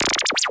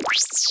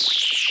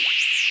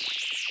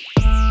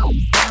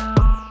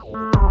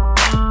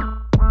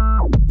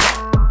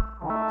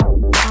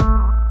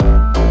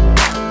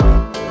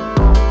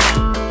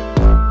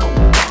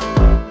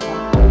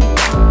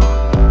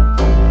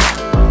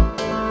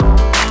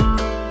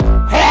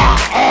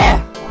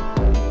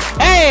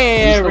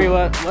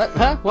What?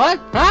 Huh? What?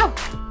 Huh?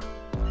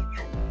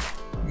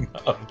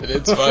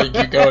 It's fine,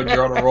 keep going,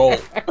 you're on a roll.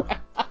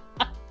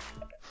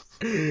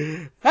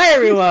 Hey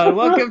everyone,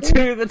 welcome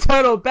to the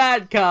Total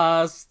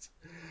Badcast.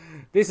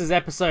 This is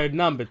episode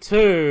number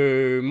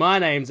 2. My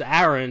name's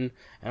Aaron,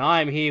 and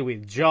I'm here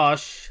with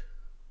Josh.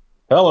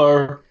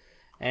 Hello.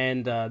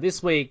 And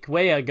this week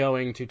we are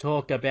going to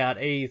talk about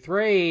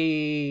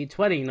E3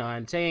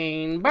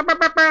 2019.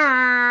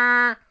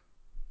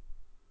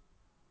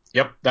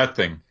 Yep, that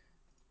thing.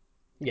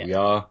 Yeah. We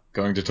are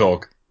going to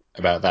talk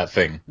about that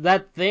thing.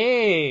 That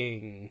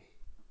thing.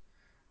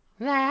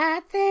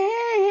 That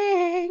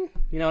thing.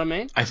 You know what I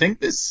mean? I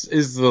think this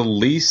is the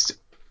least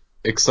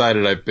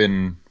excited I've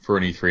been for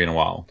an E3 in a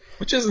while.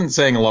 Which isn't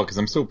saying a lot, because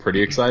I'm still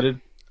pretty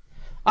excited.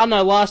 I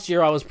know, last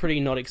year I was pretty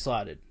not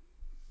excited.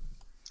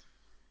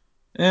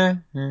 I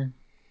don't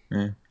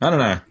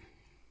know.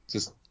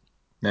 Just,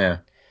 yeah.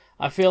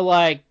 I feel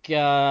like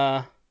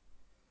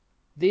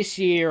this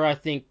year I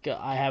think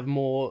I have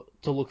more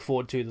to look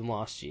forward to than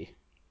last year.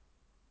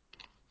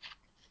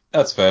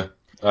 That's fair.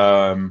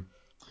 Knowing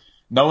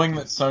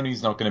that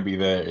Sony's not going to be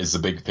there is a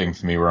big thing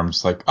for me, where I'm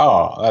just like,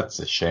 oh, that's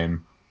a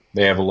shame.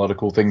 They have a lot of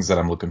cool things that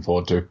I'm looking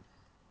forward to,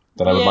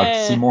 that I would like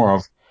to see more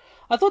of.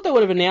 I thought they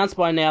would have announced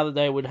by now that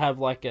they would have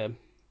like a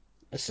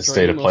stream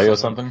State of play or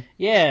something?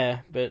 Yeah,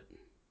 but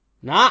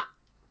nah.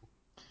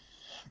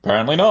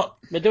 Apparently not.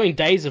 They're doing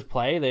Days of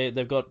Play.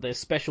 They've got their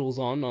specials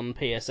on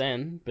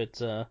PSN, but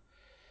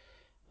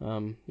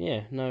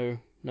yeah,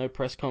 no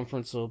press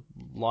conference or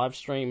live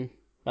stream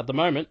at the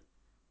moment.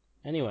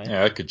 Anyway.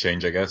 Yeah, that could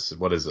change, I guess.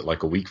 What is it,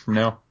 like a week from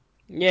now?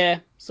 Yeah,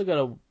 still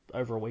got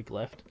over a week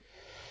left.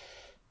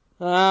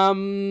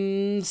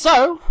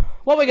 So,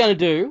 what we're going to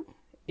do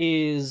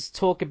is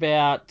talk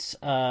about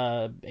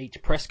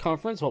each press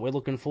conference, what we're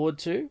looking forward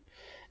to,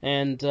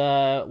 and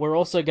we're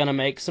also going to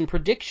make some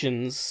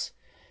predictions.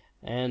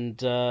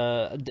 And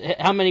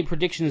how many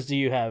predictions do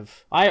you have?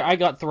 I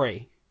got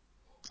 3.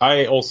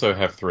 I also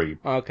have 3.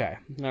 Okay,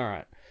 all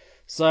right.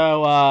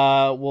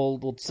 So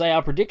we'll say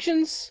our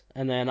predictions,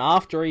 and then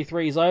after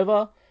E3 is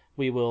over,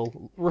 we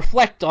will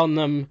reflect on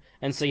them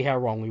and see how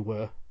wrong we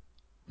were.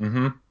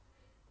 Mm-hmm.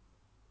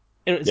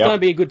 It's going to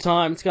be a good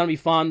time. It's going to be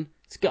fun.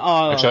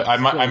 Actually,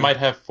 I might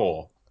have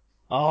 4.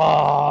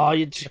 I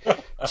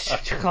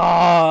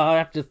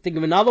have to think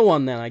of another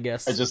one then, I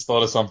guess. I just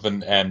thought of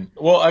something, and,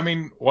 well, I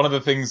mean, one of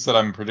the things that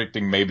I'm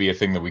predicting may be a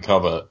thing that we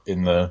cover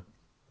in the,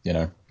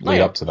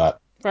 lead up to that.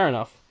 Fair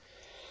enough.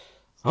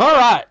 All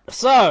right,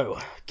 so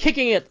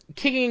kicking it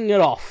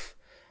off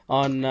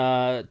on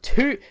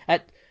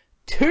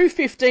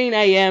 2:15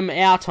 a.m.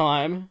 our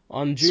time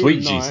on June Sweet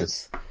 9th.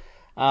 Jesus.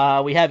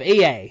 We have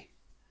EA.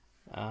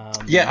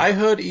 Yeah, I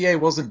heard EA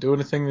wasn't doing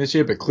a thing this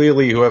year, but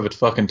clearly whoever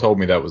fucking told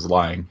me that was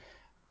lying.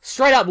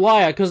 Straight up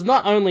liar, because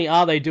not only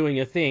are they doing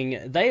a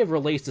thing, they have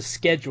released a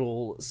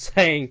schedule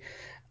saying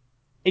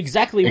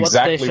exactly what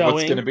they're showing,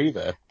 what's going to be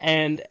there,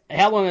 and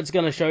how long it's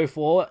going to show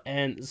for.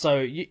 And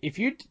so, if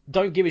you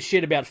don't give a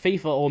shit about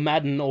FIFA or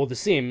Madden or The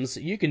Sims,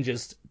 you can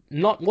just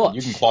not watch.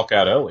 You can clock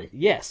out early.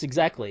 Yes,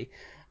 exactly.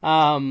 So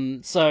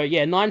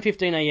yeah,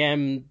 9:15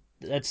 a.m.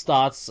 it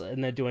starts,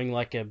 and they're doing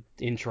like a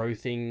intro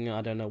thing.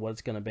 I don't know what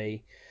it's going to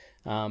be,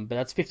 but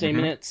that's 15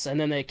 minutes, and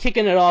then they're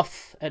kicking it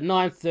off at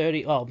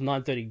 9:30. Oh,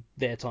 9:30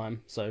 their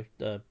time, so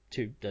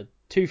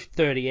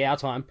 2:30 our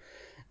time.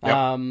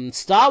 Yep.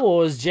 Star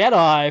Wars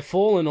Jedi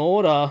Fallen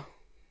Order.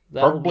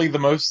 Probably the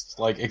most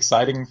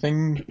exciting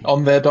thing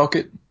on their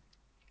docket.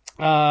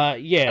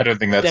 Yeah. I don't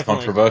think that's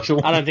definitely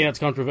controversial. I don't think that's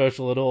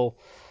controversial at all.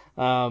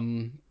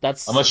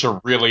 That's unless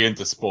you're really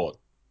into sport.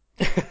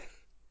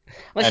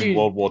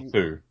 World War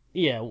II.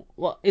 Yeah.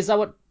 Well, is that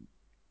what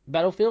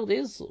Battlefield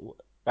is?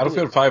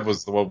 Battlefield 5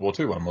 was the World War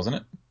II one, wasn't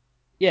it?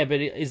 Yeah,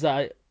 but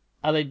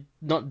are they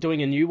not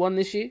doing a new one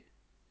this year?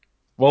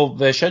 Well,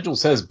 their schedule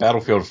says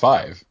Battlefield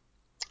 5.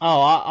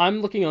 Oh,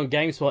 I'm looking on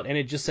GameSpot and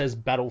it just says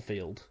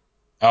Battlefield.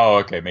 Oh,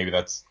 okay, maybe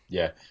that's,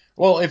 yeah.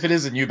 Well, if it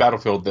is a new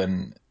Battlefield,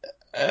 then,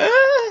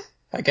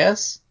 I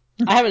guess.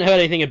 I haven't heard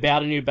anything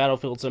about a new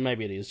Battlefield, so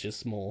maybe it is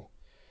just more.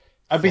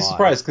 I'd be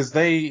surprised, because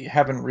they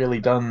haven't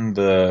really done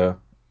the,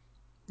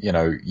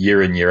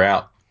 year in, year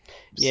out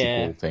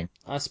sequel thing.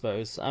 I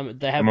suppose.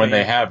 And when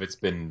they have, it's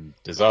been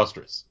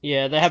disastrous.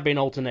 Yeah, they have been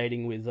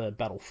alternating with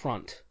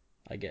Battlefront,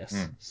 I guess.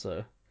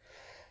 So,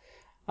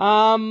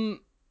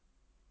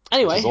 anyway.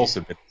 Which has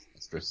also been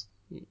disastrous.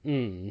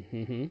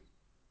 Mm-hmm.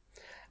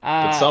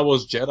 But Star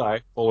Wars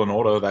Jedi Fallen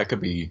Order, that could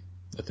be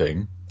a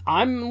thing.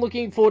 I'm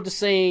looking forward to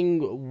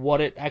seeing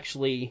what it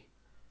actually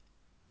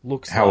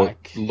looks like. How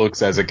it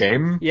looks as a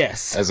game?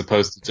 Yes. As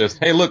opposed to just,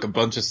 hey, look, a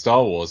bunch of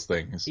Star Wars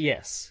things.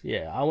 Yes,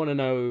 yeah. I want to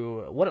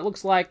know what it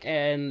looks like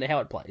and how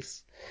it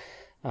plays.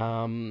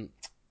 So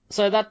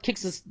that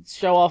kicks the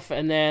show off,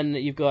 and then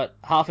you've got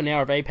half an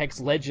hour of Apex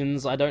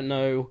Legends. I don't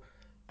know.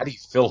 How do you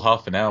fill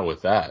half an hour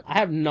with that? I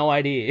have no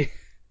idea.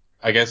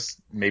 I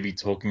guess maybe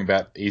talking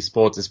about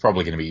esports, it's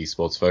probably going to be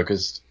esports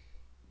focused.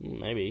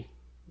 Maybe.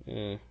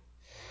 Yeah.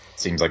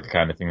 Seems like the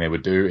kind of thing they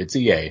would do. It's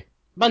EA.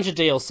 Bunch of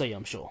DLC,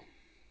 I'm sure.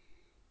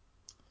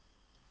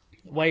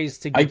 Ways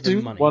to give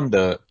them money. I do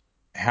wonder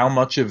how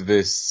much of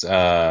this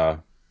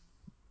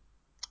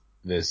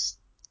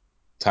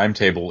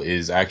timetable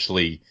is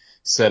actually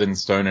set in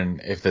stone,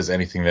 and if there's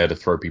anything there to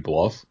throw people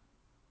off?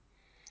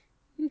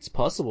 It's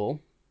possible.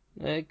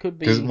 It could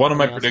Because be one of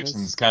my announcements.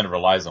 predictions kind of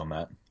relies on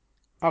that.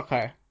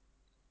 Okay.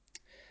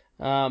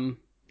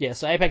 Yeah,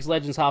 so Apex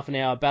Legends half an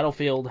hour,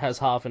 Battlefield has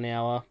half an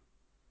hour.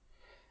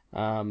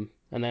 And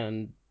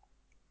then,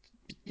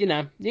 you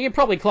can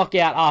probably clock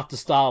out after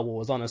Star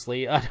Wars,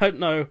 honestly. I don't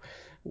know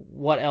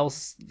what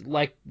else,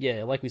 like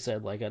we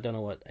said, I don't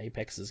know what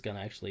Apex is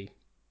gonna actually...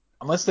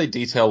 Unless they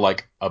detail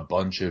like a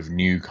bunch of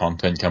new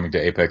content coming to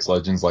Apex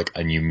Legends, like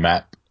a new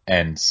map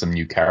and some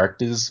new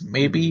characters,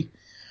 maybe.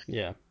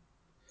 Yeah.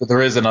 But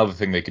there is another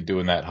thing they could do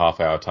in that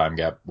half-hour time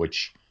gap,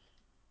 which,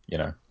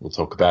 we'll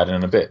talk about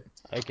in a bit.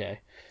 Okay.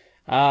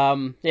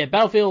 Yeah,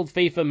 Battlefield,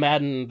 FIFA,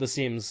 Madden, The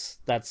Sims.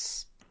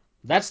 That's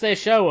their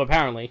show,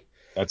 apparently.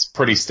 That's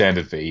pretty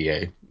standard for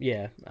EA.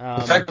 Yeah.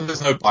 The fact that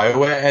there's no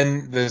BioWare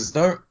and there's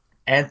no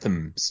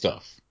Anthem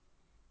stuff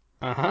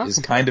Uh-huh. is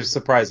kind of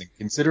surprising,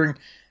 considering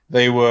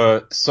they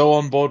were so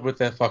on board with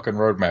their fucking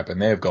roadmap and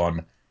they have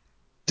gone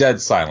dead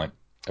silent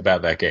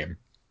about that game.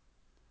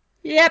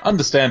 Yep.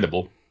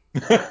 Understandable.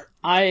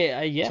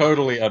 Yeah.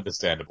 Totally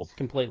understandable.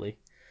 Completely.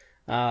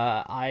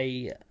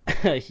 Yeah.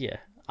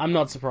 I'm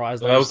not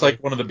surprised, So that was honestly.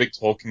 like one of the big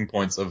talking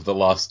points of the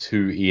last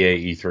two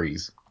EA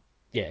E3s.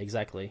 Yeah,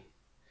 exactly.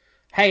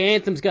 Hey,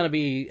 Anthem's gonna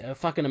be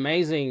fucking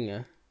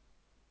amazing.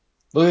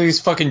 Look at these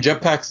fucking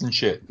jetpacks and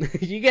shit.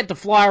 You get to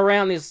fly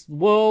around this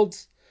world.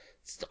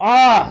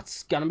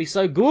 It's gonna be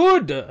so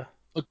good.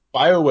 Look,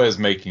 BioWare's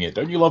making it.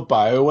 Don't you love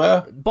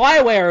BioWare?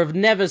 BioWare have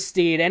never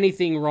steered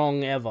anything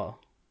wrong ever.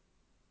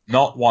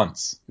 Not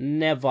once.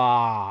 Never.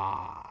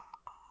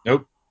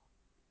 Nope.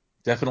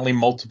 Definitely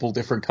multiple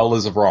different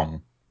colors of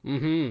wrong.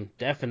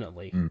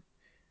 Definitely. Mm.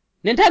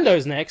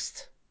 Nintendo's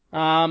next.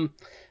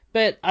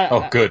 But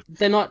Oh, good.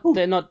 They're not.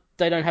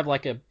 They don't have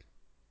like a.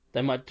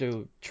 They might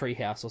do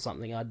Treehouse or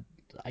something.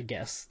 I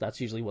guess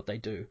that's usually what they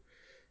do.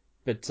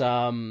 But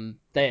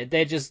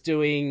they're just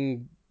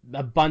doing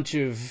a bunch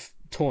of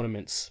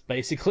tournaments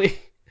basically.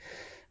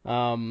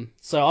 So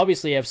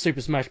obviously you have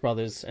Super Smash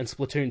Brothers and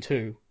Splatoon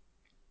 2.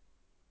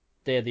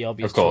 They're the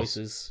obvious Of course.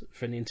 choices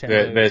for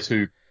Nintendo. They're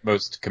two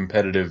most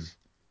competitive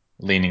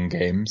leaning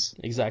games.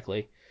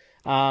 Exactly.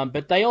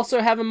 But they also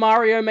have a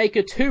Mario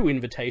Maker 2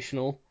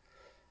 Invitational.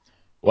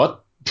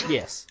 What?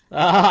 Yes.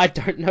 I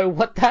don't know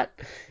what that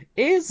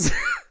is.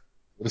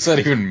 What does that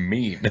even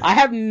mean? I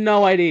have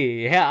no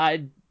idea.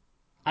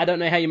 I don't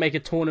know how you make a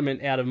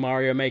tournament out of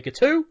Mario Maker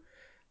 2,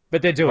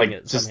 but they're doing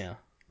it just somehow.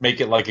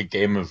 make it like a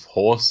game of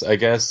horse, I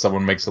guess.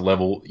 Someone makes a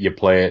level, you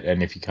play it,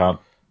 and if you can't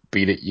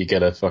beat it, you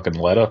get a fucking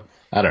letter.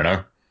 I don't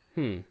know.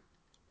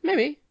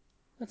 Maybe.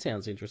 That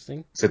sounds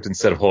interesting. Except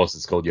instead of horse,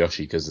 it's called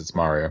Yoshi because it's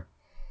Mario.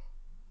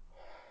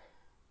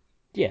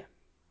 Yeah.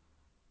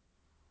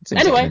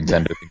 Seems like a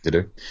Nintendo thing to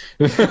do.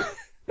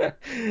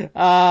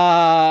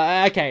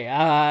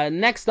 Okay.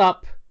 Next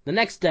up, the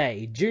next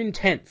day, June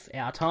 10th,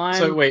 our time.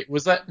 So wait,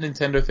 was that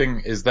Nintendo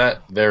thing? Is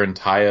that their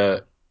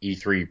entire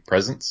E3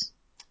 presence?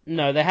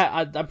 No,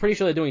 I'm pretty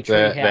sure they're doing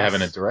Treehouse. They're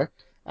having a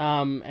direct.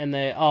 And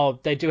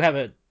they do have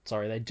a.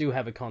 Sorry, they do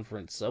have a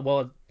conference.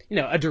 Well,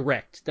 a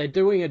direct. They're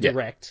doing a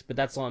direct, but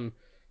that's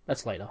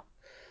later.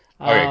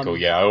 Okay, cool.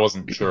 Yeah, I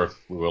wasn't sure if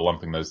we were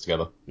lumping those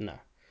together. No,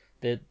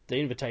 the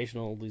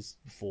invitational is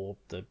before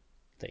the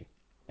thing.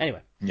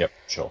 Anyway. Yep,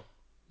 sure.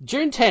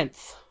 June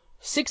 10th,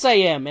 6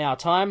 a.m. our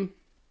time.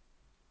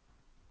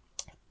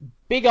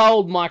 Big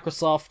old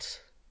Microsoft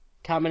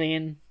coming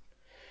in.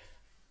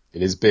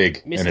 It is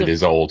big, and it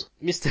is old.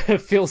 Mr.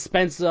 Phil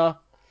Spencer.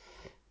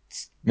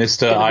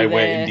 Mr. I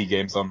wear indie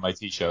games on my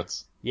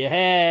t-shirts.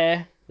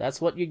 Yeah, that's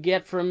what you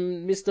get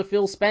from Mr.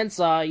 Phil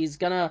Spencer. He's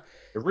gonna...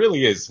 It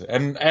really is.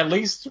 And at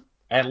least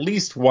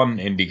one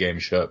indie game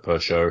shirt per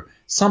show.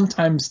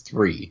 Sometimes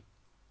 3,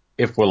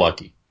 if we're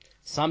lucky.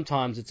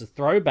 Sometimes it's a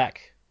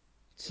throwback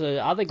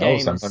to other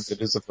games. Oh, sometimes it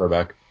is a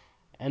throwback.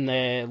 And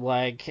they're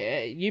like,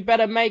 you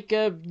better make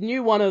a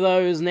new one of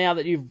those now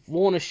that you've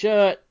worn a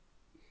shirt.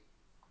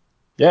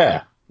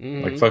 Yeah.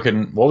 Mm-hmm. Like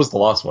fucking, what was the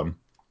last one?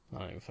 I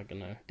don't even fucking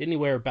know. Didn't he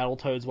wear a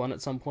Battletoads one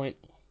at some point?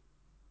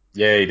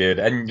 Yeah, he did.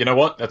 And you know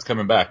what? That's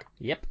coming back.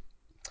 Yep.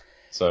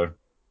 So,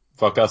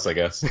 fuck us, I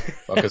guess.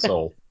 Fuck us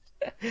all.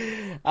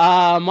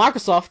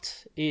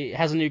 Microsoft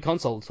has a new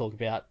console to talk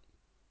about.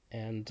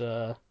 And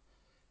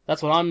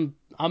that's what I'm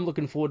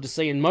looking forward to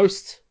seeing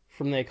most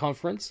from their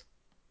conference.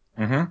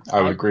 Mm-hmm.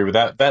 I would agree with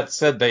that. That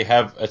said, they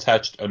have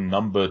attached a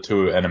number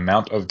to an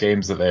amount of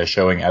games that they're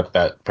showing at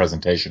that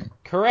presentation.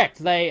 Correct.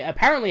 They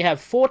apparently have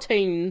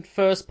 14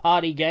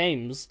 first-party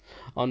games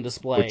on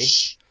display.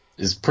 Which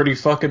is pretty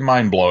fucking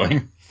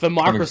mind-blowing. For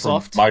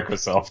Microsoft.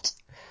 Microsoft.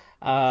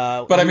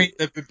 But I mean,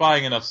 they've been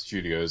buying enough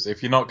studios.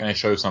 If you're not going to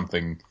show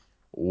something,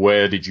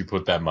 where did you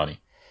put that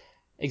money?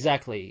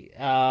 Exactly.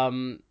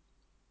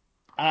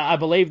 I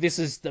believe this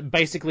is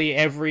basically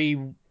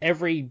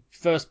every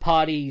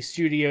first-party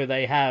studio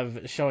they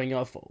have showing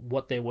off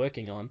what they're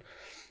working on.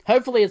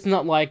 Hopefully it's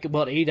not like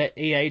what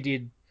EA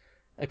did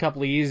a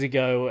couple of years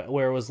ago,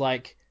 where it was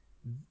like,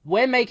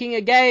 we're making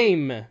a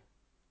game.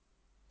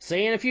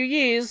 See you in a few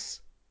years.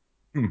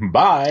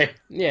 Bye.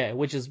 Yeah,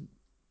 which is...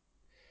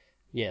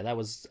 Yeah, that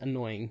was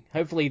annoying.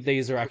 Hopefully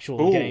these are actual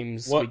Cool.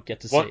 games we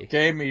get to see. What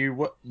game are you...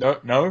 What?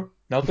 No?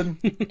 Nothing?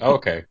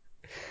 Okay.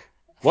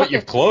 What, Fuck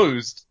you've it.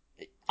 closed?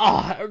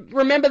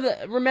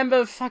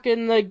 Remember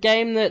fucking the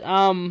game that,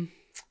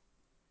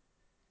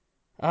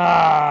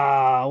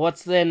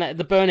 what's their name?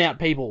 The Burnout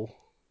people.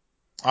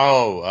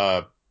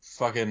 Oh,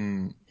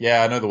 fucking...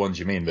 Yeah, I know the ones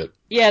you mean, but...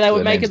 Yeah, they were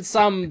their making names-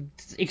 some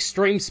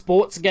extreme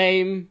sports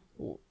game.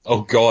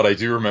 Oh god, I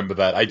do remember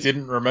that. I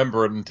didn't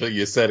remember it until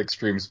you said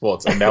Extreme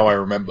Sports, and now I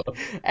remember.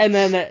 And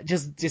then it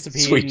just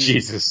disappeared. Sweet and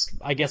Jesus.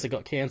 I guess it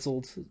got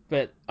cancelled,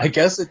 but I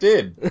guess it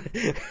did.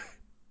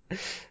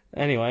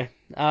 anyway,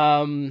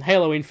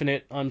 Halo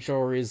Infinite, I'm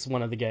sure, is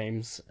one of the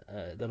games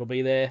that'll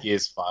be there.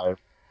 Gears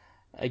 5.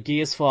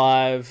 Gears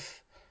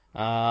 5.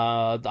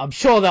 I'm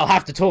sure they'll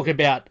have to talk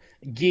about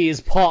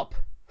Gears Pop.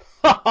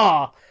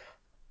 Haha.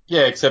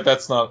 Yeah, except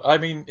that's not... I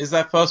mean, is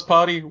that first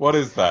party? What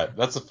is that?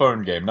 That's a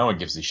phone game. No one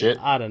gives a shit.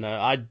 I don't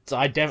know.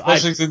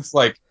 Especially since,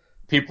 like,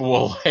 people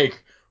were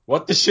like,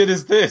 what the shit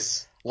is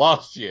this?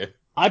 Last year.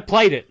 I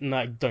played it and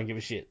I don't give a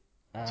shit.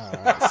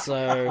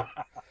 So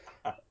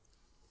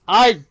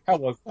I How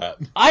was that?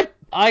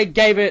 I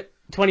gave it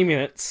 20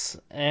 minutes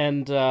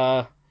and you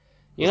Was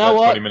know that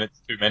what? 20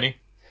 minutes too many?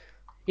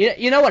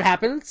 You know what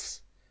happens?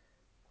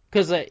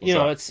 Because you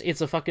know that?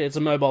 it's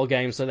a mobile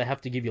game, so they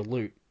have to give you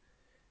loot.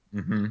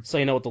 Mm-hmm. So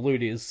you know what the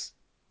loot is.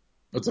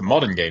 It's a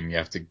modern game, you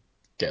have to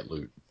get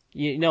loot.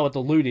 You know what the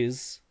loot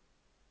is.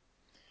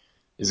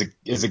 Is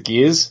it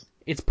Gears?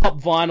 It's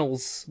pop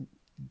vinyls.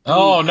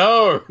 Oh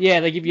no! Yeah,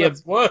 they give you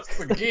That's worse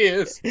than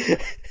Gears.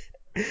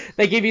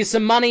 they give you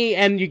some money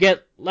and you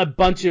get a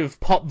bunch of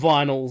pop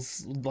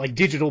vinyls, like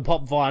digital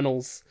pop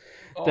vinyls.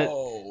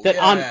 that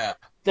yeah.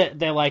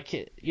 They're like,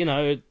 you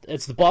know,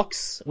 it's the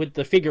box with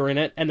the figure in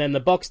it, and then the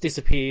box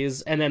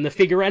disappears, and then the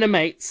figure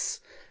animates.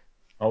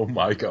 Oh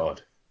my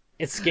god.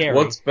 It's scary.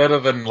 What's better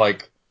than,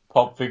 like,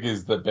 pop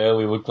figures that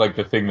barely look like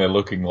the thing they're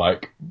looking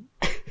like?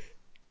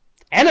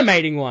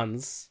 Animating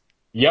ones.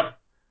 Yep.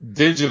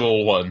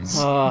 Digital ones.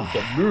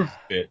 That move a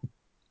bit.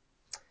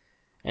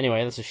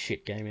 Anyway, that's a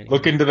shit game anyway.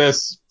 Look into their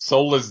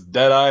soulless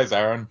dead eyes,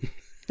 Aaron.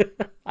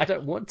 I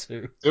don't want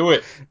to. Do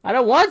it. I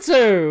don't want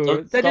to.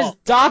 Don't They're stop.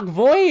 just dark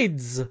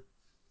voids.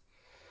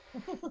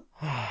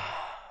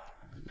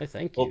 No,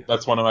 thank you. Well,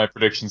 that's one of my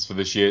predictions for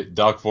this year.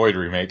 Dark Void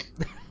remake.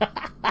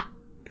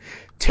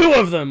 2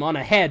 of them on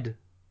a head.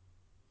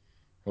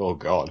 Oh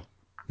god.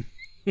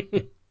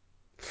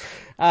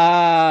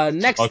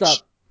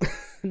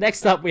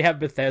 Next up we have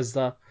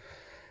Bethesda.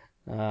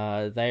 They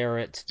are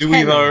at Do 10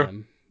 we, though?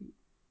 a.m.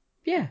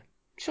 Yeah,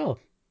 sure.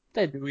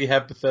 Do we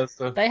have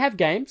Bethesda? They have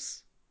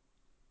games.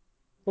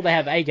 Well, they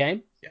have a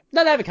game. Yeah.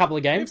 No, they have a couple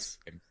of games.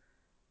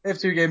 They have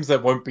 2 games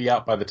that won't be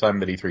out by the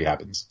time that E3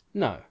 happens.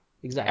 No,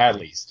 exactly. At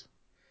least.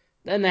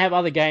 Then they have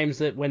other games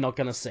that we're not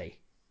going to see.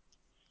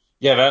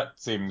 Yeah, that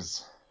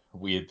seems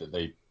weird that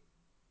they,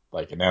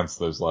 like, announced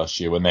those last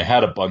year when they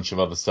had a bunch of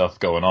other stuff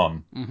going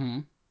on. Mm-hmm.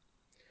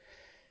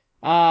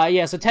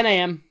 So 10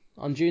 a.m.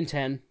 on June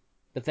 10,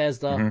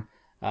 Bethesda.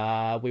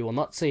 Mm-hmm. We will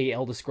not see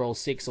Elder Scrolls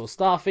 6 or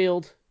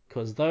Starfield,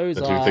 because those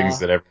The are 2 things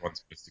that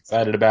everyone's most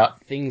excited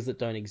about. things that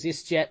don't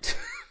exist yet.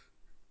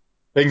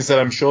 Things that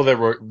I'm sure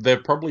they're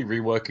probably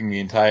reworking the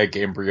entire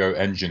Gamebryo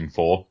engine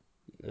for.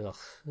 Ugh,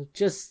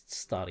 just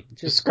starting.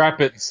 Just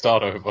scrap it and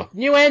start over.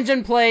 New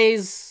engine,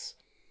 please.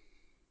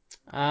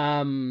 You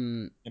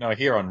know,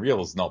 here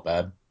Unreal's not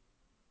bad.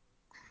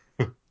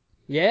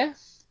 Yeah?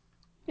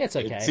 Yeah, it's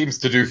okay. It seems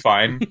to do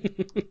fine.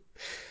 It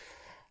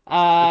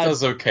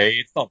does okay.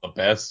 It's not the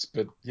best,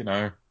 but, you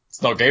know,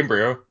 it's not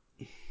Gamebryo.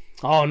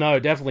 Oh, no,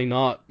 definitely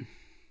not.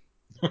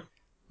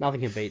 Nothing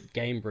can beat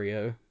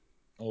Gamebryo.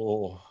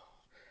 Oh.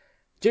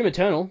 Doom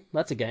Eternal,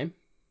 that's a game.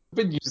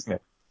 They've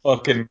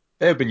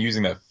been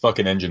using that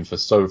fucking engine for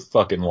so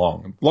fucking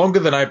long.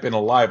 Longer than I've been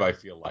alive, I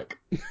feel like.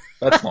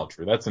 That's not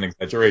true. That's an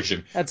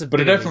exaggeration.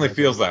 But it definitely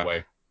feels that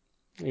way.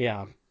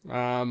 Yeah.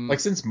 Like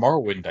since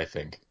Morrowind, I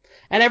think.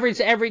 And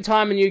every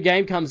time a new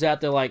game comes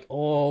out, they're like,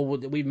 oh,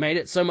 we made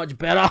it so much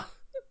better.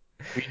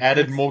 We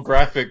added more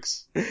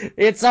graphics.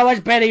 It's so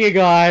much better, you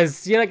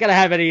guys. You're not going to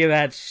have any of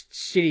that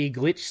shitty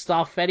glitch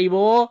stuff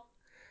anymore.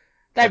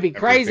 That'd be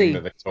crazy.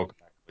 Everything that they talk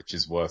about, which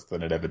is worse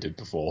than it ever did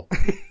before.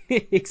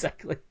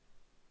 Exactly.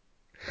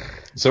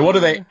 So what do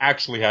they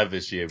actually have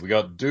this year? We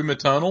got Doom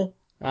Eternal.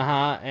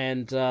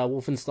 And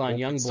Wolfenstein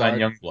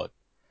Youngblood.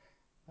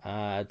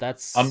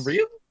 That's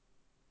Unreal?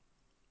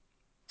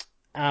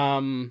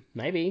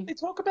 Maybe. They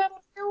talk about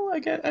Unreal, I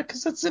guess,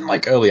 because it's in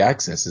like early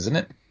access, isn't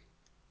it?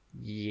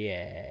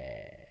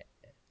 Yeah.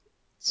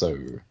 So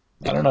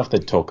I don't know if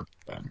they'd talk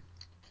about that.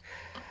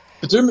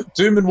 But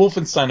Doom and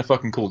Wolfenstein are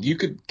fucking cool. You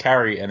could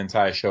carry an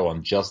entire show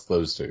on just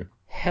those 2.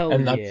 Hell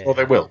and yeah. I'm sure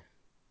they will.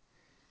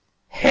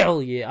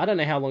 Hell yeah. I don't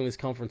know how long this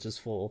conference is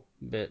for,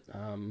 but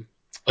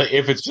Like,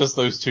 if it's just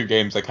those 2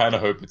 games, I kind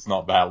of hope it's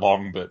not that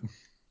long, but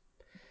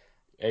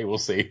hey, we'll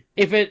see.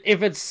 if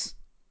it's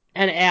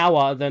an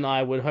hour, then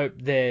I would hope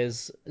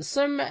there's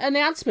some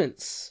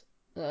announcements,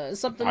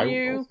 something I would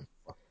new. also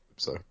hope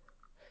so.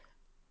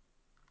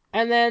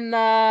 And then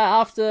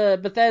after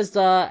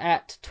Bethesda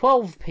at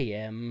 12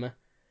 p.m.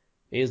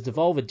 is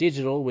Devolver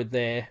Digital with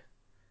their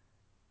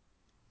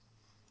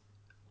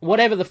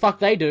whatever the fuck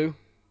they do.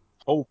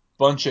 Whole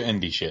bunch of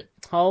indie shit.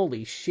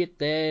 Holy shit,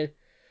 they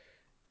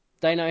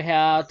know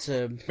how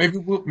to.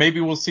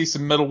 Maybe we'll see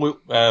some Metal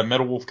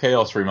Wolf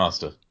Chaos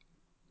remaster.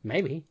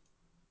 Maybe.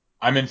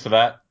 I'm in for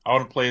that. I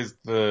want to play as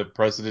the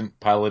president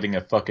piloting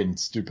a fucking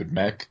stupid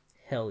mech.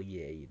 Hell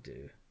yeah, you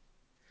do.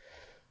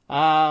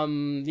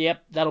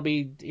 Yep, that'll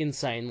be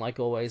insane, like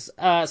always.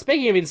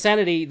 Speaking of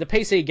insanity, the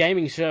PC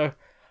Gaming Show,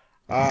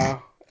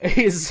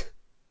 is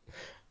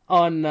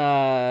on,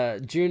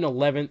 June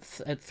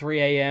 11th at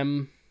 3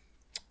 a.m.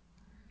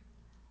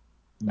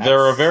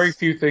 There are very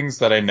few things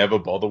that I never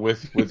bother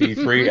with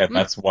E3, and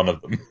that's one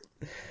of them.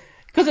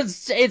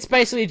 Because it's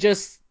basically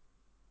just...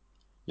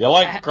 You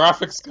like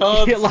graphics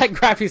cards? You like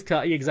graphics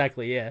cards,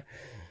 exactly, yeah.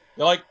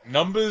 You like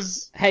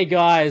numbers? Hey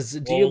guys,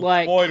 do you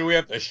like... Boy, do we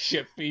have the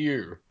shit for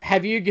you.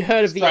 Have you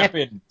heard of Strap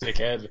in,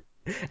 dickhead.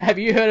 Have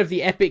you heard of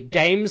the Epic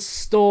Games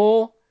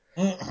Store?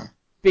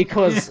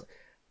 Because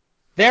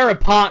they're a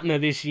partner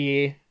this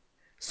year,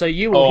 so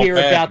you will hear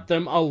about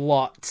them a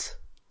lot.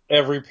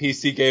 Every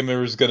PC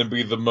gamer is going to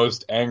be the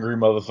most angry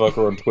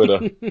motherfucker on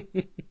Twitter.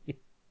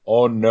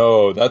 Oh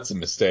no, that's a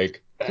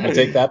mistake. Can I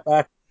take that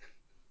back?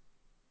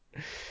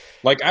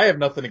 Like, I have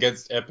nothing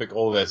against Epic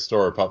or their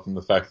store apart from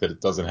the fact that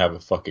it doesn't have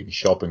a fucking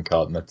shopping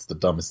cart, and that's the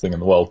dumbest thing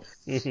in the world.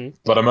 Mm-hmm.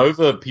 But I'm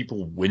over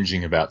people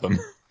whinging about them.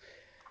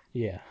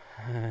 Yeah,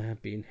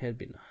 it'd be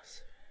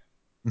nice.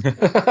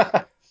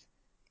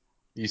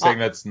 You saying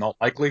that's not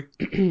likely?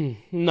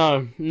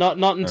 No, not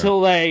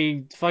until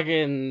they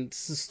fucking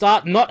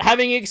start not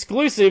having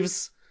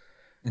exclusives,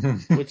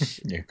 which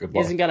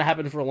isn't going to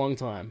happen for a long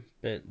time,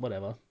 but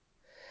whatever.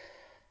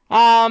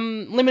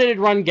 Limited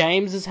Run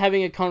Games is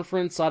having a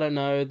conference. I don't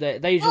know.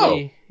 They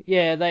usually,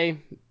 they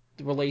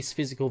release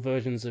physical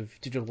versions of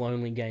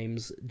digital-only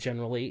games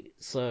generally.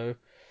 So,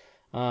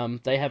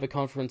 they have a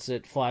conference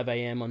at 5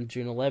 a.m. on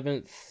June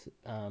 11th.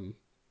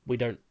 We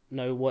don't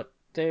know what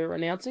they're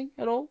announcing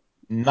at all.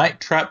 Night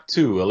Trap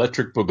 2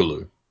 Electric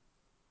Boogaloo.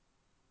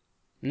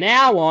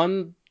 Now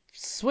on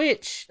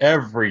Switch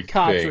Everything.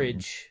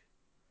 cartridge.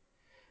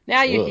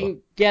 Now you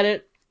can get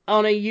it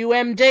on a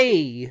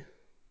UMD.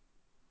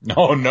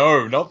 No,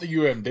 not the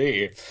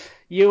UMD.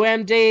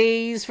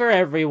 UMDs for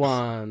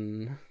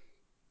everyone.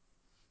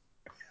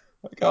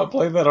 I can't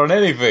play that on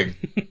anything.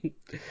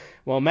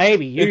 Well,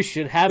 maybe you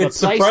should have a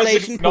PlayStation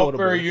Portable. Portable. Not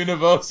very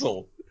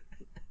universal.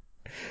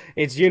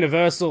 It's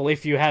universal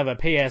if you have a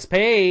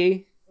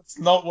PSP. That's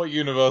not what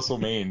universal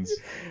means.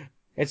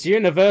 It's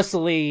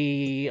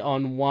universally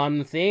on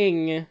one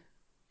thing. You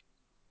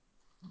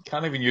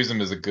can't even use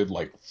them as a good,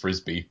 like,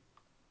 frisbee.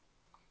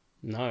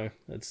 No,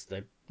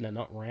 they're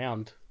not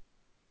round.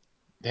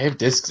 They have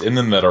discs in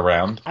them that are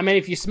round. I mean,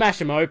 if you smash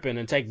them open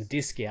and take the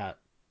disc out.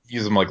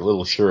 Use them like a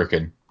little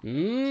shuriken.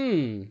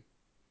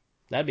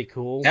 That'd be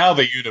cool. Now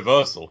they're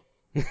universal.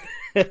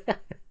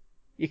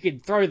 You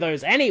could throw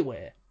those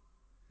anywhere.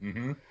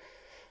 Mm-hmm.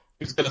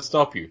 Who's gonna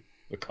stop you?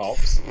 The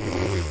cops?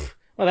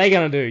 What are they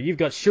gonna do? You've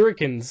got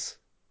shurikens.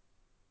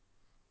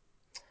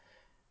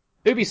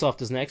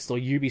 Ubisoft is next, or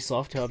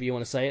Ubisoft, however you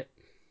want to say it.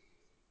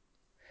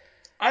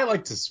 I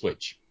like to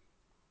switch.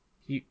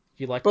 You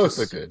like both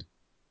are good.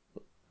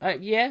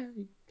 Yeah,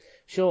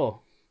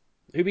 sure.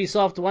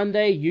 Ubisoft one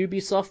day,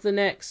 Ubisoft the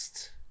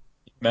next.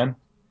 Man,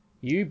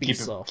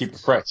 Ubisoft. Keep it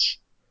fresh.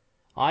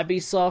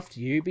 Ubisoft,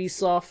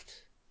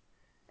 Ubisoft.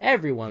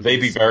 Everyone. They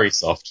be very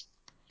soft.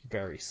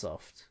 Very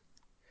soft.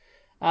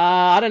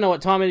 I don't know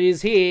what time it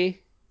is here.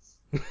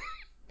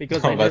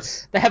 Because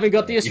they haven't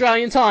got the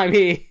Australian time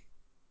here.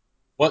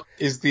 What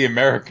is the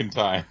American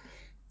time?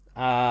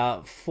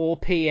 4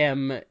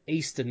 p.m.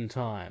 Eastern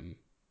time.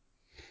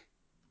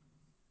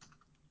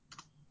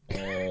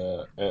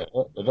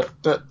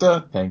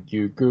 Thank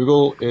you,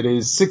 Google. It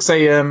is 6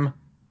 a.m.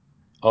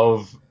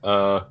 of,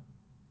 oh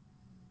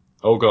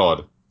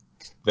god,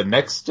 the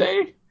next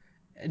day?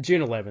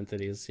 June 11th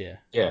it is, yeah.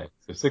 Yeah,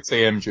 so 6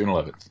 a.m. June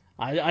 11th.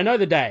 I know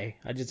the day,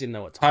 I just didn't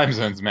know what time. Time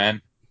zones,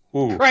 man.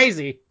 Ooh.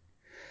 Crazy.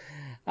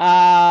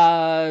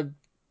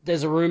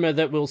 There's a rumor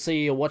that we'll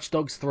see a Watch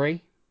Dogs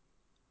 3.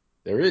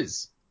 There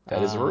is.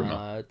 That is a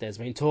rumor. There's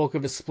been talk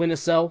of a Splinter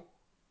Cell.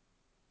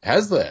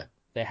 Has there?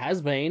 There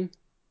has been.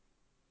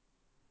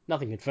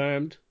 Nothing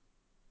confirmed.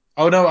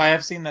 Oh no, I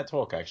have seen that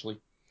talk,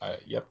 actually.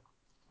 Yep.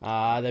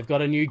 They've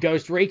got a new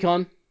Ghost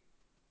Recon.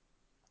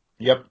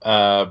 Yep,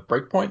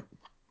 Breakpoint?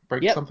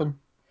 Something?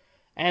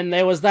 And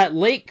there was that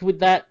leak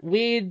with that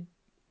weird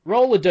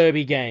roller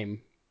derby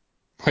game.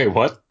 Wait,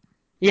 what?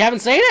 You haven't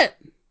seen it?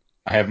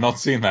 I have not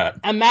seen that.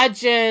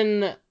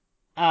 Imagine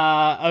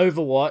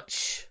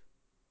Overwatch,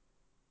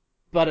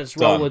 but it's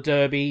roller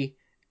derby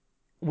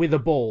with a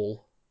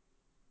ball.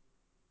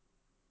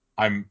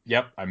 I'm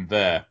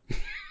there.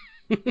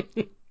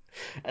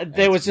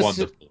 There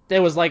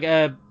was like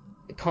a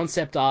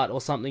concept art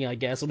or something, I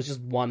guess. It was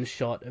just one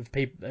shot of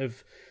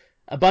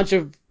a bunch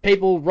of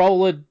people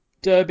roller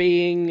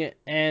derbying,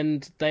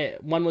 and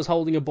one was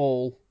holding a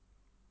ball.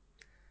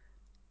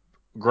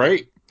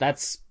 Great.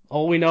 That's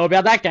all we know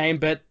about that game,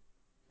 but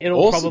it'll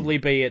Awesome. probably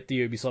be at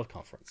the Ubisoft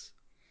conference.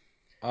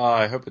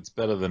 I hope it's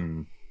better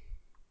than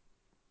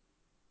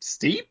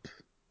Steep?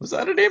 Was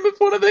that a name of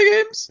one of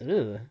their games?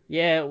 Ugh.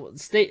 Yeah,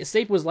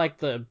 Steep was like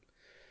the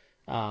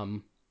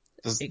The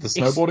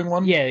snowboarding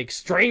one? Yeah,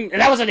 extreme.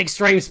 That was an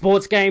extreme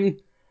sports game.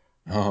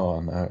 Oh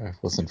no, it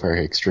wasn't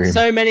very extreme.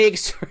 So many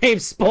extreme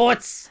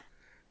sports.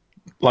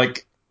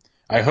 Like,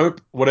 I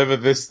hope whatever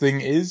this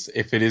thing is,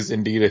 if it is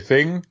indeed a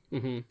thing,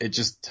 it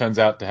just turns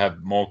out to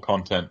have more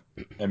content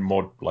and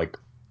more, like,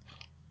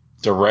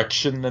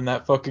 direction than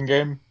that fucking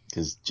game.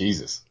 Because,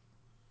 Jesus.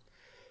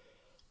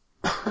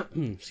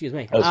 Excuse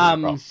me. That's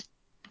really rough.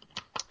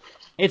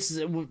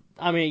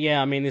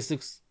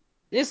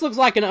 This looks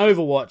like an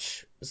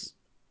Overwatch.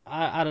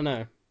 I don't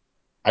know.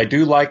 I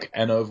do like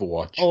an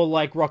Overwatch. Or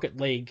like Rocket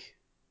League.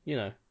 You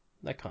know,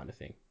 that kind of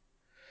thing.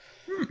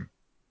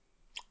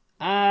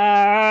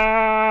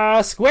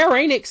 Square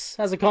Enix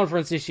has a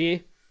conference this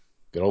year.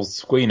 Good old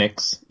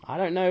Squeenix. I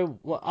don't know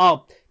what.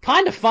 Oh,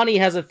 Kind of Funny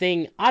has a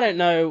thing. I don't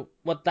know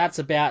what that's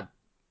about.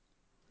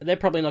 They're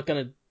probably not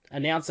going to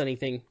announce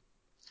anything.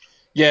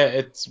 Yeah,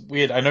 it's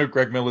weird. I know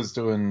Greg Miller's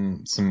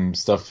doing some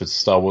stuff for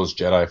Star Wars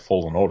Jedi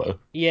Fallen Order.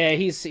 Yeah,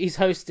 he's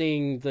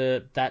hosting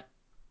that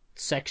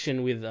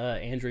section with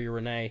Andrea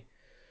Renee.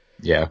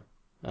 Yeah.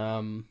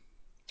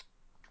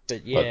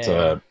 But yeah.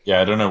 But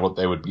I don't know what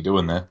they would be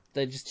doing there.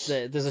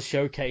 There's a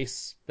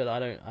showcase, but I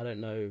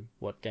don't know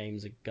what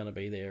games are gonna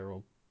be there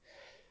or.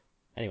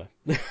 Anyway,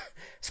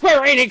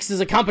 Square Enix is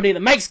a company that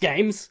makes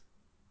games.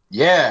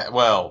 Yeah,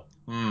 well,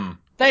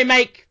 They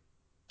make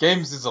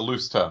games is a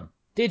loose term.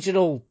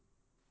 digital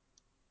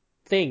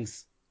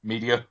things.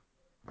 Media.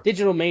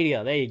 Digital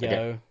media. There you go.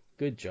 Okay.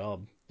 Good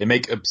job. They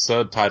make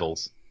absurd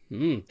titles.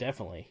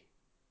 Definitely.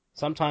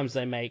 Sometimes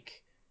they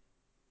make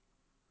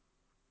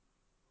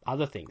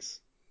other things.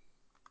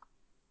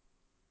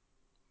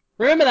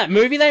 Remember that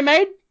movie they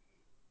made?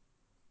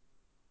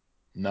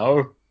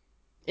 No.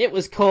 It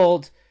was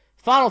called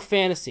Final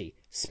Fantasy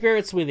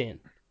Spirits Within.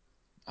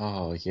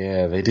 Oh,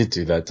 yeah, they did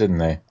do that, didn't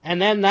they? And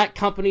then that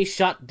company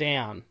shut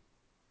down.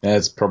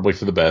 That's probably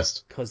for the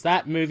best. Because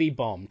that movie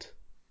bombed.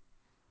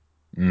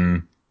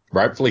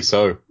 Rightfully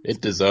so. It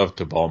deserved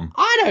to bomb.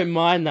 I don't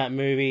mind that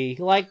movie.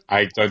 Like,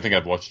 I don't think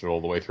I've watched it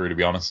all the way through, to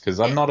be honest, because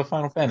I'm not a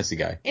Final Fantasy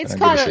guy. It's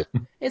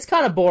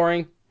kind of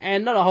boring,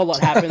 and not a whole lot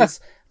happens.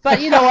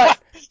 But you know what?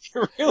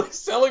 You're really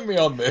selling me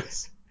on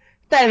this.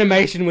 The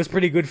animation was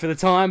pretty good for the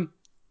time.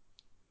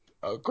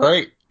 Oh,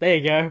 great. There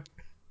you go.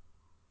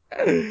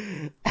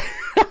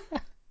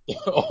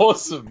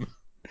 Awesome.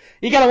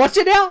 You gotta watch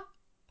it now?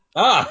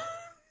 Ah!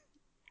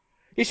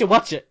 You should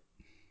watch it.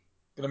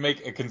 Gonna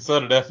make a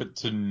concerted effort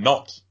to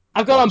not.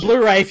 I've got on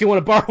Blu-ray if you want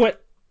to borrow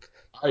it.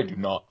 I do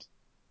not.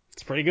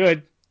 It's pretty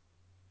good.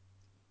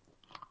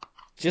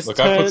 Look,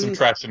 I've put some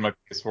trash in my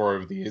PS4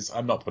 over the years.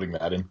 I'm not putting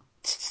that in.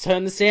 Just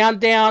turn the sound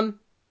down.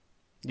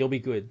 You'll be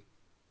good.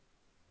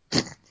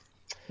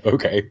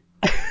 Okay.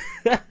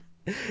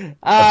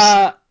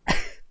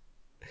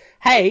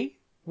 Hey,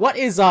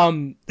 what's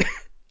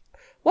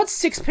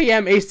 6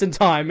 p.m. Eastern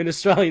Time in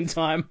Australian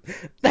time?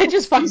 They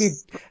just fucking...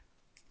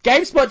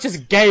 GameSpot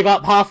just gave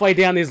up halfway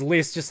down this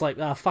list, just like,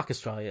 fuck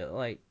Australia.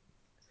 Like,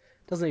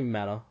 doesn't even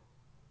matter.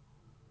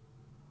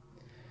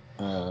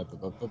 8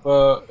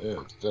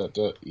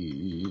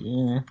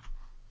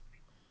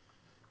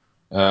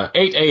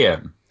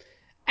 a.m.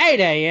 8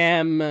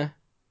 a.m.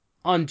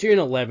 on June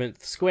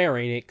 11th, Square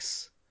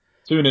Enix.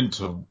 Tune in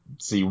to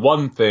see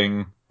one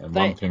thing, and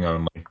one thing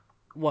only.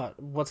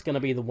 What's gonna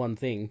be the one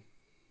thing?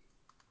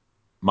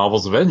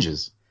 Marvel's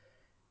Avengers.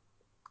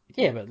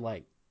 Yeah, but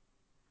like,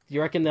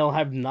 you reckon they'll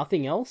have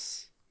nothing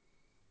else?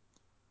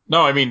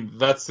 No, I mean,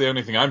 that's the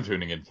only thing I'm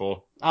tuning in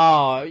for.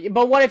 Oh,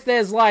 but what if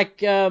there's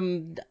like, Yeah,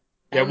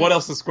 what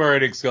else has Square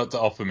Enix got to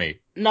offer me?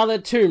 Another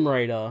Tomb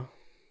Raider.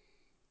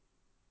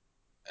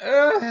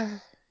 No,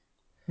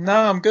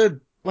 I'm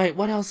good. Wait,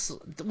 what else?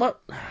 What?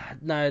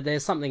 No,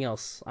 there's something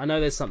else. I know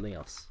there's something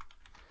else.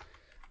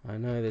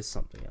 Hang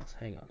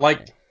on.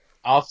 Like,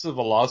 after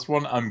the last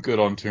one, I'm good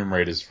on Tomb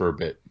Raiders for a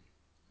bit.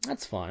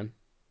 That's fine.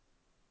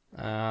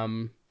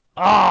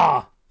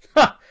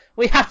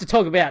 We have to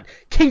talk about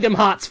Kingdom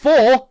Hearts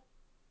 4!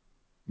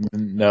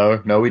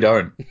 No, we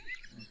don't.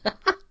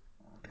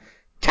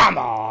 Come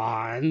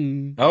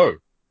on! No.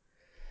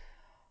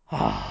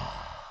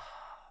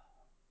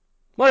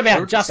 What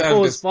about Just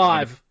Cause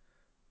 5?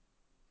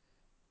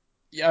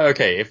 Yeah,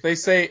 okay.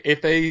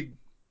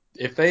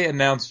 If they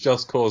announce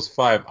Just Cause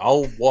 5,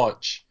 I'll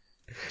watch.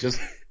 Just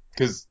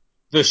because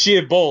the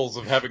sheer balls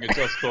of having a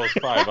Just Cause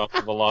 5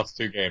 after the last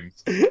two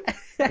games.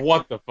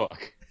 What the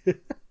fuck?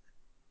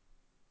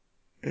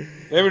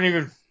 They haven't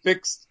even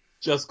fixed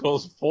Just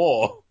Cause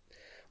 4.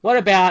 What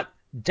about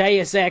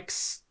Deus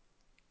Ex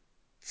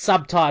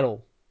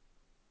subtitle?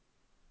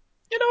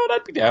 You know what?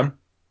 I'd be down.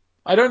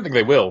 I don't think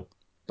they will,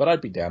 but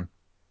I'd be down.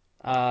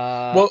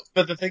 Well,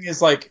 but the thing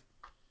is, like,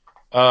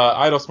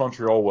 Eidos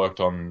Montreal worked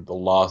on the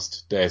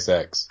last Deus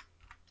Ex,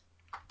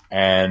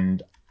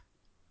 and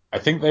I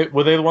think they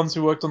the ones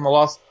who worked on the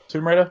last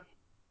Tomb Raider.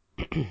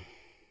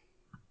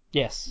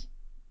 Yes.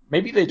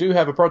 Maybe they do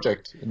have a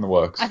project in the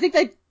works. I think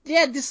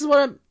this is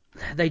what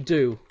they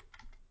do.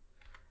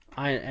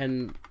 I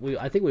think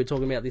we were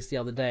talking about this the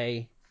other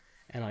day,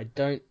 and I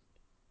don't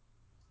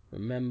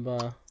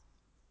remember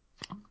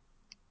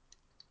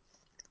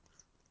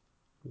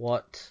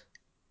what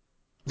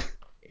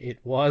it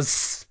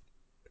was.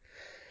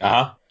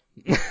 Uh-huh.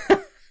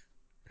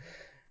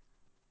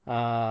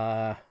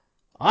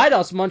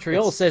 Eidos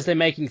Montreal says they're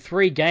making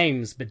 3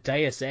 games, but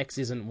Deus Ex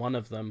isn't one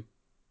of them.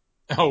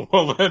 Oh,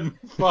 well then,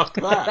 fuck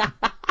that.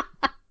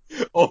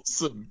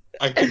 Awesome.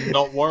 I can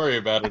not worry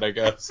about it, I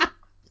guess.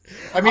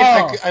 I mean,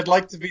 I'd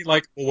like to be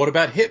like, well, what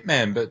about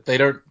Hitman? But they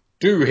don't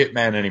do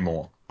Hitman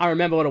anymore. I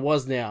remember what it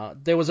was now.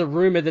 There was a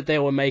rumor that they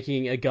were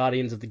making a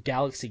Guardians of the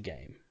Galaxy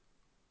game.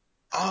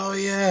 Oh,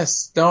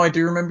 yes. No, I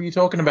do remember you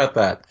talking about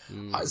that.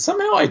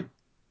 Somehow I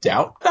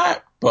doubt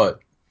that, but,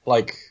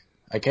 like,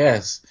 I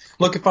guess.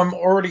 Look, if I'm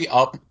already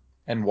up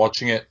and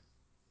watching it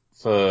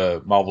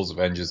for Marvel's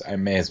Avengers, I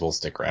may as well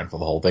stick around for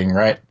the whole thing,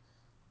 right?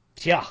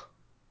 Yeah.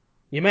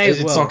 You may as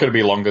well. It's not going to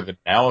be longer than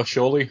an hour,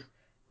 surely?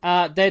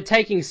 They're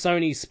taking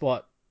Sony's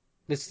spot.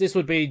 This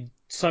would be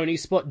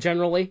Sony's spot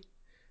generally.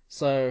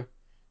 So,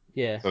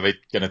 yeah. So they're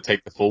going to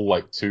take the full,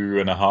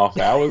 2.5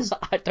 hours?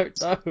 I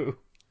don't know.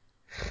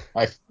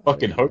 I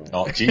fucking hope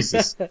not.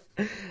 Jesus. It's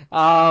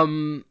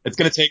going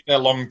to take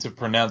that long to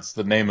pronounce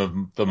the name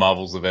of the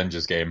Marvel's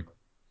Avengers game.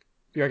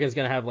 You reckon it's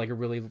going to have, a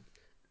really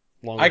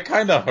long... I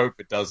kind of hope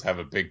it does have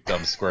a big,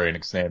 dumb Square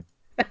Enix name.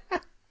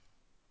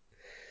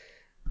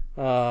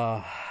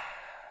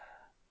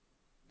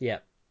 Yeah.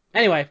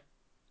 Anyway,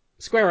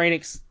 Square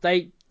Enix,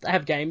 they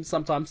have games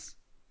sometimes.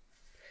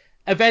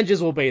 Avengers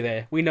will be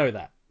there. We know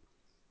that.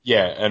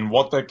 Yeah, and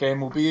what that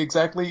game will be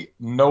exactly,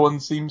 no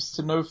one seems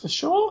to know for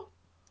sure.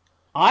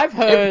 I've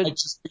heard... It might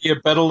just be a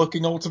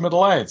better-looking Ultimate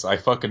Alliance. I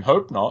fucking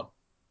hope not.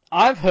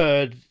 I've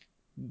heard,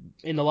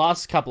 in the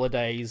last couple of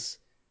days,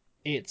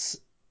 it's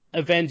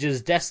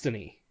Avengers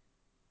Destiny.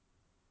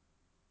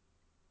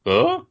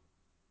 Huh?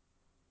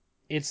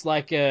 It's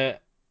like a...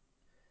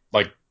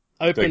 Like,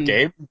 open... the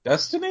game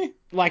Destiny?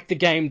 Like the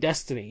game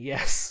Destiny,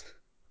 yes.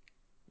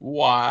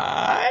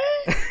 Why?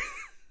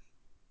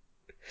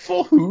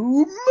 For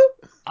whom?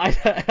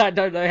 I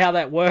don't know how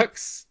that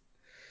works,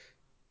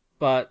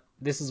 but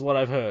this is what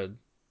I've heard.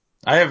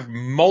 I have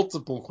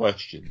multiple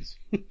questions.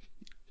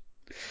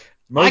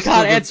 I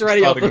can't answer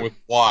any of them. Starting with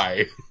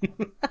why.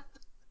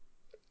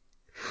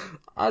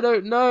 I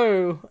don't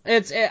know.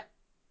 If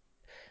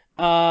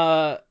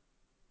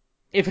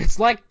it's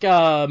like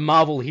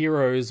Marvel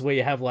Heroes where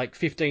you have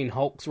 15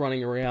 Hulks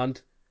running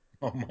around,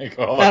 Oh my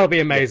god. that'll be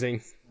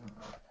amazing.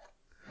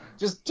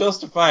 Just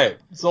justify it.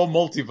 It's all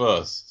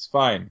multiverse. It's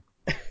fine.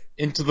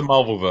 Into the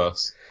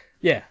Marvelverse.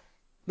 Yeah,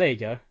 there you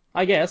go.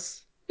 I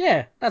guess.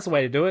 Yeah, that's the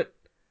way to do it.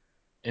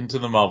 Into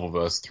the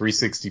Marvelverse.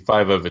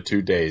 365 over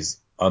 2 days.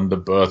 Under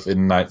birth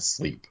in night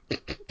sleep.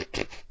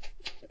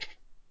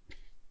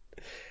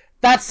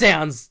 That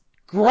sounds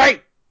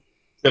great!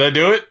 Did I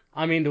do it?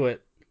 I'm into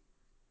it.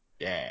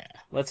 Yeah.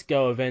 Let's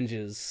go,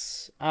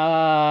 Avengers.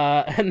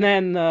 And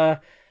then,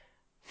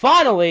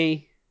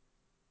 finally,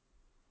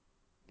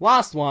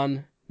 last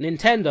one,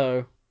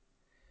 Nintendo.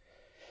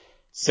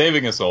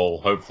 Saving us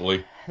all,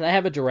 hopefully. They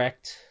have a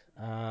direct,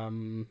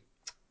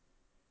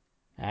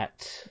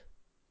 at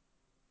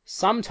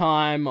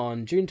sometime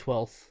on June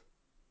 12th.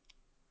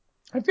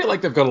 I feel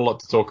like they've got a lot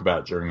to talk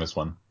about during this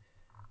one.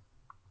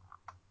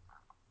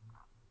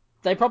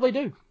 They probably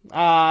do.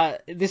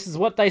 This is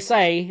what they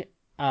say.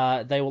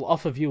 They will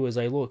offer viewers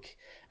a look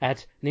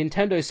at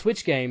Nintendo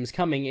Switch games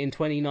coming in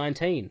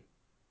 2019.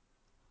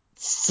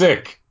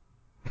 Sick.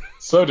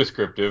 So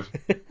descriptive.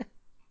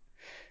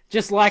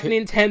 Just like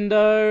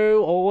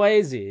Nintendo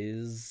always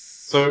is.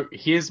 So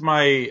here's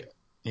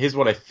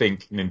what I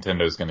think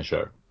Nintendo's going to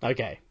show.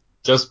 Okay.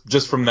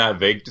 Just from that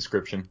vague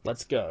description.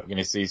 Let's go. You're going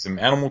to see some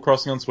Animal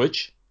Crossing on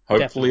Switch. Hopefully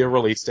Definitely. a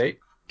release date.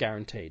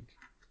 Guaranteed.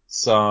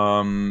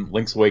 Some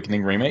Link's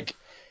Awakening remake.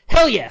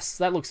 Hell yes!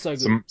 That looks so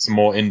good. Some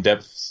more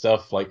in-depth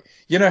stuff. Like,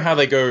 you know how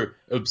they go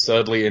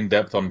absurdly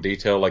in-depth on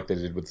detail like they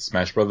did with the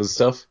Smash Brothers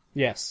stuff?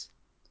 Yes.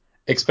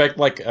 Expect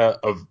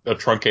a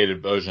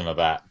truncated version of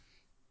that.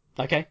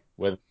 Okay.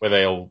 Where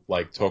they'll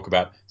talk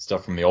about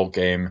stuff from the old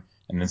game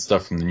and then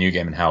stuff from the new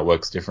game and how it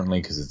works differently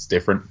because it's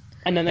different.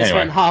 And then they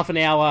spend half an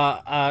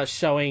hour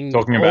showing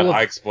talking about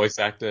Ike's voice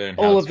actor and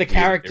all of the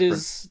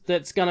characters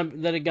that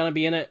are gonna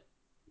be in it.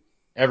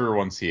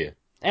 Everyone's here.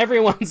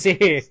 Everyone's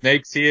here.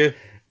 Snake's here.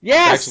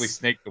 Yes. It's actually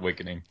Snake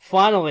Awakening.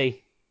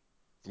 Finally.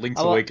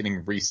 Link's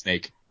Awakening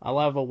re-Snake. I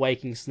love a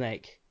waking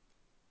Snake.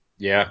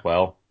 Yeah,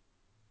 well,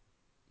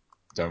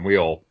 don't we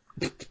all?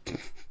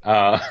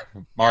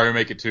 Mario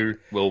Maker 2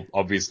 will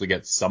obviously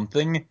get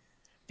something.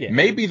 Yeah.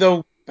 Maybe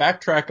they'll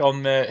backtrack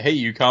on the, hey,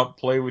 you can't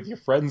play with your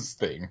friends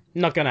thing.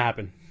 Not gonna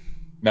happen.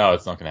 No,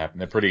 it's not gonna happen.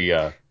 They're pretty,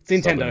 it's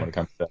Nintendo when it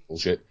comes to that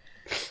bullshit.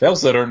 They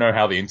also don't know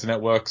how the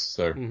internet works,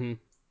 so. Mm-hmm.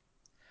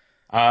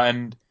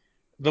 And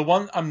the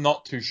one I'm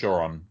not too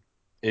sure on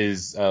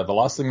is the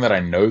last thing that I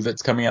know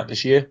that's coming out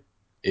this year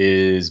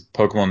is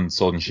Pokemon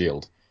Sword and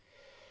Shield.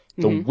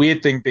 The Mm-hmm.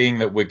 weird thing being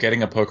that we're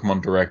getting a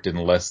Pokemon Direct in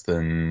less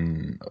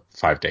than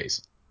 5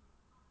 days.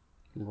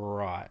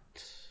 Right.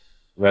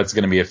 That's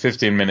going to be a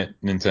 15-minute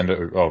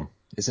Nintendo. Oh,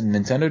 is it a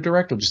Nintendo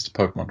Direct or just a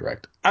Pokemon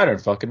Direct? I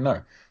don't fucking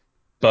know.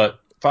 But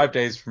 5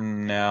 days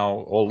from now,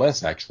 or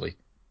less actually,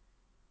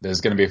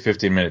 there's going to be a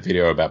 15-minute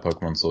video about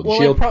Pokemon Sword and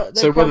Shield.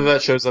 So whether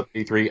that shows up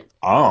at E3,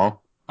 I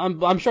don't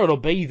know. I'm sure it'll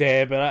be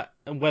there, but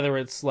whether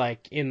it's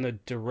like in the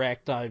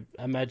Direct, I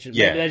imagine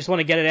Yeah. maybe they just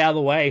want to get it out of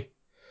the way.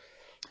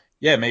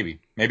 Yeah, maybe.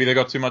 Maybe they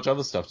got too much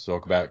other stuff to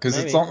talk about. Because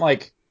Maybe. it's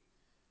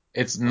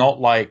not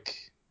like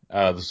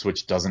the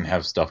Switch doesn't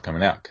have stuff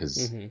coming out.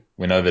 Because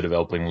we know they're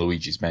developing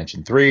Luigi's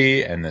Mansion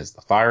 3, and there's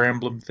the Fire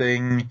Emblem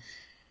thing,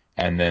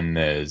 and then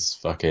there's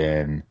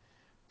fucking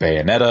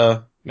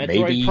Bayonetta,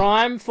 Metroid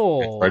Prime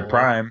 4. Metroid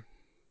Prime.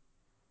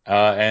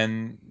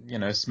 And,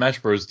 Smash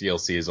Bros.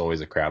 DLC is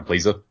always a crowd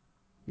pleaser.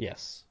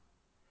 Yes.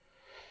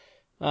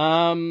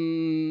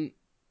 Man,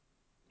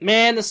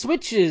 the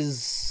Switch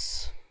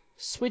is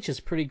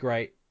pretty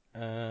great.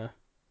 I'm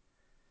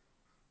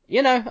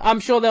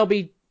sure there'll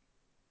be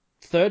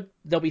third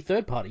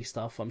party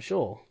stuff, I'm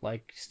sure.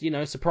 Like,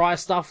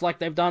 surprise stuff like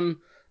they've done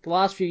the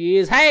last few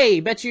years. Hey,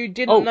 bet you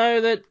didn't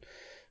know that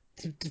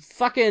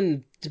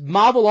fucking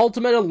Marvel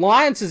Ultimate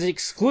Alliance is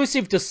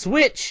exclusive to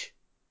Switch.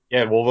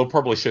 Yeah, well, they'll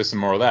probably show some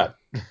more of that.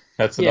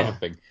 That's another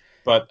thing.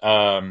 But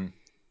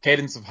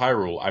Cadence of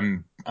Hyrule,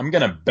 I'm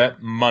gonna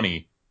bet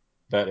money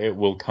that it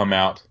will come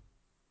out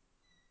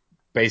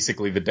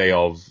basically the day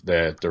of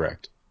their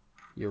Direct.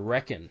 You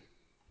reckon?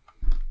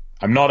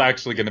 I'm not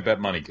actually gonna bet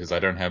money because I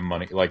don't have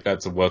money. Like,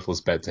 that's a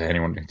worthless bet to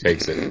anyone who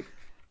takes it.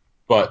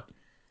 But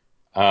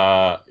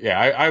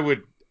I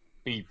would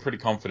be pretty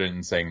confident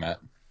in saying that.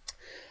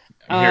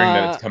 I'm hearing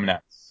that it's coming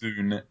out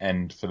soon,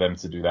 and for them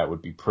to do that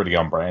would be pretty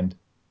on brand.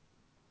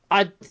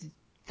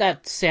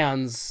 That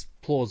sounds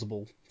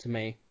plausible to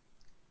me.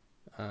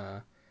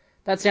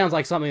 That sounds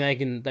like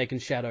something they can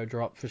shadow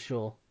drop for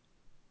sure.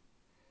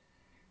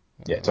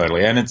 Yeah,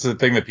 totally. And it's a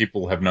thing that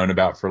people have known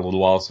about for a little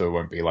while, so it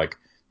won't be like,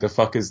 the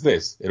fuck is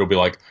this? It'll be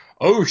like,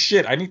 oh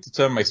shit, I need to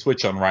turn my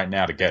Switch on right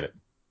now to get it.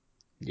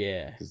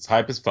 Yeah. It's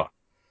hype as fuck.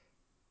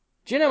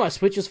 Do you know my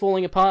Switch is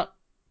falling apart?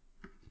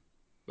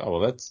 Oh, well,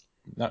 that's...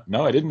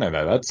 No, I didn't know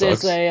that. That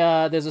sucks.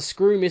 There's a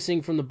screw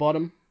missing from the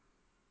bottom.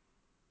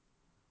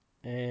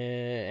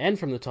 And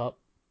from the top.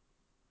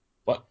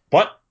 What?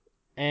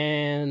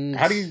 And...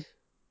 How do you...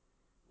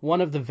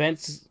 One of the,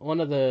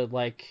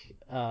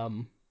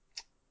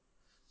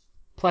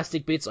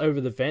 plastic bits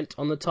over the vent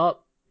on the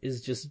top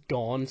is just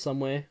gone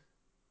somewhere.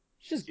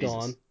 It's just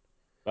Jesus.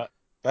 gone.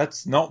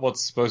 That's not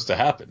what's supposed to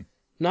happen.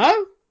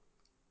 No?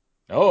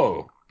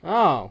 Oh.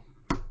 Oh.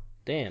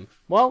 Damn.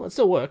 Well, it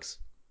still works.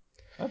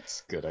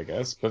 That's good, I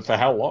guess. But for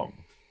how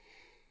long?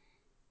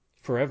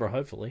 Forever,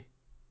 hopefully.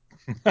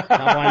 Can't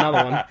buy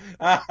another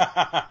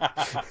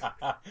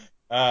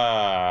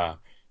one.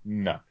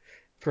 No.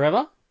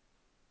 Forever?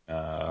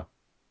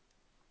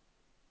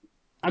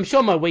 I'm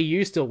sure my Wii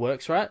U still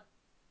works, right?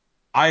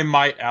 I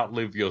might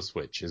outlive your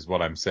Switch, is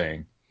what I'm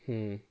saying.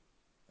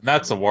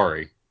 That's a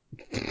worry.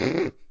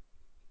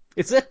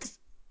 Is it?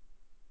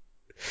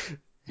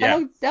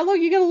 Yeah. How long are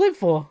you going to live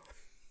for?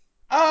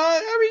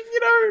 I mean,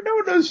 no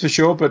one knows for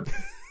sure, but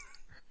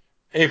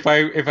if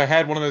I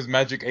had one of those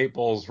magic 8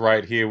 balls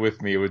right here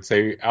with me, it would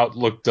say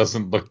Outlook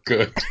doesn't look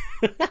good.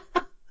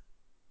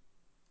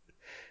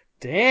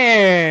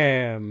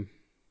 Damn.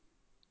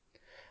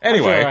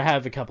 Anyway. I'm sure I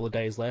have a couple of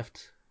days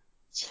left.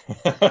 It's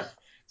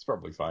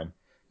probably fine.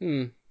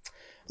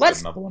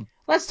 Let's another one.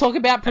 Let's talk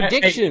about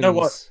predictions. Hey, you know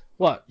what?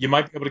 What? You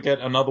might be able to get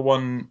another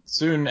one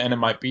soon, and it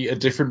might be a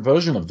different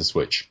version of the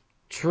Switch.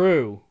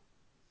 True.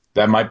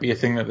 That might be a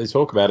thing that they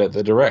talk about at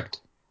the Direct.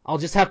 I'll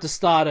just have to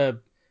start a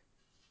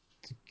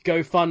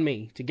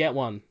GoFundMe to get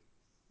one.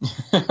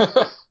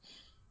 Are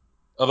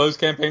those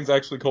campaigns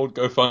actually called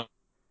GoFundMes?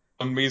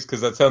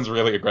 Because that sounds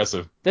really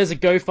aggressive. There's a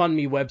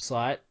GoFundMe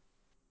website.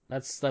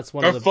 That's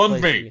one of the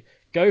places.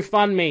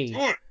 GoFundMe. Do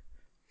it.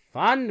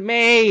 Fund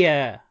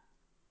me.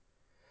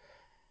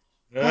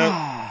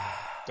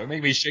 Don't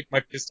make me shake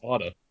my fist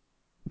harder.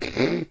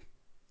 Do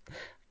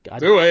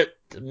it.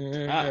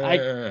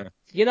 I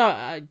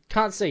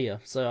can't see you,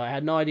 so I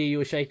had no idea you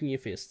were shaking your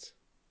fist.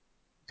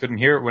 Couldn't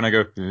hear it when I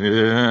go.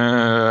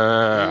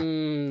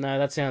 No,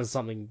 that sounds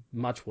something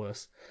much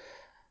worse.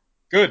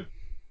 Good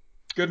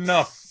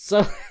enough. So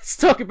let's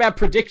talk about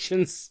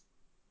predictions.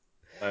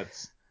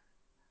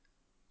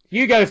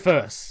 You go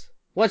first.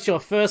 What's your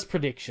first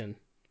prediction?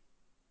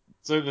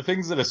 So the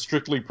things that are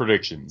strictly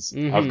predictions,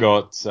 I've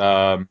got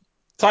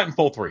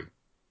Titanfall 3.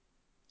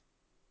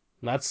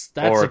 That's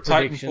or a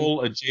prediction.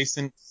 Titanfall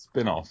adjacent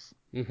spin-off.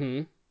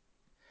 Mm-hmm.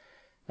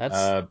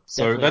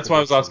 So that's why I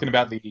was asking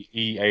about the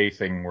EA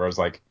thing, where I was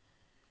like,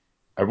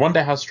 I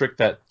wonder how strict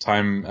that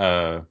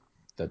timeline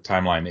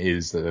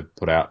is that they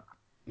put out.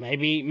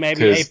 Maybe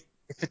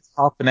if it's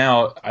half an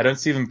hour, I don't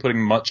see them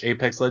putting much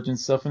Apex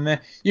Legends stuff in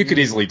there. You could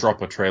easily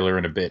drop a trailer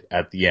in a bit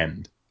at the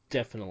end.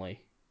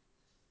 Definitely.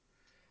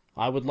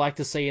 I would like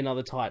to see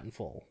another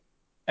Titanfall.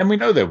 And we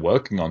know they're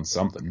working on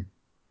something.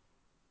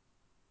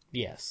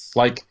 Yes.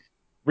 Like,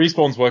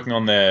 Respawn's working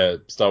on their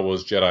Star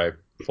Wars Jedi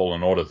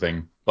Fallen Order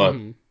thing, but,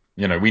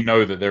 you know, we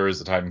know that there is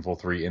a Titanfall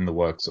 3 in the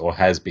works, or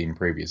has been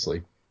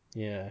previously.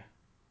 Yeah.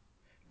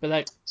 But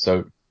that...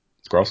 So,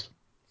 it's crossed.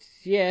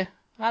 Yeah.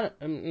 I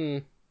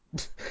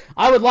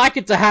would like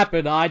it to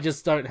happen, I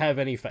just don't have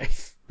any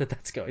faith that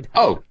that's going to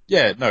happen. Oh,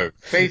 yeah, no.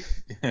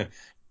 Faith...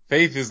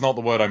 Faith is not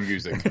the word I'm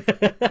using.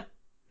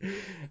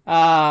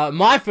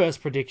 My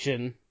first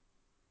prediction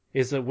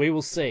is that we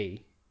will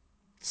see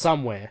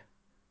somewhere,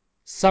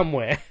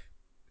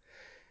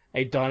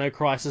 a Dino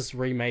Crisis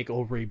remake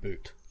or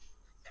reboot.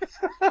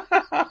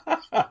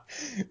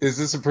 Is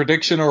this a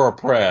prediction or a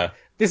prayer?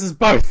 This is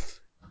both.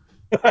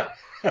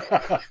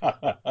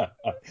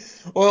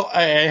 Well,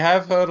 I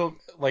have heard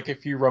like a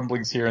few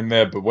rumblings here and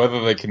there, but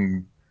whether they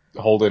can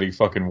hold any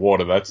fucking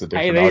water, that's a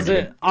different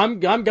argument. I'm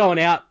going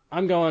out.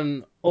 I'm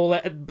going all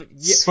out.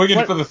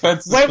 Swinging for the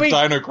fences for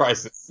Dino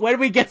Crisis. When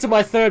we get to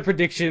my third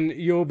prediction,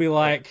 you'll be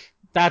like,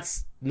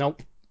 "That's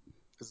nope."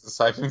 Is the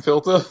siphon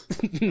filter?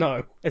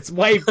 No, it's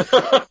way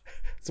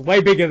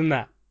bigger than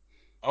that.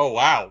 Oh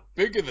wow,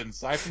 bigger than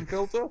siphon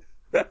filter?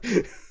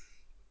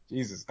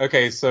 Jesus.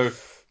 Okay, so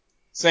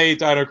say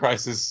Dino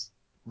Crisis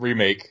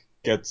remake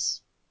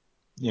gets,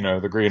 you know,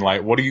 the green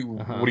light. What do you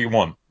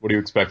want? What do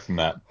you expect from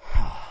that?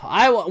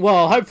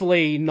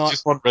 Hopefully not. You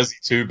just want Resi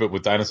 2 but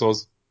with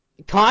dinosaurs?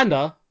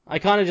 Kinda. I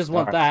kinda just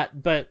want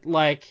that, but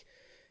like,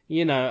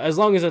 you know, as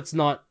long as it's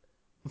not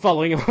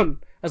following on,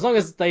 as long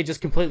as they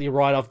just completely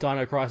write off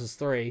Dino Crisis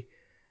 3. Is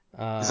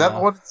that the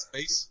one in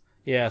space?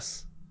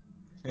 Yes.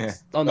 Yeah,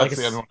 on that's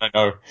the only one I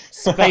know.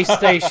 Space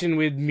station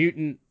with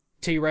mutant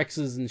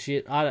T-Rexes and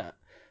shit. I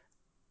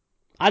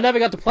never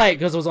got to play it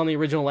because it was on the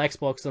original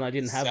Xbox and I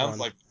didn't have one. Sounds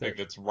like the thing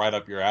that's right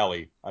up your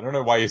alley. I don't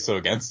know why you're so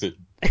against it.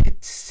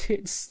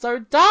 It's so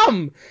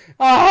dumb.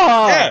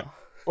 Oh! Yeah.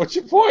 What's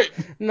your point?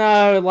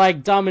 No,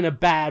 like dumb in a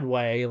bad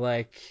way.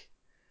 Like,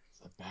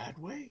 it's a bad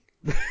way.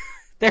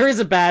 There's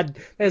a bad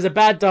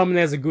dumb and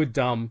there's a good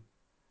dumb.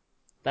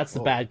 That's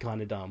the bad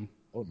kind of dumb.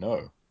 Oh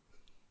no.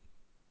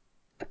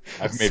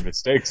 I've made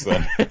mistakes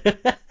then.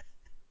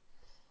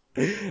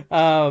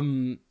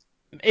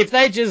 If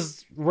they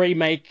just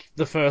remake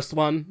the first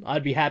one,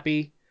 I'd be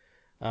happy.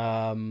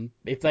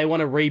 If they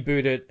want to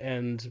reboot it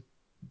and,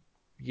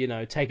 you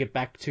know, take it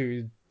back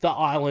to the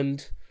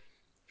island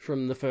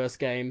from the first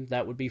game,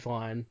 that would be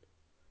fine.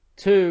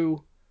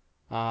 2,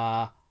 you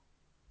know,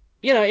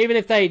 even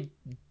if they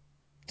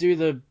do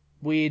the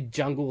weird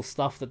jungle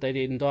stuff that they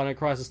did in Dino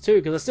Crisis 2,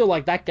 because I still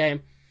like that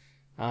game.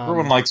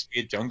 Everyone likes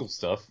weird jungle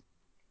stuff.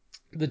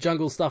 The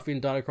jungle stuff in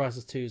Dino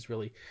Crisis 2 is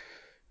really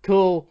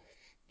cool.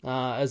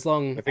 As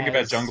long I think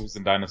about jungles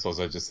and dinosaurs,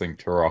 I just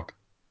think Turok.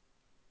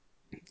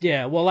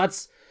 Yeah, well,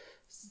 it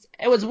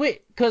was weird,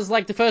 because,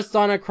 like, the first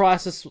Dino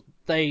Crisis,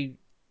 they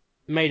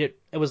made it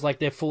was like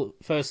their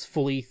first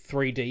fully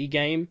 3D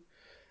game,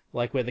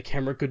 like, where the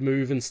camera could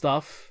move and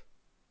stuff,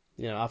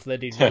 you know, after they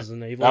did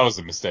Resident Evil. That was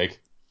a mistake.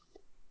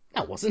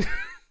 That wasn't.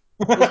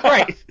 It was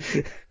great.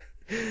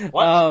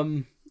 What?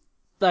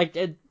 Like,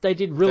 they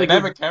did really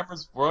Dynamic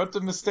cameras weren't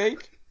a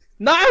mistake?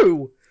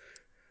 No!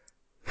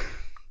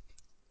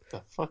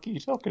 The fuck are you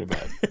talking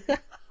about?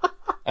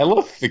 I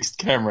love fixed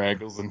camera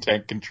angles and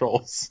tank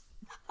controls.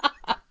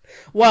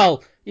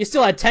 Well, you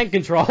still had tank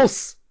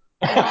controls.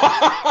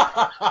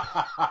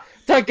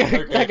 Don't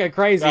go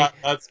crazy.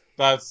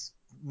 That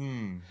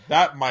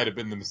might have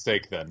been the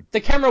mistake then. The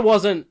camera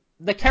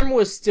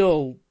was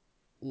still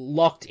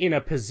locked in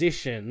a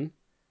position,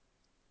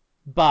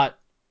 but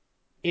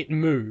it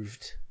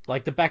moved.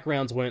 Like, the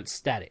backgrounds weren't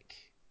static.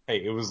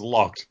 Hey, it was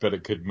locked, but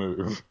it could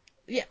move.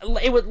 Yeah,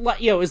 it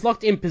was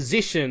locked in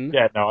position.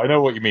 Yeah, no, I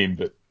know what you mean,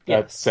 but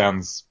that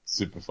sounds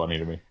super funny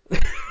to me.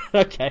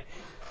 Okay.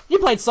 You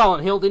played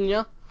Silent Hill, didn't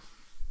you?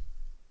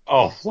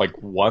 Oh,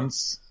 like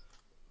once?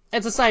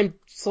 It's the same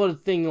sort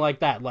of thing like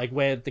that, like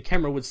where the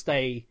camera would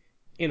stay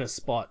in a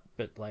spot,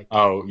 but like...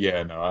 Oh,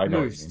 yeah, no, I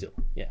know move still,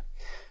 yeah.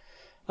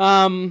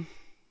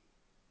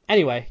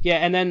 Anyway, yeah,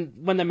 and then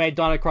when they made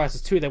Dino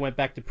Crisis 2, they went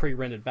back to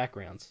pre-rendered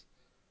backgrounds.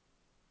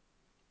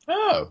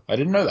 Oh, I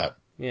didn't know that.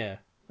 Yeah,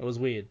 it was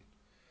weird.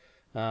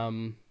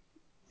 And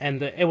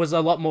it was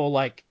a lot more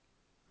like...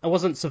 It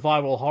wasn't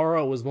survival horror,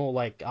 it was more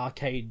like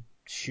arcade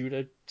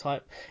shooter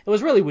type. It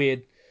was really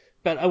weird,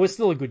 but it was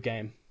still a good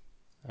game.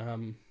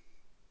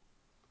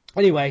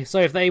 Anyway, so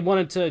if they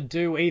wanted to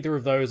do either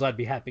of those, I'd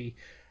be happy.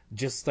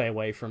 Just stay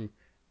away from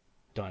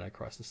Dino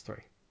Crisis 3.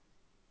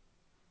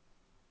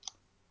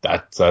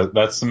 That's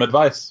some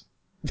advice.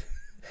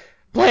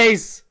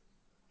 Please!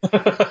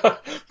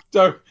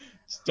 Don't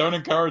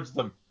encourage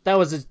them. That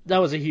was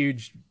a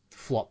huge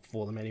flop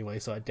for them anyway,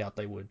 so I doubt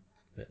they would.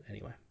 But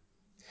anyway.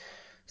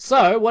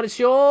 So, what is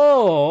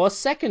your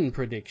second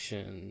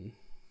prediction?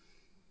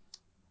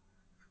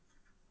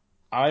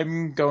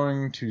 I'm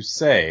going to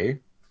say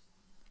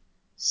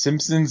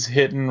Simpsons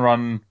Hit and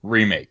Run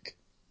remake.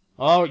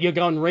 Oh, you're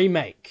going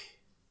remake.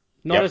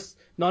 Not Yep.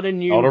 not a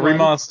new Not a one,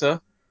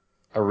 remaster,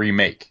 a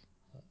remake.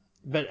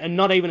 and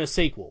not even a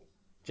sequel.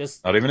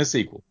 Just Not even a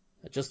sequel.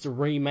 a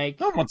remake.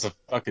 No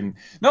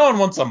one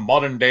wants a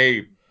modern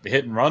day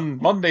hit and run.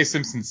 Modern day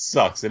Simpsons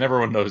sucks, and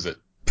everyone knows it.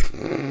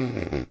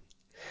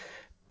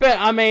 But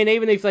I mean,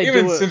 even if they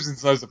Even do it,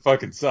 Simpsons knows it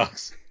fucking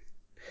sucks.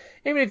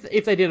 even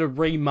if they did a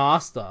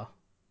remaster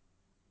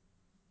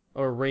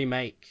or a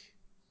remake,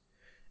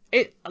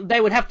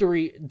 they would have to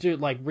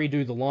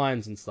redo the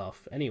lines and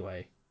stuff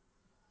anyway.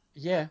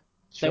 Yeah,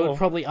 They would sure.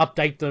 probably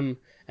update them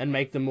and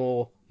make them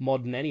more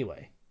modern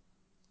anyway.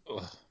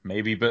 Ugh,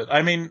 maybe, but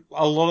I mean,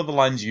 a lot of the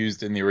lines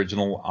used in the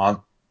original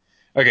aren't.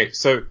 Okay,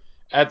 so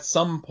at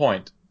some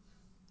point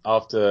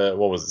after,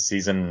 what was it,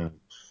 season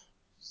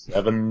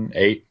 7,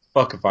 8?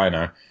 Fuck if I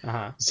know.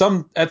 Uh-huh.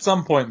 At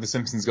some point, The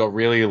Simpsons got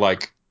really,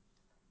 like,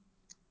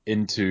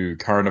 into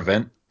current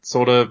event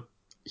sort of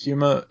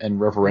humor and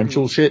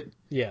referential shit.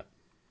 Yeah.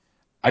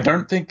 I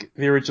don't think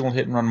the original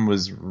Hit and Run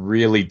was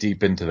really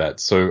deep into that,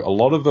 so a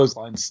lot of those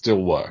lines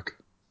still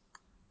work.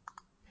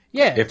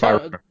 Yeah. If I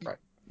remember right.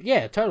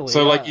 Yeah, totally.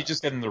 So, like, you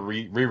just get them to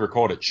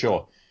re-record it,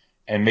 sure,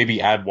 and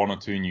maybe add one or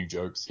two new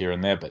jokes here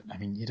and there, but, I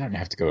mean, you don't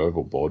have to go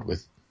overboard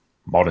with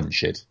modern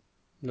shit.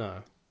 No.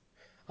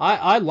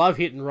 I love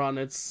Hit and Run.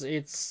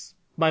 It's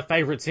my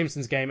favorite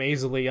Simpsons game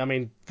easily. I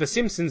mean, the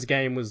Simpsons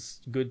game was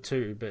good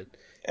too, but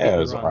Yeah, Hit it and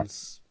was alright.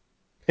 Run's...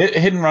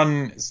 Hit and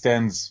Run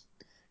stands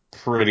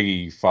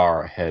pretty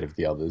far ahead of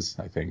the others,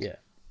 I think. Yeah.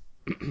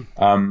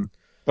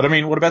 But I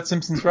mean, what about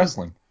Simpsons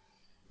Wrestling?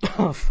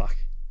 Oh, fuck.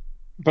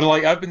 But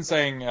like, I've been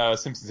saying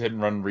Simpsons Hit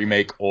and Run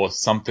remake or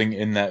something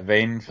in that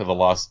vein for the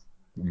last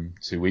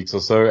 2 weeks or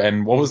so,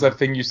 and what was that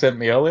thing you sent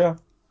me earlier?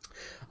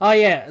 Oh,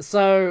 yeah,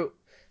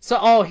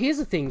 oh, here's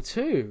the thing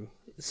too.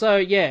 So,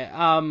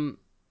 yeah,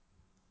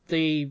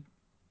 the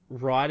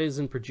writers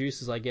and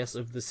producers, I guess,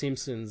 of The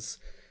Simpsons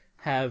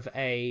have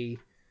a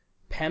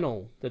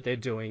panel that they're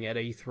doing at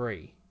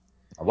E3.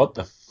 What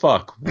the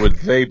fuck would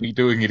they be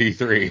doing at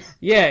E3?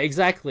 Yeah,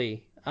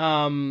 exactly.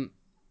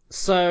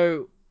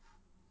 So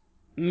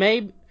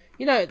maybe,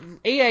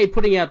 EA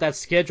putting out that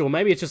schedule,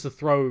 maybe it's just to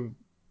throw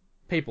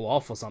people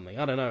off or something.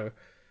 I don't know.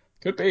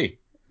 Could be.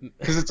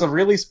 Because it's a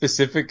really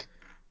specific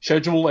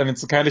schedule, and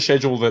it's the kind of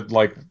schedule that,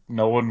 like,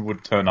 no one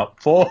would turn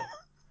up for.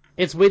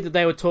 It's weird that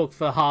they would talk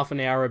for half an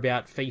hour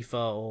about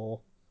FIFA or...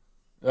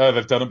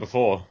 They've done it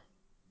before.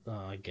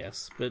 I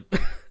guess, but...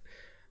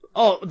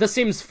 Oh, The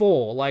Sims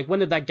 4. Like, when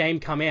did that game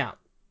come out?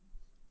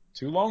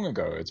 Too long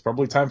ago. It's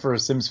probably time for a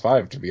Sims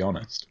 5, to be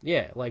honest.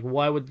 Yeah, like,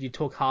 why would you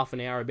talk half an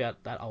hour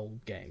about that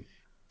old game?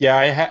 Yeah,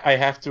 I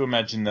have to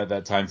imagine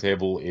that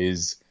timetable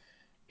is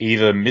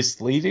either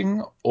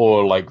misleading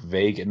or, like,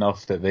 vague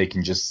enough that they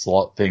can just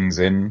slot things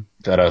in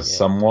that are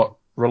somewhat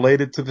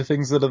related to the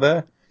things that are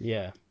there.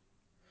 Yeah.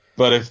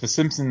 But if the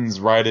Simpsons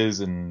writers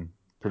and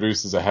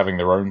producers are having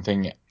their own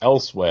thing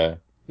elsewhere,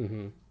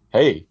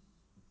 hey,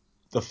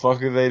 the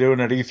fuck are they doing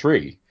at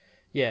E3?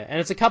 Yeah, and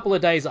it's a couple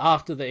of days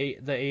after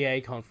the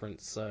EA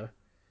conference, so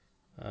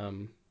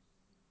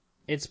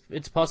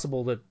it's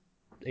possible that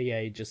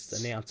EA just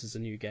announces a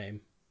new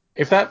game.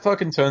 If that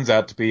fucking turns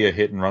out to be a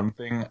hit and run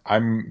thing,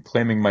 I'm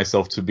claiming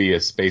myself to be a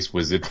space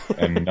wizard,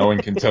 and no one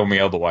can tell me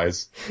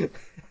otherwise.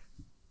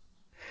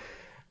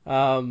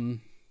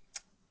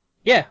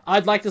 Yeah,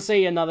 I'd like to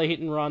see another hit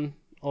and run,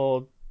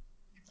 or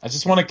I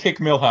just want to kick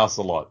Millhouse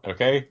a lot,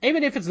 okay?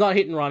 even if it's not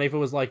hit and run, if it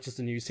was like just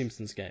a new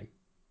Simpsons game.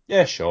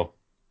 Yeah, sure.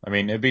 I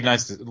mean, it'd be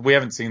nice to... We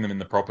haven't seen them in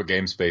the proper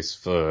game space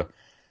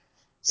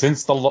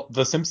since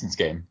the Simpsons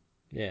game.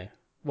 Yeah.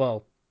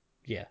 Well,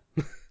 yeah.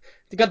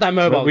 They got that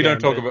mobile We game,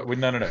 don't talk but... about...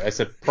 No. I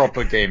said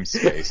proper game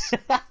space.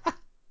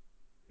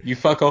 You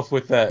fuck off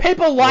with that.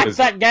 People like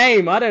that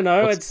game. I don't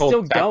know. What's It's it called?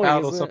 still Tap going,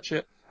 out or isn't some it?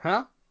 shit?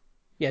 Huh?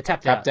 Yeah,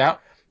 Tapped Tapped Out.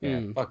 out?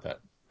 Yeah, fuck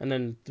that. And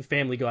then the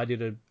Family Guy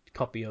did a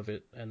copy of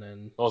it, and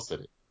then... Of course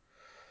it is.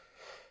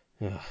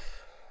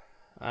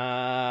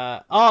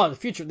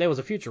 There was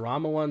a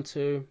Futurama one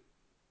too.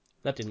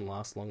 That didn't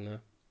last long though.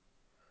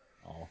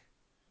 Oh.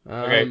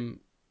 Okay.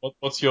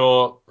 What's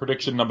your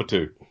prediction number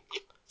 2?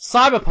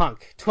 Cyberpunk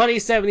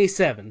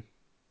 2077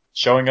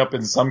 Showing up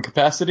in some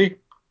capacity?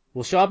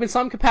 will show up in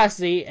some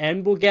capacity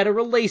and will get a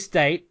release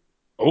date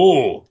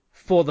Ooh.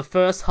 for the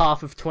first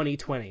half of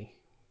 2020.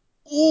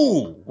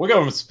 Ooh. We're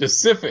going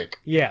specific.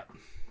 Yeah.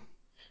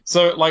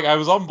 So, like, I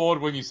was on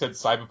board when you said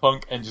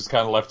Cyberpunk and just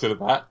kind of left it at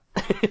that.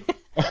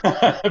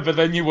 But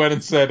then you went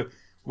and said,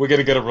 we're going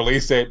to get a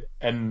release date,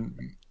 and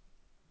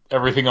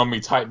everything on me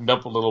tightened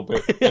up a little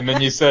bit. And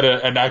then you said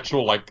an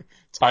actual, like,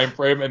 time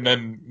frame, and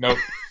then, nope.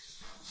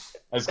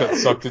 I just got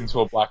sucked into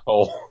a black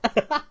hole.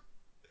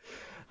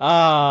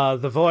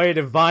 The void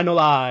of vinyl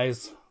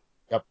eyes.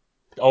 Yep.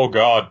 Oh,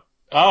 God.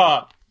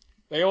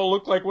 They all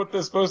look like what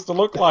they're supposed to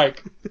look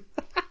like.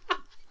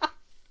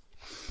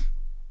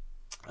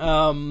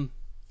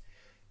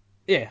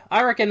 Yeah,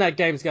 I reckon that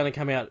game's going to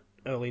come out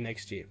early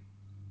next year.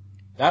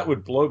 That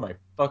would blow my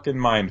fucking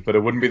mind, but it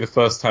wouldn't be the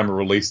first time a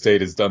release date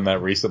has done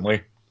that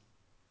recently.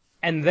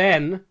 And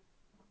then,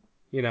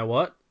 you know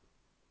what?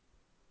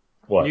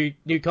 What?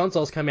 New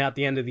consoles come out at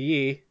the end of the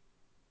year.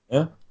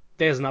 Yeah.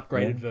 There's an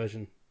upgraded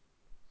version.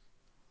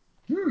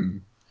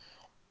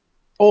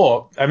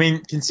 Or, I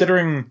mean,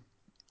 considering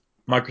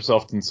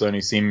Microsoft and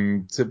Sony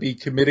seem to be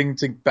committing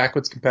to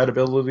backwards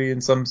compatibility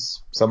in some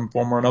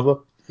form or another,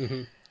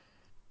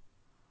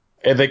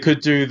 they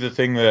could do the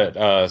thing that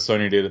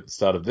Sony did at the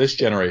start of this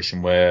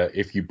generation, where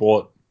if you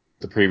bought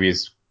the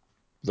previous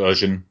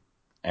version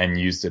and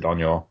used it on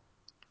your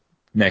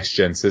next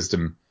gen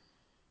system,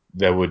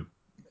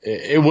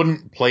 it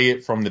wouldn't play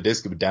it from the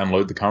disc; it would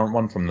download the current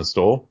one from the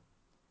store.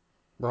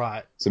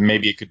 Right. So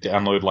maybe it could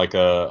download like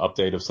a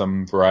update of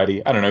some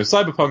variety. I don't know.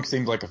 Cyberpunk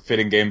seems like a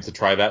fitting game to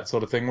try that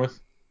sort of thing with.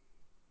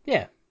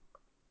 Yeah.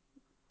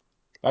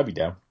 I'd be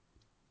down.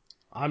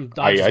 I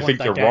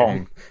think you're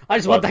wrong. I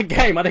just want that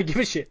game. I don't give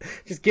a shit.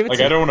 Just give it to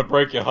me. I don't want to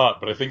break your heart,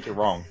 but I think you're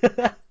wrong.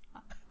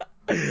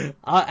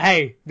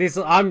 Hey, Wait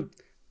till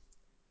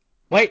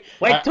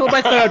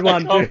my third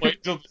one. I can't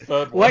wait till the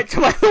third one. Wait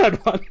till my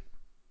third one.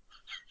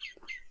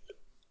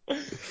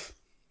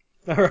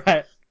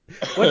 Alright.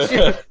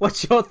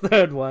 What's your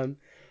third one?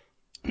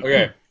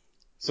 Okay.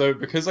 So,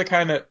 because I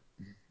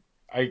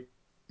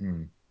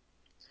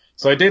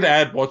did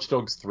add Watch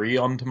Dogs 3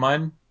 onto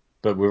mine,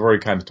 but we've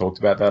already kind of talked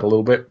about that a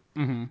little bit.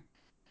 Mm-hmm.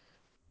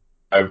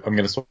 I'm going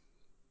to swap.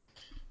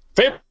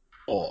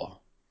 Fable.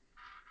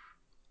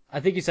 I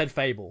think you said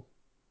Fable.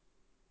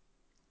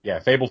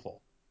 Yeah, Fable 4.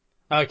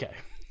 Okay.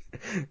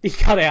 He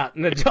cut out,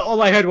 and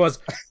all I heard was,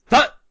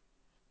 "That."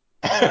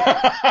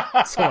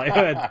 That's all I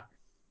heard.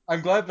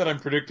 I'm glad that I'm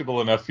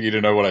predictable enough for you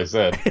to know what I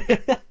said.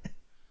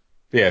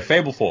 Yeah,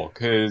 Fable 4,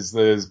 because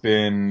there's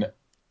been,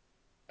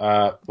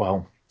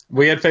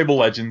 we had Fable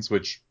Legends,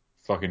 which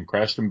fucking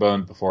crashed and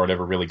burned before it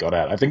ever really got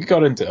out. I think it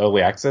got into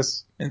early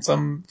access in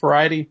some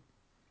variety.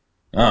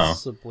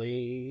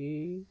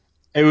 Possibly.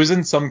 It was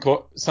in some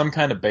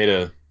kind of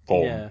beta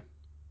form. Yeah.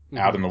 Mm-hmm.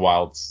 Out in the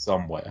wild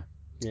somewhere.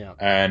 Yeah.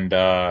 And,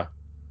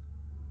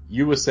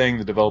 you were saying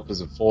the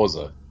developers of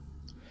Forza.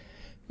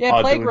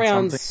 Yeah,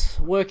 Playground's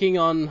working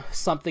on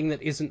something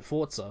that isn't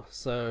Forza,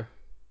 so...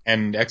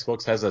 And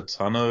Xbox has a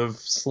ton of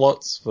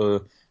slots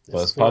for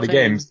first-party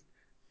games.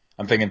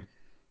 I'm thinking,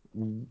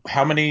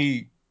 how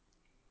many,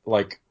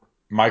 like,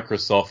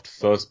 Microsoft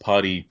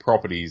first-party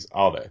properties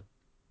are there?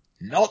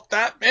 Not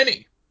that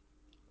many.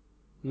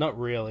 Not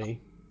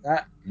really.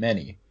 That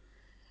many.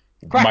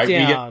 Crackdown, Might we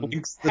get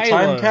links to the Halo.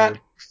 Time Cat?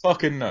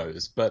 Fucking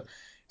knows. But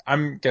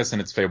I'm guessing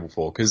it's Fable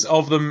 4. Because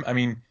of them, I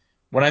mean,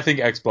 when I think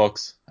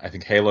Xbox, I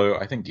think Halo,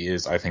 I think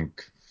Gears, I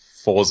think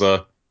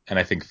Forza, and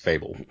I think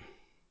Fable.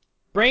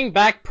 Bring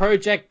back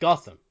Project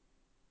Gotham.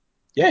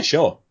 Yeah,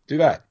 sure. Do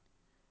that.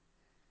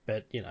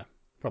 But,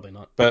 probably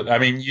not. But, I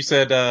mean, you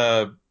said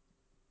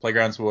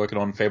Playgrounds were working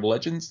on Fable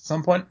Legends at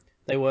some point?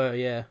 They were,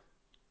 yeah.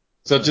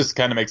 So it just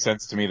kind of makes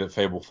sense to me that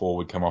Fable 4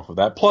 would come off of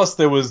that. Plus,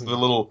 there was the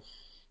little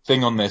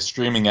thing on their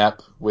streaming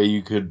app where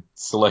you could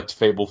select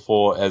Fable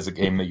 4 as a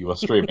game that you are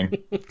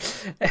streaming.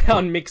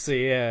 On Mixer,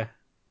 yeah.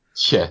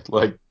 Yeah,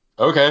 like,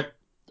 okay.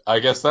 I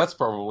guess that's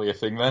probably a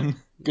thing then.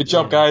 Good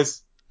job,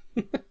 guys.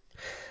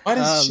 Why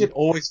does shit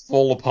always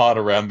fall apart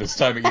around this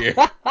time of year?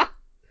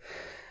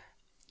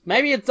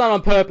 Maybe it's done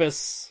on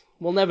purpose.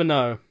 We'll never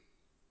know.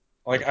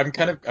 Like, I'm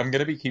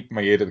gonna be keeping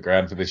my ear to the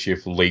ground for this year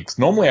for leaks.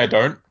 Normally I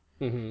don't.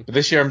 Mm-hmm. But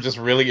this year I'm just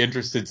really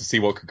interested to see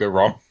what could go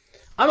wrong.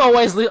 I'm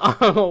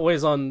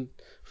always on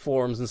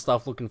forums and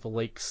stuff looking for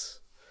leaks.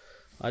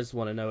 I just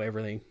want to know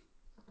everything.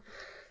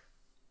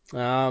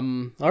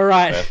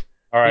 Alright.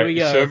 Alright, Here we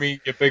go. show me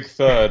your big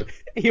third.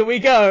 Here we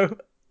go.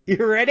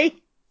 You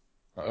ready?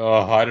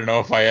 Oh, I don't know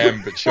if I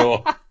am, but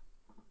sure.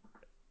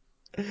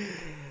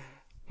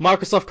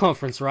 Microsoft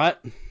conference, right?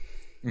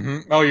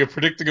 Mm-hmm. Oh, you're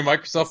predicting a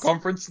Microsoft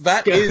conference?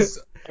 That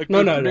is a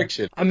good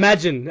prediction. No.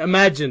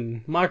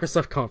 Imagine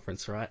Microsoft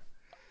conference, right?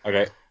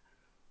 Okay.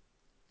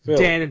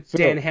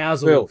 Dan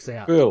Houser walks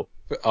out. Oh.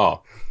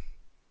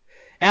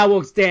 Out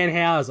walks Dan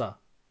Houser.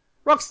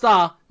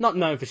 Rockstar, not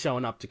known for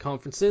showing up to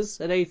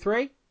conferences at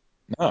E3.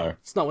 No.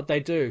 It's not what they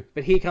do.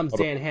 But here comes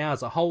Dan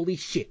Houser. Holy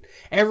shit.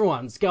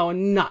 Everyone's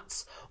going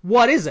nuts.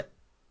 What is it?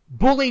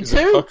 Bully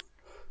 2?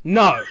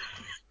 No.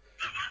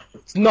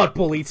 It's not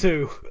Bully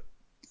 2.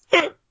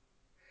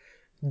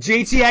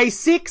 GTA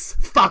 6?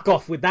 Fuck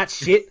off with that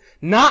shit.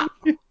 Nah.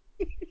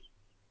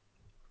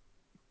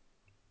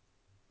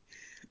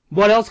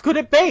 What else could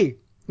it be?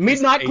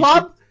 Midnight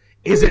Club?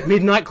 Is it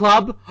Midnight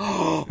Club?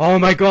 Oh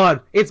my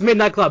god. It's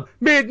Midnight Club.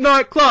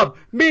 Midnight Club.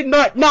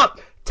 Midnight. No.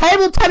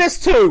 Table Tennis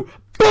 2.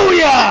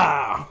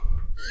 Booyah!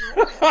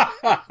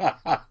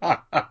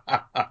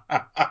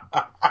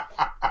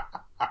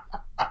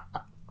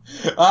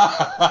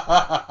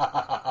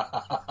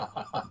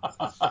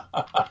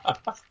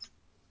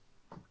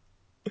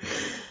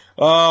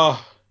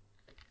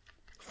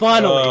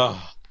 Finally.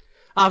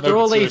 After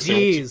all these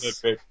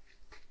years.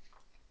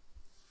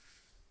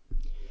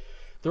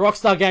 The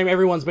Rockstar game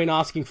everyone's been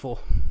asking for.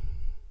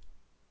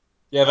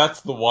 Yeah,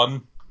 that's the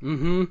one.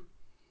 Mm-hmm.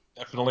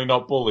 Definitely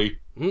not Bully.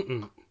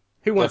 Mm-mm.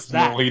 Who wants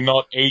Definitely that?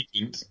 not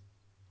Agent.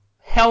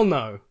 Hell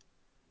no.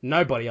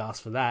 Nobody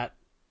asked for that.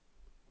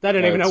 They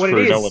don't even know That's what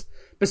true. it No is. one,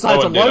 Besides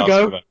no a one did ask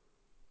logo. for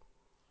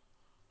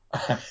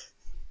that.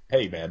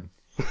 Hey, man.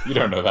 You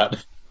don't know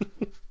that.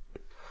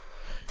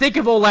 Think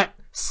of all that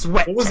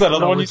sweat What was that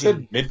other one you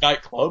technology. said?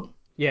 Midnight Club?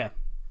 Yeah.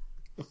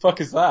 The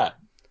fuck is that?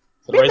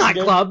 Is that a racing Midnight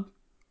game? Club.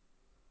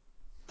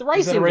 The racing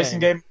Is that a racing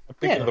game? I'm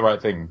thinking Yeah. of the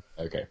right thing.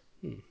 Okay.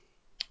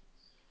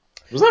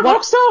 Was that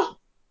Rockstar?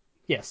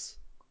 Yes.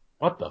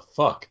 What the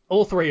fuck?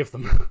 All three of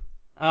them.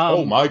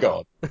 Oh my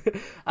god.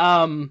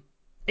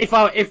 If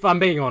I'm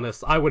being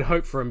honest, I would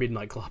hope for a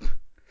Midnight Club.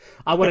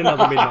 I want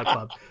another Midnight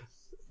Club.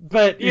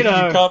 But, You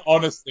can't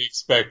honestly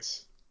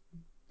expect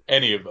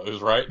any of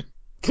those, right?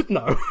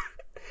 no.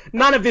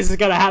 None of this is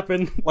gonna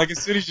happen. Like,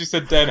 as soon as you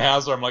said Dan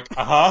Houser, I'm like,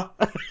 uh-huh.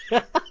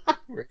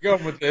 We're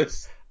going with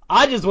this.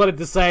 I just wanted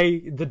to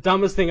say the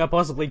dumbest thing I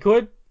possibly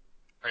could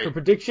Great. for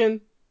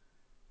prediction.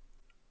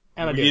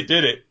 And I did. You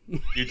did it.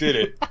 You did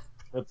it.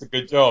 That's a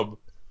good job.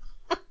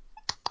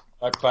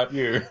 I clap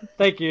you.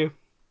 Thank you.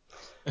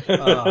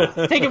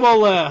 Think of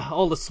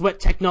all the sweat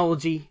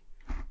technology,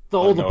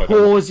 all the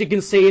pores you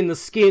can see in the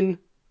skin.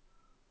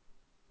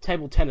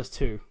 Table tennis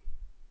 2.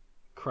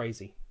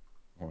 Crazy.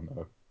 Oh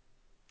no.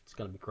 It's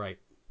gonna be great.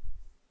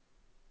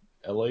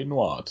 LA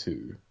Noir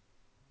 2.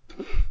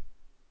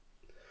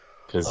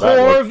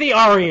 Core of the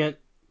Orient.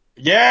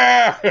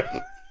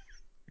 Yeah!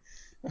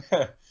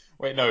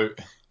 Wait, no.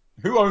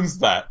 Who owns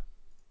that?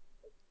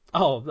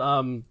 Oh,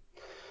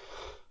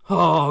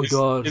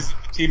 God. Is it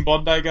the Team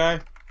Bondi guy?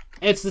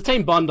 It's the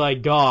Team Bondi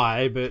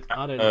guy, but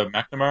I don't know.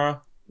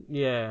 McNamara?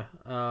 Yeah.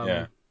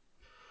 Yeah.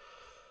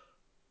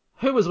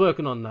 Who was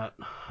working on that?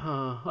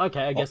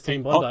 Okay, I guess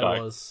Team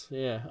Bondi was.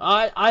 Yeah.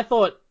 I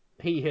thought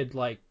he had,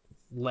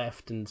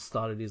 left and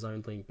started his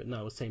own thing, but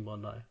no, it was Team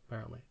Bondi,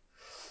 apparently.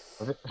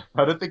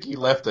 I don't think he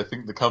left. I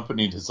think the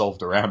company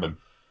dissolved around him.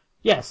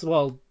 Yes,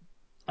 well,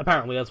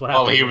 apparently that's what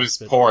happened. Well, he was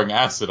pouring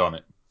acid on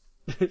it.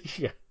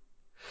 Yeah.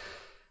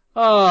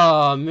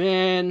 Oh,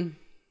 man.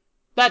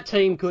 That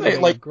team could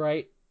have been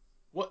great.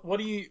 What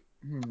do you...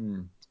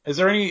 Is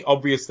there any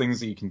obvious things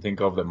that you can think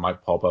of that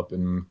might pop up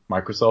in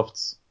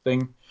Microsoft's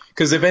thing?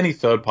 Because if any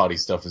third-party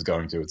stuff is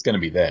going to, it's going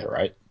to be there,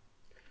 right?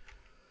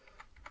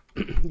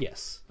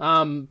 Yes.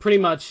 Pretty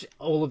much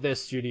all of their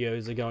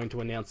studios are going to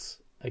announce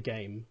a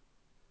game.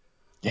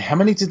 Yeah, how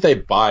many did they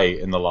buy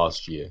in the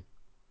last year?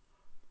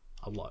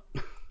 A lot.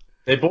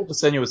 They bought the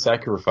Senua's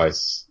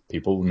Sacrifice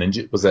people.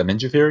 Was that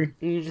Ninja Theory?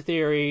 Ninja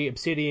Theory,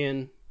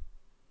 Obsidian.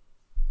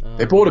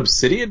 They bought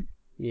Obsidian?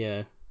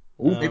 Yeah.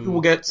 Ooh, maybe we'll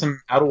get some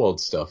Outer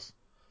Worlds stuff.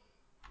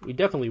 We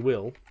definitely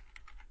will.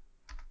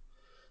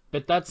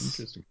 But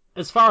that's,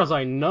 as far as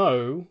I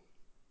know,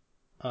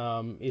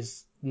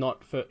 is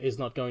not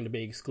going to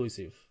be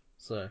exclusive.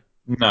 So.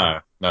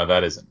 No,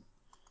 that isn't.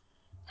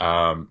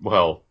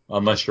 Well,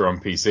 unless you're on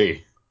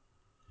PC.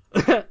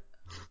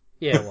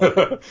 Yeah,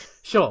 well,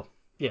 sure,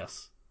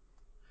 yes.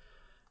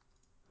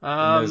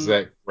 And there's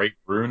that Great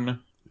Rune.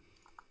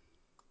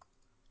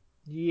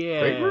 Yeah.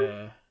 Great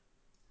Rune?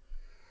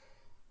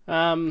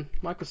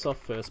 Microsoft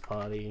first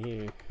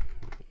party.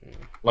 Yeah.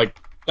 Like,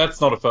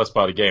 that's not a first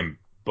party game,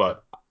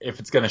 but if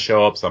it's going to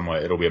show up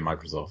somewhere, it'll be at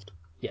Microsoft.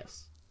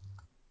 Yes.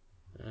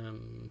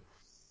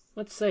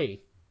 Let's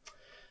see.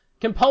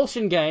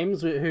 Compulsion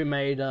Games, who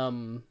made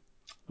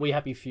We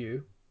Happy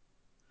Few.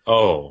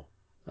 Oh.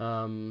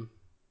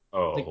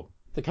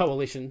 The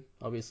Coalition,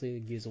 obviously, the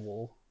Gears of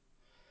War.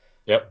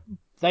 Yep.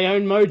 They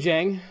own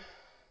Mojang.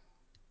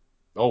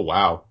 Oh,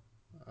 wow.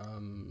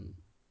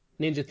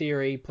 Ninja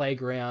Theory,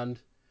 Playground,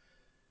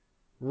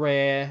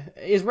 Rare.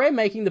 Is Rare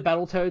making the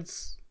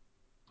Battletoads?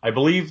 I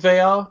believe they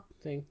are,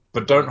 thing?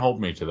 But don't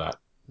hold me to that.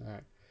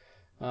 Alright.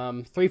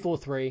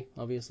 343,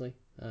 obviously.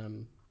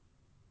 In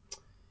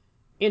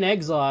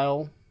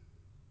Exile.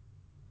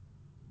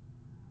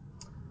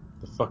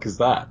 The fuck is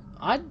that?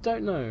 I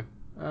don't know.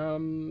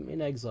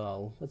 In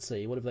Exile. Let's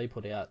see, what have they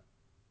put out?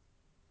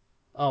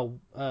 Oh,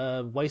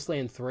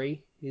 Wasteland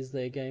 3 is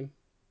their game.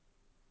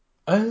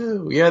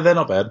 Oh, yeah, they're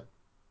not bad.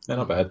 They're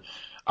not bad.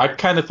 I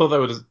kind of thought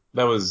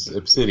that was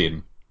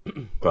Obsidian,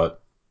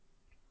 but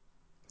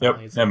yep,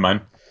 never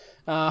mind.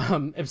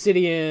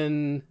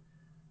 Obsidian,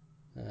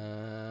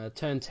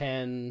 Turn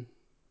 10.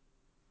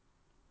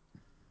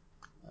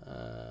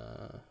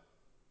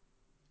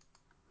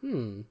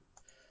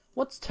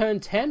 What's Turn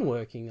 10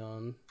 working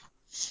on?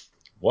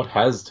 What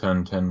has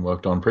Turn 10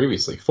 worked on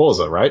previously?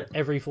 Forza, right?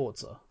 Every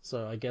Forza.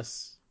 So I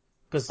guess...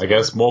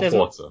 more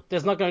Forza.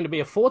 There's not going to be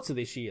a Forza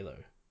this year,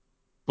 though.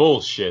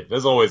 Bullshit.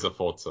 There's always a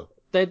Forza.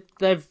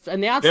 They've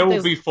announced... There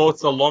will be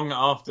Forza long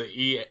after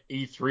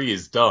E3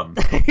 is done.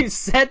 They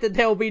said that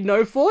there will be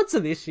no Forza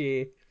this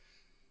year.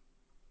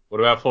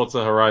 What about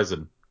Forza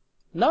Horizon?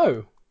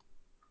 No.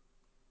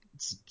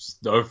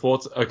 No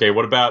Forza? Okay,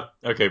 what about...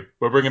 Okay,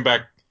 we're bringing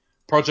back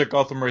Project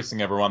Gotham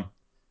Racing, everyone.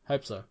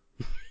 Hope so.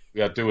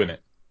 We are doing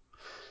it.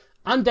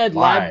 Undead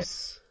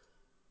Labs.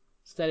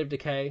 State of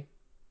Decay.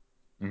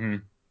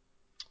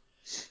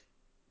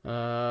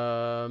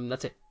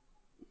 That's it.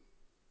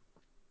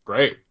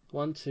 Great.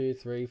 1, 2,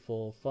 3,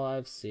 4,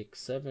 5,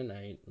 6, 7,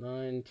 8,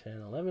 9,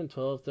 10, 11,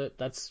 12, 13.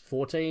 That's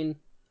 14.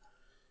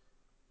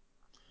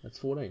 That's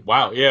 14.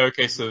 Wow, yeah,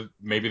 okay, so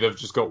maybe they've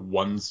just got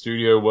one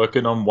studio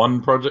working on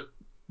one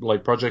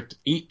project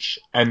each,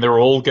 and they're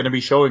all going to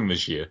be showing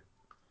this year.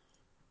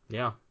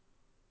 Yeah.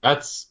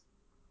 That's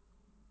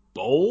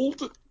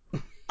bold,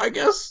 I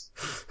guess,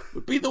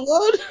 would be the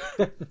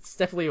word. It's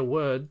definitely a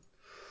word.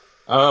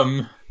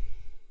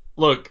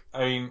 Look,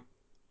 I mean,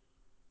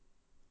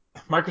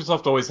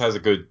 Microsoft always has a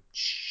good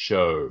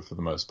show for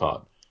the most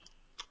part.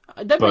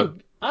 They've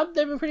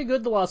been pretty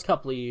good the last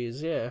couple of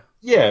years, yeah.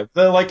 Yeah,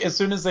 they're like, as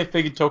soon as they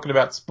figured talking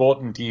about sport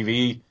and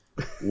TV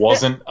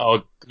wasn't a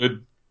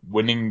good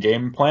winning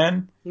game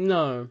plan,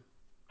 No.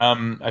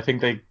 I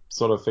think they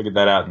sort of figured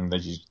that out and they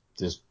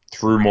just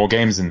threw more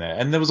games in there.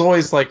 And there was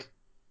always like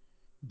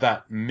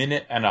that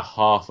minute and a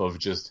half of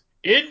just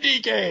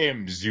indie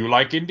games. You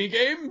like indie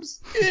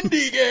games?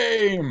 Indie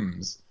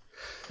games.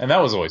 And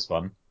that was always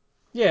fun.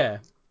 Yeah.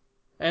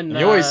 And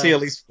you always see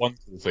at least one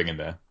cool thing in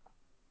there.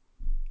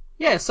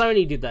 Yeah,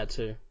 Sony did that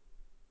too.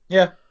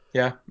 Yeah.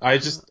 I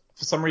just,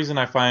 for some reason,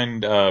 I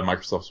find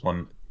Microsoft's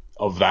one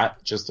of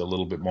that just a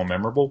little bit more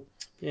memorable.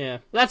 Yeah,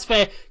 that's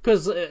fair,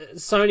 because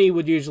Sony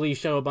would usually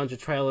show a bunch of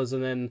trailers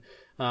and then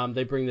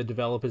they bring the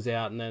developers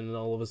out and then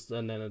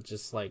and then it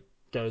just like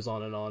goes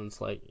on and on.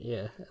 It's like,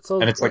 yeah.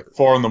 And it's like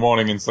 4 a.m.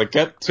 and it's like,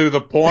 get to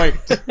the point.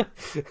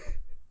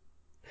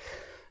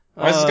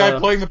 Why is this guy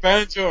playing the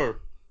banjo?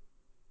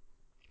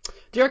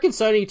 Do you reckon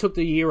Sony took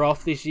the year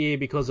off this year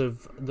because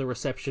of the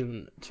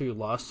reception to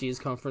last year's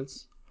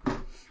conference?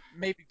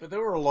 Maybe, but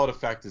there were a lot of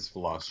factors for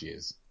last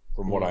year's,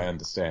 from what I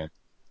understand.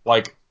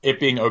 Like, it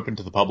being open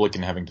to the public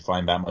and having to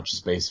find that much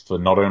space for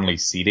not only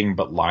seating,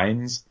 but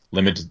lines,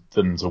 limited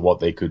them to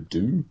what they could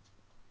do.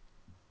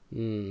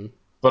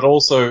 But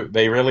also,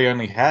 they really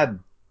only had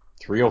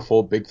 3 or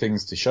 4 big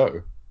things to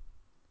show.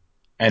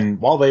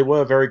 And while they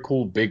were very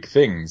cool big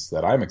things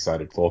that I'm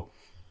excited for,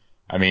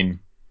 I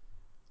mean,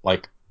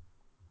 like,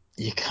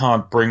 you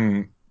can't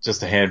bring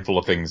just a handful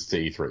of things to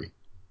E3.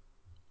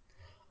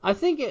 I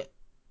think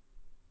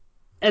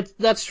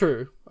that's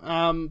true.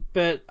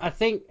 But I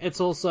think it's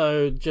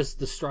also just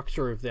the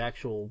structure of the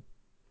actual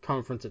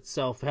conference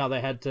itself, how they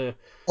had to...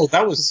 Oh,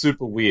 that was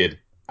super weird.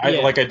 I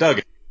dug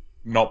it.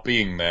 Not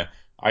being there,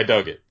 I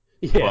dug it.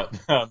 Yeah.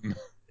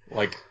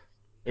 But,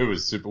 it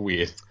was super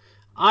weird.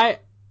 I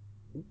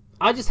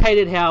just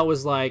hated how it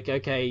was like,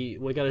 okay,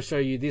 we're going to show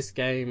you this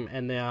game,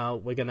 and now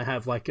we're going to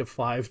have like a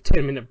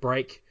 5-10 minute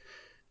break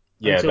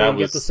until we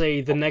get to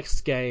see the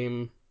next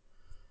game.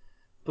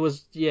 It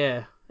was,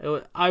 yeah.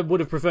 I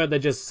would have preferred they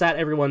just sat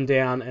everyone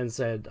down and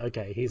said,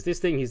 okay, here's this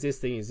thing, here's this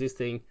thing, here's this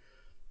thing.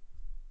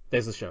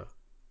 There's the show.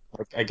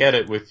 I get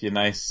it with your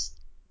nice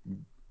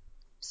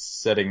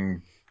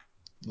setting,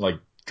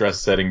 dress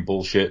setting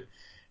bullshit,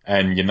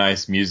 and your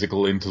nice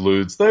musical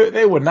interludes.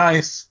 They were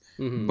nice,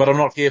 but I'm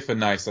not here for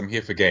nice, I'm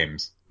here for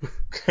games.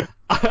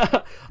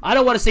 I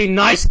don't want to see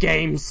nice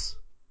games.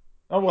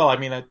 Oh, well, I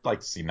mean, I'd like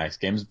to see nice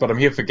games, but I'm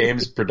here for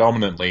games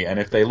predominantly, and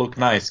if they look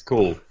nice,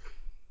 cool.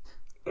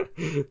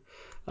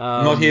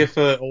 I'm not here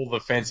for all the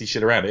fancy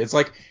shit around it. It's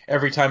like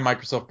every time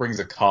Microsoft brings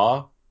a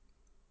car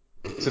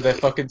to their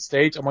fucking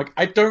stage, I'm like,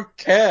 I don't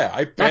care.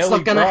 I barely That's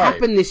not going to drive.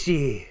 happen this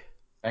year.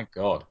 Thank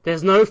God.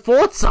 There's no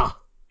Forza.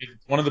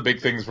 It's one of the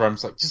big things where I'm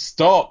just like, just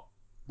stop.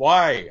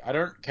 Why? I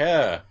don't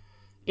care.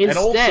 Instead, and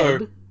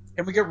also,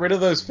 can we get rid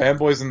of those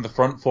fanboys in the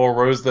front 4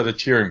 rows that are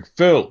cheering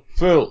Phil,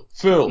 Phil,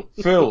 Phil,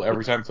 Phil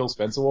every time Phil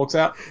Spencer walks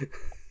out?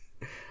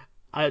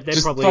 They're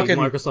just probably fucking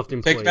Microsoft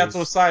employees. Take that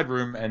to a side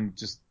room and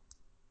just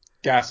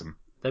gas them.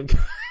 They've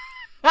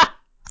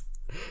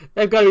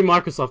got to be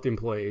Microsoft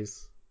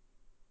employees.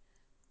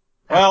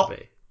 Well,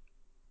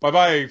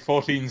 bye-bye,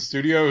 14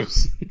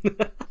 studios.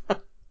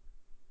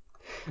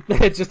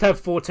 They just have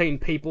 14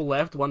 people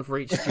left, one for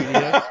each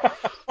studio.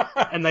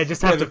 And they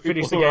just have to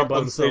finish the game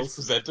by themselves.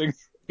 Presenting.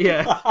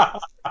 Yeah.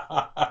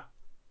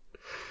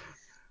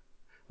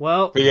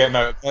 Well. But yeah,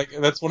 no,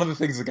 that's one of the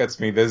things that gets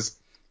me. There's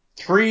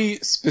 3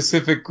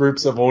 specific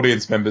groups of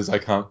audience members I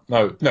can't...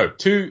 No,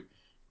 2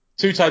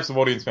 types of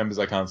audience members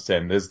I can't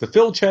stand. There's the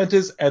Phil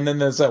chanters, and then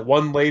there's that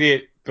one lady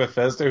at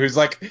Bethesda who's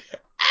like...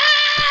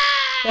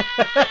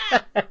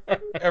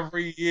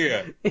 every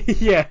year.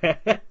 Yeah.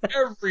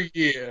 Every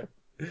year.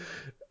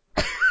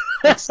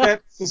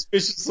 Except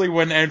suspiciously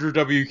when Andrew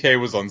WK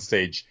was on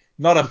stage.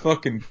 Not a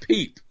fucking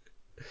peep.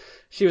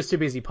 She was too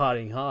busy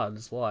partying hard,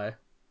 that's why.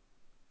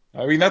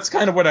 I mean, that's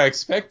kind of what I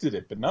expected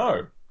it, but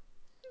no.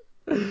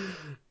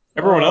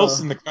 Everyone else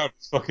in the crowd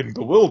was fucking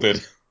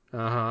bewildered.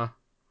 Uh-huh.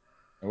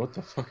 What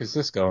the fuck is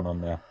this going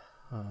on now?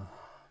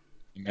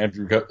 And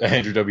Andrew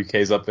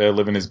WK's up there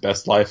living his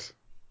best life.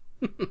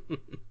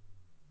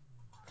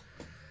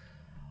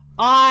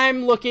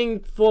 I'm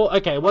looking for...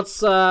 Okay, what's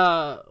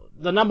the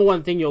number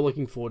one thing you're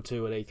looking forward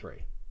to at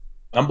E3?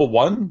 Number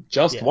one?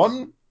 Just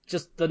one?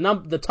 Just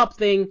the top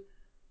thing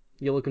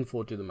you're looking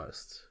forward to the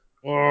most.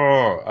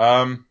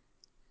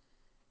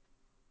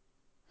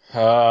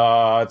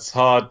 It's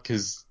hard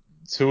because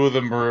 2 of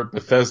them are at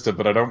Bethesda,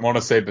 but I don't want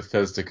to say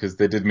Bethesda because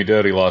they did me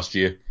dirty last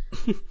year.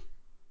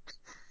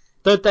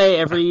 Don't they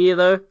every year,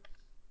 though?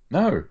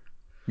 No,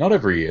 not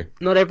every year.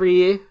 Not every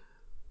year?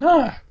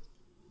 No.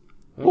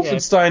 Okay.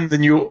 Wolfenstein the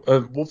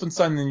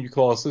New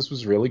Colossus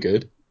was really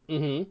good.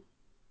 Mm-hmm.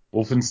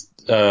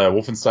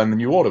 Wolfenstein the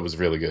New Order was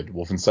really good.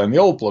 Wolfenstein the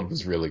Old Blood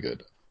was really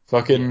good.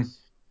 Fucking Yes.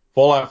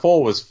 Fallout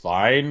 4 was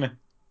fine,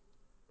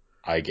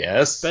 I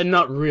guess. But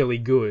not really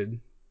good.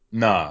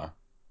 Nah.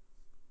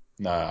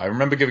 I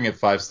remember giving it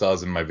 5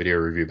 stars in my video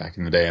review back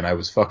in the day, and I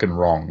was fucking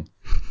wrong.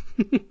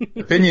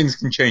 Opinions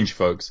can change,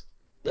 folks.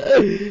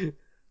 Uh,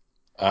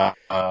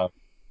 uh,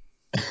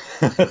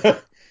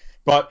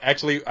 but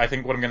actually, I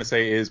think what I'm going to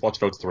say is Watch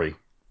Dogs 3.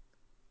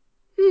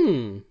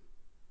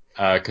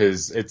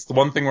 Because it's the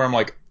one thing where I'm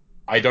like,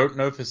 I don't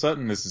know for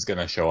certain this is going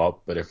to show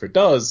up, but if it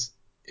does,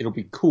 it'll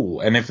be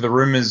cool. And if the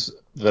rumors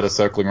that are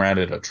circling around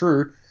it are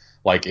true,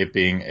 like it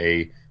being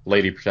a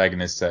lady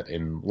protagonist set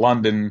in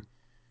London,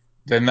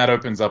 then that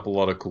opens up a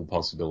lot of cool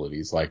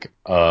possibilities, like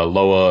a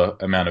lower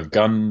amount of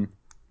gun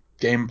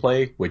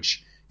gameplay,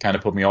 which kind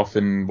of put me off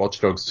in Watch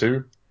Dogs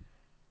 2,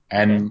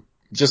 and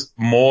just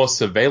more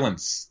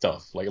surveillance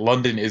stuff. Like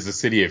London is a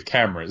city of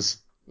cameras,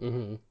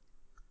 Mm-hmm.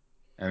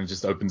 and it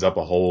just opens up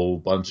a whole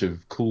bunch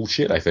of cool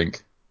shit, I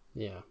think.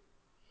 Yeah.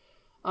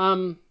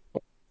 What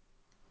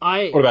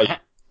about you?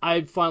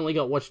 I finally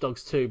got Watch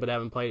Dogs 2, but I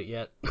haven't played it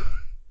yet.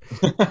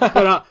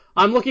 But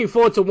I'm looking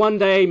forward to one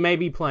day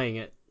maybe playing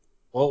it.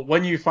 Well,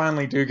 when you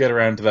finally do get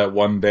around to that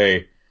one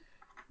day,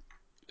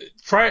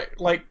 try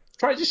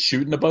just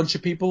shooting a bunch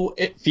of people.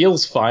 It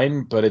feels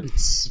fine, but it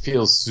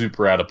feels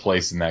super out of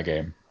place in that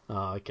game.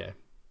 Oh, okay.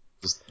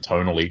 Just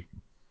tonally.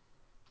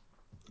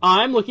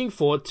 I'm looking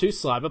forward to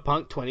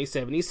Cyberpunk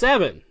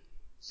 2077.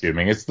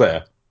 Assuming it's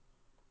there.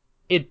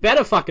 It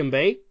better fucking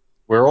be.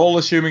 We're all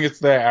assuming it's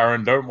there,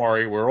 Aaron. Don't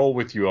worry. We're all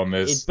with you on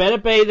It this. better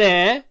be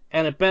there,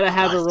 and it better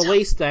have a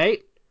release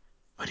date.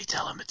 Nobody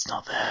tell him it's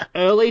not there.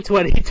 Early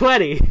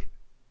 2020.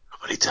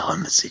 Nobody tell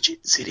him the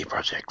CD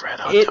Projekt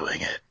Red are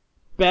doing it.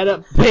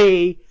 Better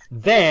be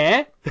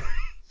there.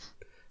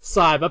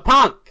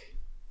 Cyberpunk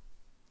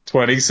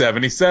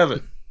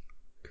 2077.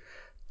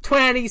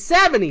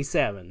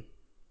 2077.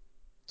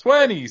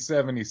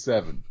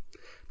 2077.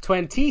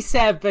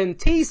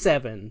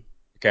 2077.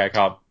 Okay,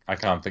 I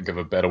can't think of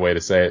a better way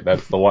to say it.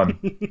 That's the one.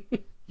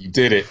 You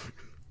did it.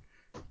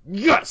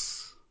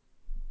 Yes!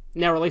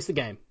 Now release the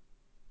game.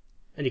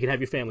 And you can have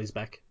your families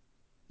back.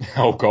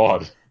 Oh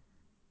god.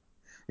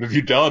 What have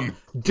you done?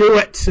 Do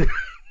it!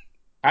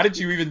 How did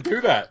you even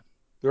do that?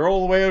 They're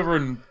all the way over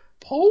in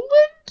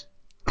Poland?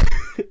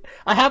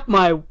 I have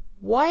my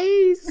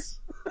ways.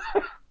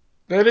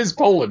 That is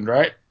Poland,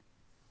 right?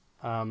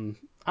 Aren't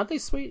they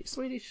Swedish?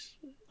 CD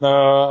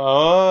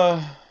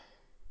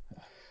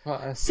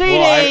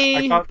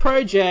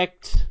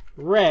Projekt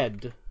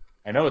Red.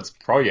 I know it's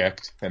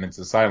Project, and it's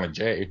a silent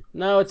J.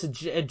 No, it's a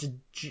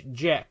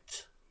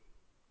Ject.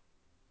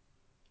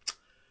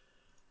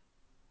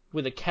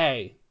 With a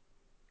K.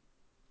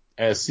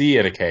 A C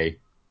and a K.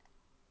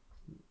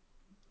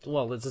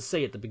 Well, there's a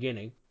C at the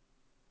beginning.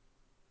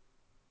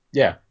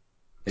 Yeah,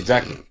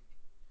 exactly.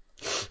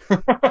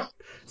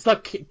 It's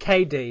not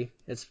KD,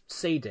 it's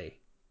CD.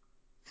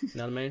 You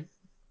know what I mean?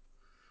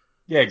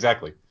 Yeah,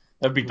 exactly.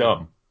 That'd be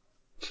dumb.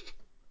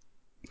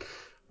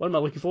 What am I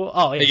looking for?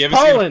 Oh, yes, Have you ever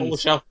Poland. seen a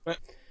Polish alphabet?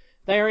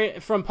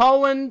 They're from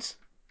Poland.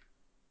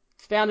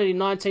 Founded in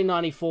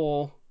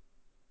 1994.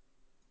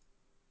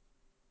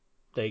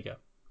 There you go.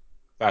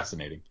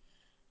 Fascinating.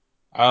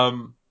 I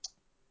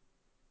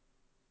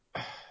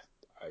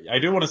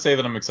do want to say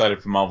that I'm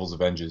excited for Marvel's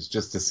Avengers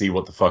just to see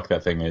what the fuck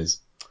that thing is.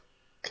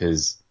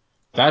 Because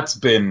that's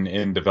been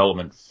in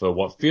development for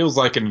what feels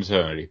like an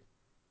eternity.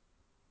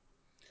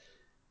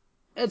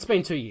 It's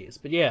been 2 years,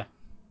 but yeah.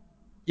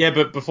 Yeah,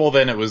 but before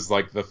then it was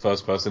like the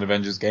first-person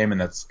Avengers game, and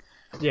that's...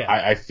 Yeah.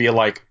 I feel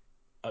like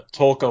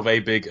talk of a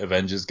big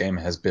Avengers game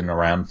has been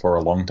around for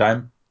a long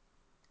time.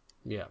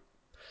 Yeah.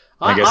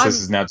 I guess this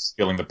is now just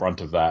feeling the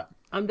brunt of that.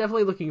 I'm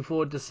definitely looking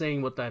forward to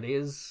seeing what that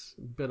is,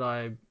 but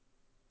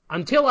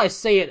until I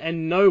see it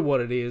and know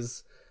what it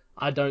is,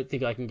 I don't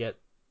think I can get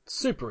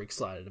super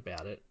excited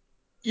about it.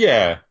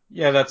 Yeah,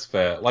 that's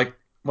fair. Like,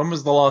 when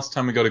was the last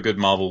time we got a good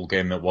Marvel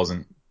game that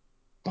wasn't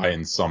by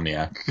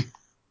Insomniac?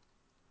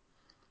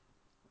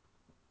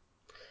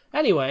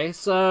 Anyway,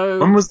 so...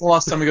 When was the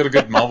last time we got a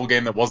good Marvel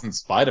game that wasn't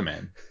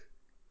Spider-Man?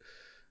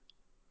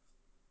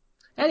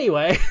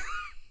 Anyway...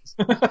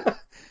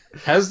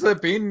 Has there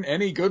been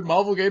any good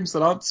Marvel games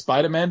that aren't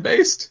Spider-Man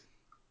based?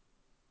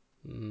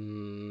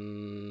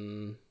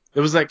 There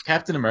was that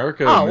Captain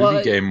America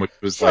movie game, which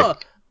was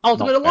like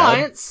Ultimate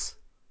Alliance.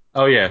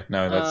 Bad. Oh yeah,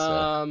 no, that's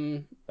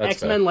fair. That's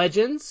X-Men fair.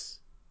 Legends.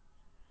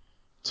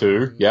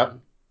 2, yep.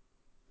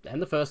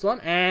 And the first one,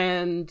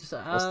 and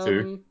That's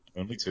 2.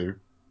 Only 2.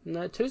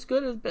 No, 2's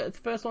good. The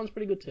first one's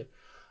pretty good too.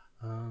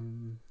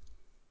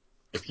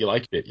 If you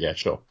liked it, yeah,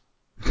 sure.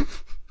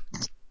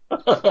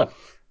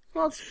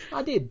 Well,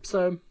 I did,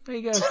 so there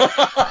you go.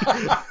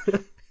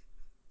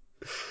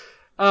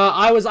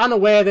 I was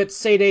unaware that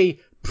CD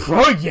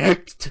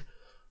Projekt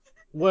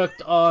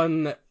worked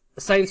on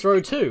Saints Row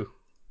 2.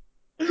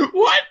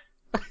 What?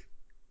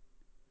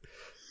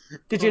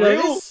 Did you know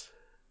this?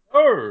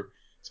 Oh,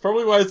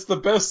 probably why it's the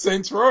best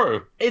Saints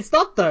Row. It's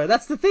not though.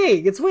 That's the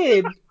thing. It's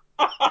weird.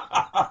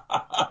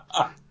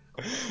 I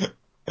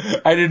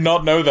did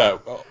not know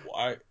that.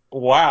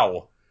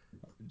 Wow.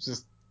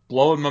 Just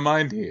blowing my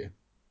mind here.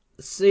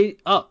 CD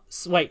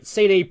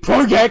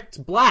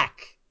Projekt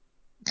Black,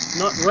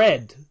 not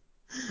Red.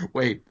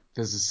 Wait,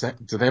 do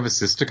they have a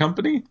sister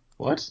company?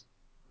 What?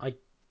 I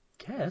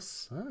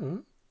guess. I don't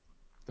know.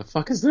 The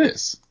fuck is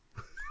this?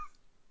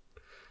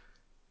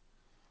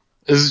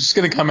 Is it just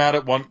going to come out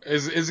at one?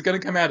 Is it going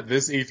to come out at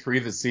this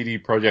E3 that CD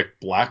Projekt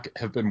Black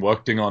have been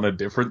working on a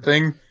different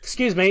thing?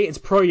 Excuse me, it's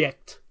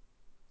Projekt.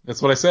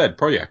 That's what I said,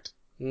 Projekt.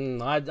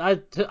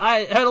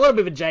 I heard a little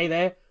bit of a J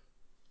there.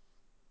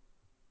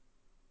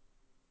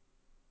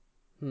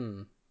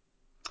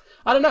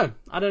 I don't know.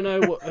 I don't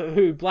know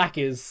who Black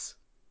is.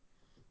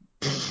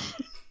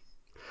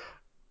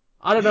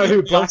 I don't know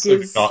who Black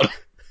is.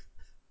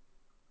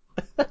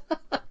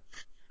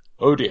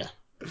 Oh dear.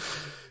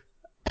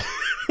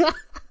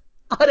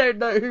 I don't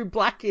know who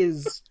Black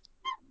is.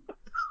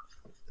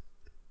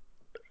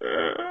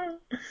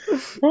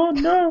 Oh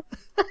no.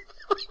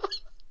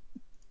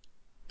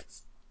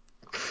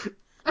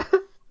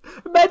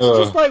 Imagine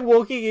just like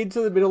walking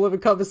into the middle of a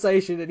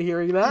conversation and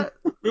hearing that.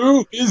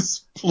 Who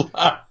is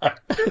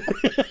Black?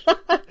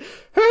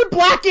 Who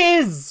Black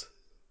is?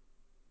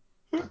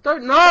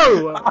 Don't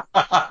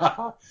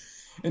know.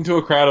 Into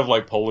a crowd of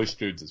like Polish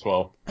dudes as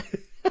well.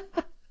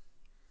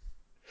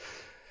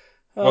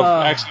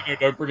 Actually, no,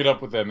 don't bring it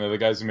up with them. They're the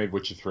guys who made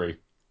Witcher 3.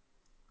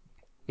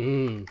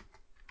 No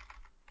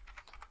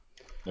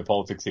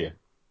politics here.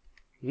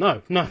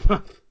 No,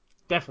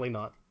 definitely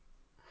not.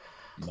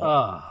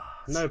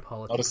 No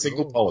politics. Not a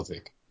single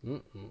politic.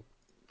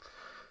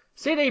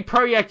 CD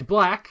Projekt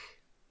Black.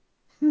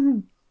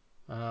 You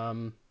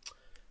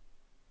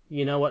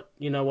know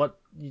what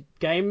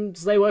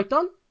games they worked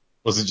on?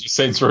 Was it just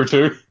Saints Row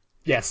 2?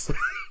 Yes.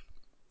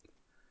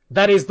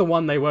 That is the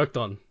one they worked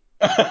on.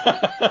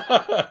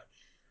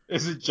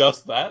 Is it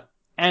just that?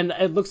 And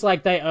it looks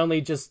like they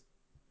only just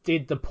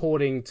did the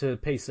porting to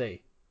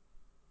PC.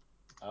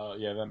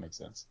 Yeah, that makes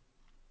sense.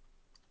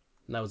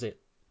 And that was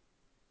it.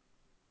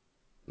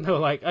 They were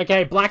like,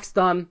 okay, Black's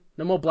done.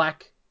 No more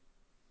Black.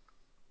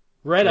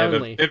 Red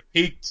only. They've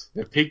peaked.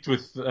 They've peaked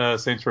with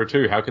Saints Row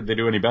 2. How could they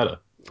do any better?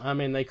 I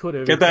mean, they could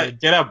have.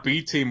 Get our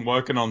B team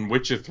working on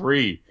Witcher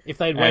 3. If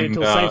they'd waited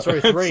until Saints Row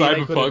 3,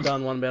 they could have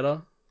done one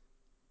better.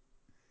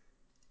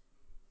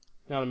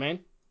 You know what I mean?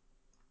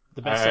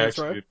 The best Saints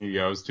Row.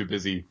 I was too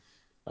busy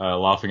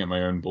laughing at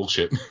my own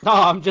bullshit. No,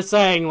 I'm just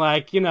saying,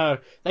 like,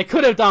 they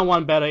could have done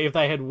one better if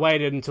they had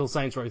waited until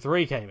Saints Row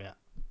 3 came out.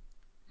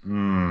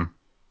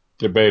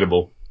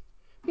 Debatable.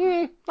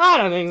 I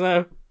don't think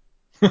so.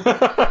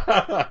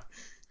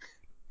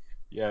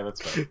 Yeah,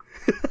 that's fair.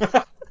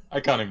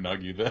 I can't even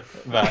argue that.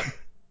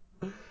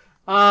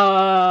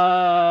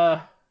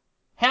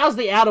 How's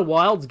the Outer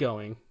Wilds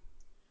going?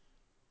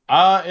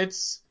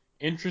 It's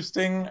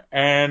interesting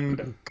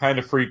and kind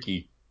of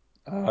freaky.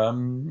 I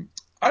don't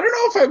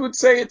know if I would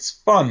say it's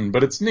fun,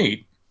 but it's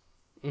neat.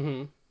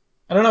 Mm-hmm.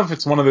 I don't know if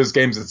it's one of those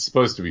games that's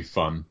supposed to be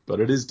fun, but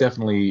it is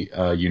definitely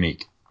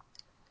unique.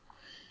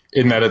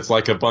 In that it's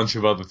like a bunch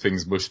of other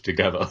things mushed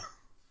together.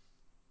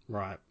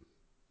 Right.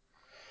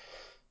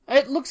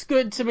 It looks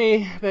good to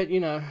me, but,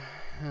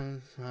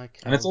 And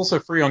it's also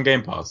free on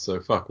Game Pass, so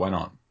fuck, why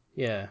not?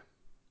 Yeah.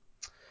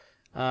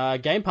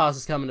 Game Pass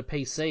is coming to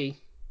PC.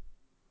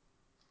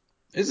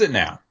 Is it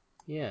now?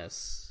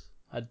 Yes.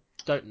 I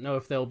don't know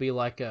if there'll be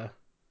like a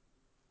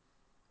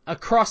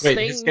cross thing.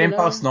 Wait, has Game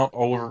Pass not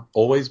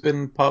always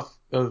been part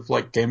of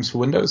like games for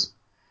Windows?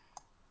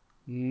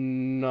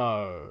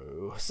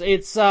 No,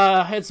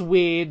 it's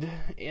weird.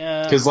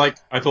 Because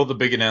I thought the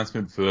big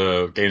announcement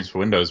for games for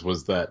Windows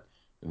was that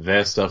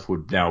their stuff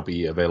would now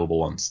be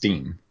available on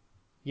Steam.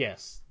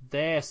 Yes,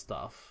 their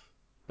stuff,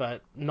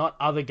 but not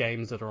other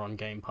games that are on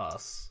Game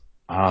Pass.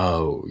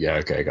 Oh, yeah,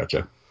 okay,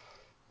 gotcha.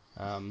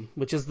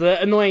 Which is the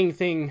annoying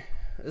thing.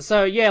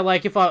 So yeah,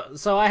 like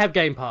I have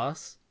Game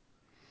Pass,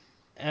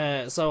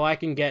 so I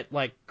can get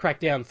like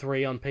Crackdown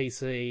 3 on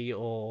PC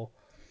or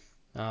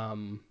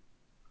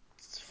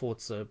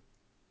Forza,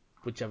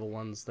 whichever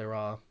ones there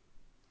are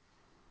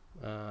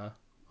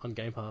on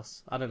Game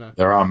Pass. I don't know.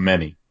 There are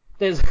many.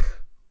 There's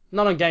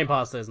not on Game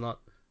Pass. There's not.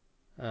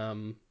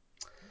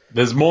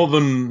 There's more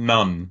than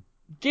none.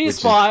 Gears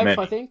 5,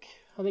 I think.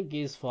 I think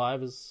Gears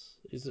 5 is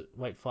it?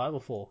 Wait, 5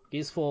 or 4?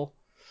 Gears 4.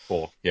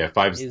 4. Yeah,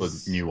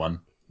 5's the new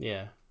one.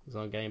 Yeah, it's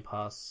on Game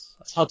Pass.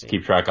 It's hard to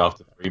keep track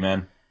after 3,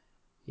 man.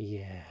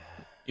 Yeah.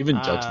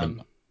 Even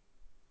Judgment.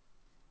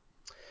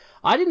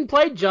 I didn't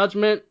play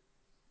Judgment.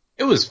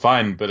 It was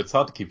fine, but it's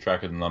hard to keep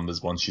track of the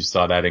numbers once you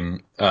start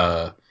adding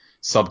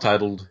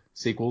subtitled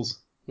sequels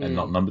and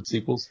not numbered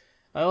sequels.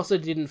 I also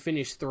didn't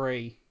finish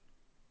 3.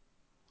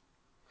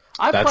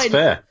 That's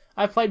fair.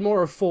 I've played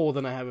more of 4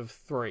 than I have of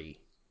 3.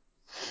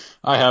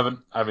 I haven't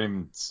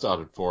even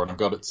started 4, and I've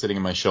got it sitting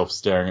on my shelf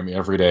staring at me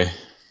every day.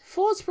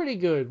 4's pretty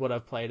good, what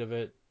I've played of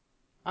it.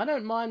 I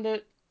don't mind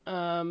it.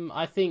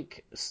 I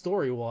think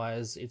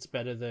story-wise, it's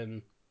better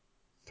than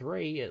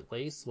 3, at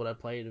least, what I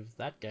played of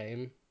that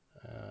game.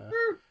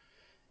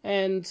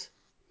 And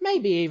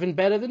maybe even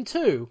better than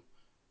 2.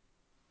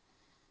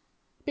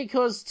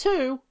 Because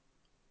 2...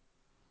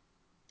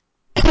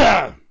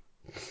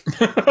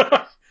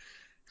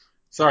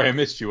 Sorry, I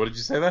missed you. What did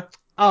you say there?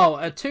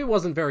 2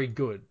 wasn't very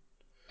good.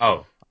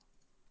 Oh.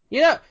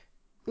 You know,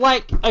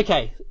 like,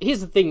 okay,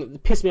 here's the thing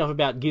that pissed me off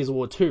about Gears of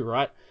War 2,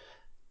 right?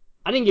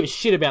 I didn't give a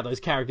shit about those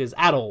characters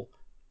at all.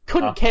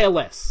 Couldn't care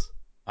less.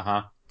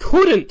 Uh-huh.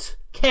 Couldn't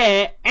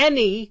care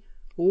any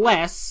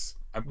less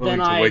I'm willing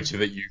than to I wager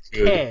that you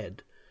could.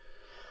 cared.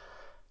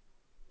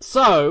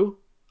 So,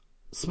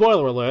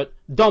 spoiler alert,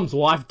 Dom's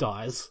wife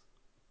dies.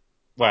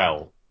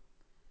 Well,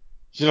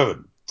 she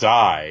doesn't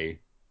die.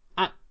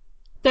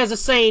 There's a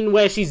scene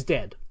where she's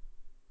dead.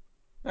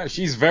 No,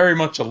 she's very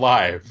much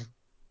alive.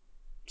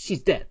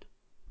 She's dead.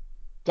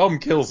 Dom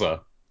kills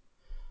her.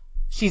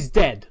 She's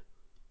dead.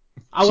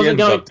 She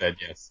ends up dead,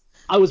 yes.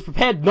 I was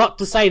prepared not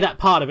to say that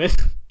part of it.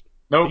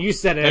 Nope. But you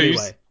said it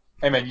anyway.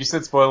 Hey man, you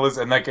said spoilers,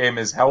 and that game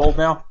is how old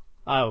now?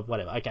 Oh,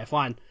 whatever. Okay,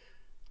 fine.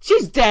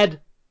 She's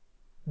dead.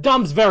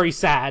 Dom's very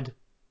sad.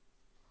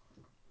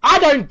 I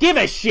don't give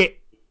a shit.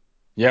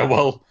 Yeah,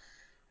 well,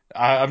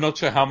 I'm not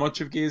sure how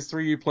much of Gears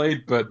 3 you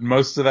played, but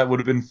most of that would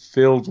have been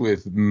filled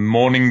with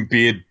Morning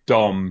Beard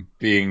Dom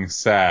being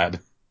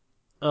sad.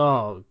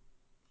 Oh.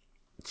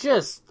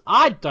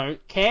 I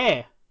don't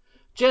care.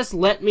 Just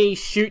let me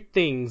shoot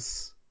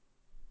things.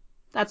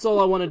 That's all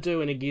I want to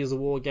do in a Gears of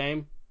War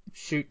game.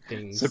 Shoot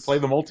things. So play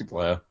the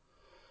multiplayer.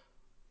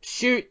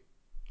 Shoot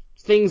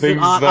things that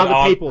aren't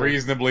other people.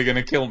 Reasonably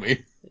gonna kill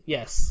me.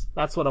 Yes,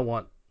 that's what I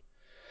want.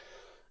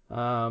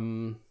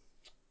 I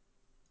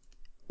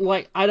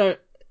don't...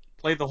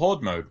 Play the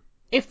Horde mode.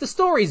 If the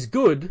story's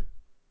good,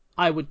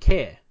 I would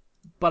care.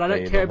 But I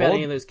don't care about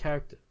any of those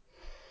characters.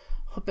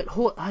 But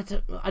Horde...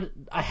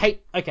 I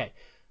hate... Okay.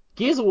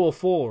 Gears of War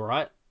 4,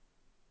 right?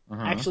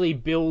 Uh-huh. Actually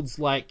builds,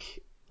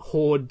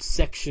 Horde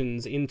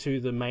sections into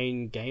the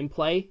main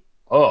gameplay.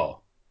 Oh.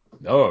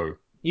 No.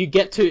 You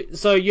get to...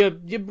 So you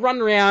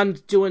run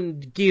around doing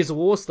Gears of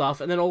War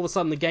stuff, and then all of a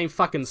sudden the game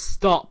fucking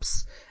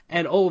stops,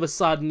 and all of a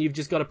sudden you've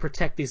just got to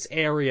protect this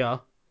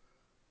area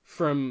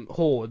from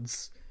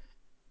hordes.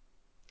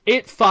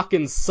 It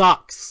fucking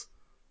sucks.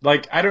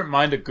 I don't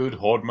mind a good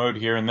Horde mode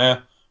here and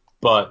there,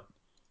 but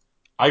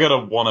I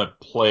gotta wanna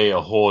play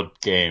a Horde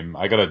game.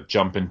 I gotta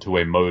jump into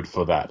a mode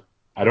for that.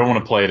 I don't want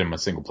to play it in my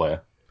single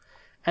player.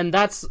 And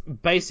that's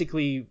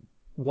basically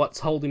what's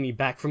holding me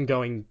back from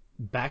going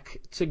back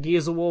to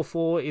Gears of War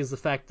 4, is the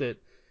fact that...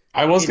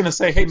 I was going to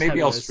say, hey,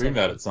 maybe I'll stream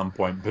that at some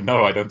point, but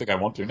no, I don't think I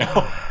want to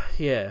now.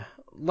 Yeah.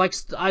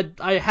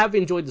 I have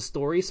enjoyed the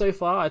story so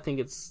far. I think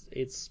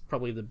it's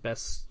probably the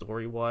best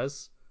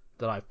story-wise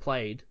that I've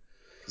played.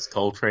 Is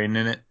Coltrane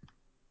in it?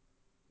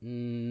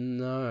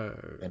 No.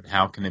 Then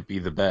how can it be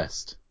the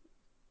best?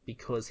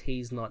 Because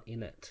he's not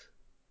in it.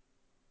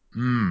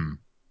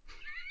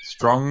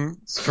 Strong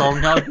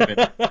argument.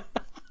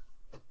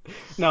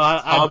 No,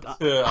 hard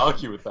to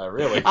argue with that,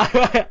 really.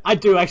 I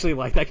do actually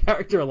like that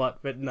character a lot,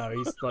 but no,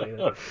 he's not in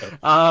it.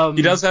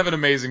 He does have an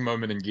amazing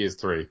moment in Gears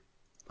 3.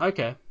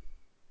 Okay.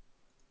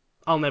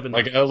 I'll never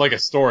know. Like a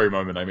story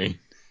moment, I mean.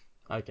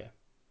 Okay.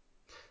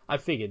 I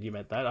figured you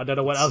meant that. I don't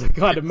know what other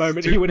kind of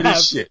moment he would have.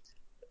 Shit.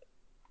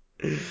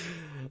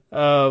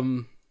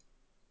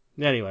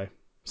 Anyway.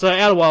 So,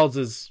 Outer Wilds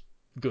is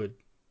good.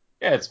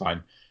 Yeah, it's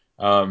fine.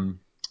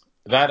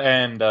 That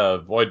and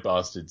Void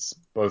Bastards,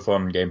 both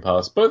on Game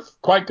Pass. Both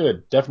quite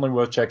good. Definitely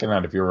worth checking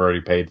out if you're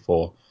already paid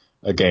for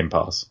a Game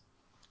Pass.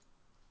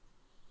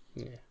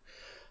 Yeah.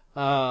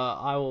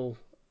 I will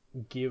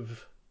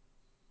give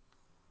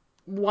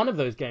one of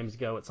those games a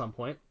go at some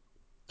point.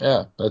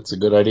 Yeah, that's a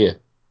good idea.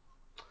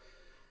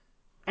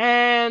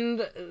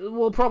 And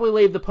we'll probably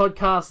leave the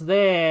podcast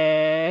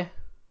there.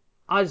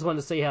 I just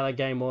wanted to see how that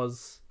game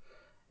was.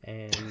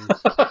 And...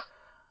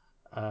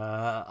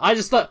 I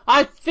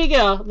figure,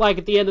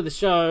 at the end of the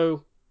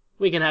show,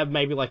 we can have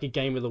maybe, a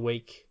game of the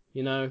week,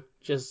 you know?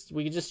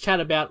 We can just chat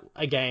about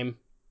a game.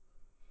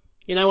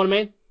 You know what I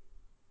mean?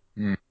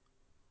 Mm.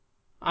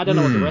 I don't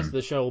know what the rest of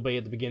the show will be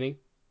at the beginning.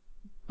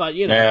 But,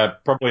 you know. Yeah,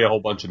 probably a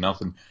whole bunch of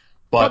nothing.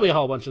 Probably a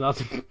whole bunch of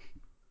nothing.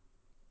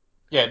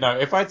 Yeah, no,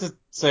 if I had to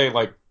say,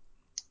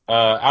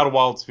 Outer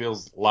Wilds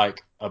feels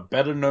like a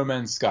better No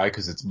Man's Sky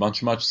because it's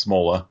much, much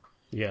smaller.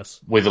 Yes.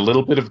 With a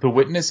little bit of The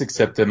Witness,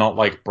 except they're not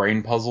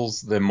brain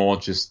puzzles, they're more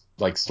just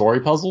story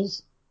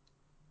puzzles.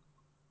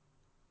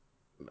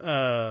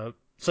 So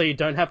you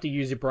don't have to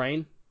use your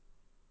brain?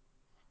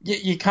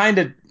 You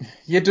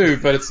do,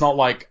 but it's not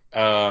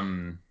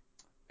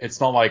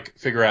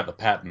figure out the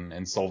pattern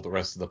and solve the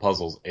rest of the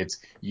puzzles. It's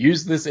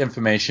use this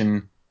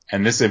information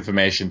and this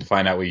information to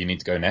find out where you need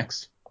to go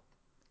next.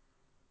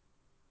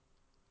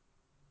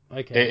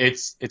 Okay.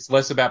 It's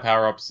less about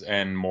power-ups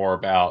and more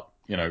about,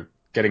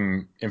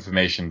 getting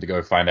information to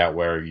go find out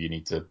where you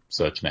need to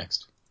search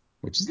next,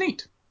 which is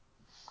neat.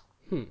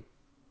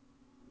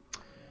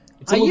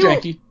 It's a little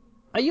janky.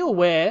 Are you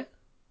aware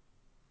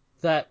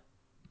that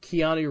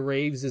Keanu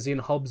Reeves is in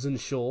Hobbs and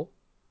Shaw?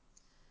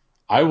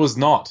 I was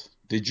not.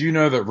 did you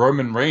know that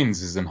Roman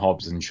Reigns is in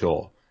Hobbs and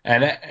Shaw?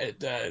 And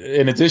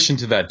in addition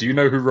to that, do you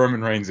know who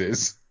Roman Reigns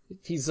is?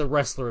 He's a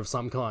wrestler of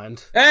some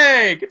kind.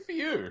 Hey, good for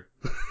you.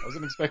 I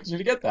wasn't expecting you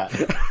to get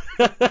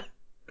that.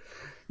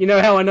 You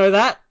know how I know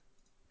that?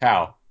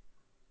 How?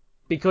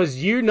 Because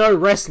you know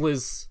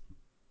wrestlers,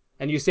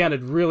 and you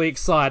sounded really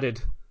excited.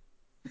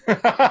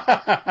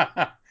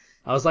 I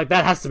was like,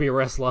 that has to be a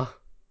wrestler.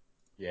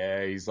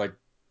 Yeah, he's like...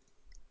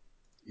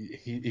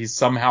 He's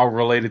somehow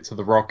related to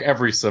The Rock.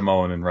 Every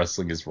Samoan in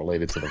wrestling is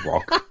related to The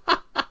Rock.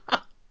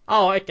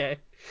 Oh, okay.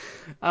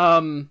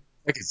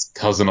 Like his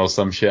cousin or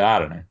some shit, I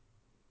don't know.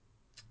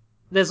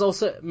 There's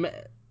also...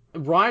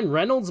 Ryan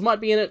Reynolds might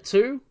be in it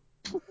too.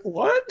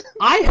 What?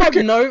 I have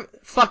no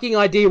fucking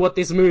idea what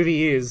this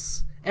movie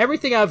is.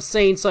 Everything I've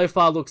seen so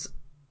far looks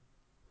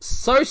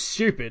so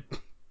stupid.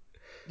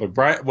 Look,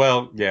 Brian,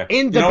 well, yeah.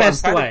 In the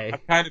best way. I'm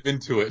kind of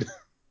into it.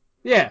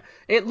 Yeah,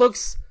 it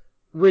looks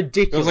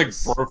ridiculous. It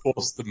feels like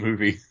Broforce the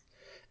movie.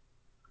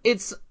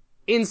 It's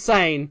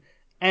insane,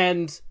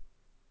 and...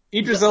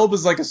 Idris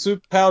Elba's like a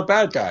super-powered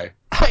bad guy.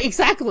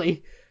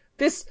 Exactly!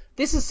 This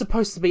is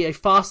supposed to be a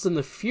Fast and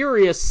the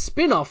Furious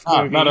spin-off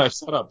movie. No,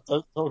 shut up.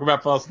 Don't talk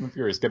about Fast and the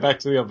Furious. Get back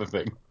to the other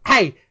thing.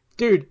 Hey,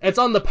 dude, it's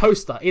on the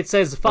poster. It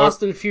says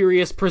Fast and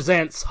Furious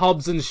presents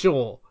Hobbs and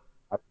Shaw.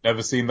 I've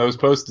never seen those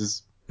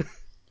posters.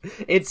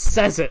 It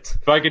says it.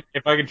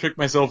 If I can trick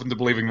myself into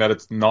believing that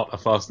it's not a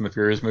Fast and the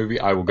Furious movie,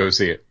 I will go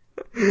see it.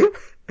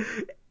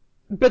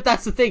 But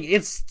that's the thing.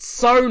 It's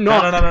so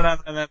not.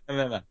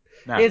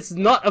 No. It's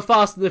not a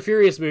Fast and the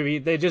Furious movie.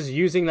 They're just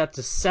using that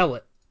to sell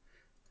it.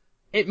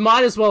 It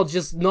might as well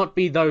just not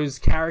be those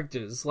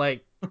characters.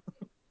 Like,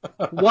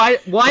 why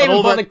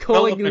even bother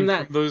calling them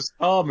that? From those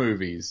car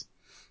movies.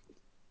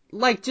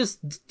 Like, just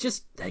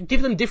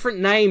give them different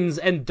names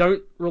and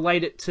don't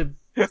relate it to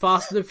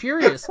Fast and the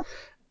Furious.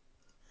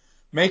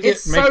 Make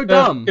so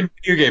dumb. A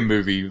video game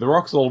movie. The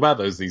Rock's all about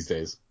those these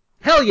days.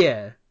 Hell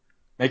yeah.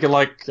 Make it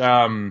like,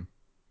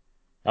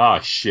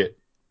 shit.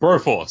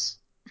 Broforce.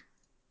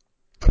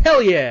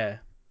 Hell yeah.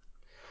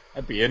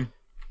 I'd be in.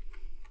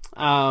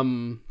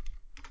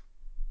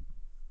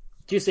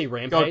 Do you see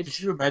Rampage? God, could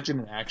you imagine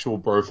an actual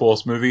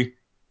Broforce movie?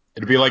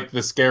 It'd be like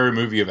the Scary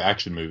Movie of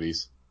action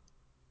movies.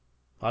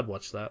 I'd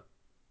watch that.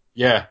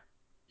 Yeah.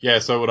 Yeah,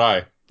 so would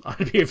I. I'd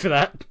be here for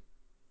that.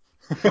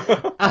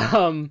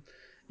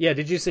 Yeah,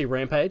 did you see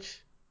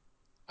Rampage?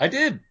 I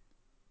did.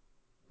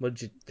 What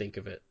did you think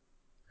of it?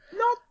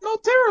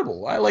 Not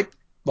terrible. I like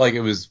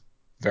it was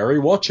very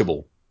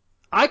watchable.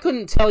 I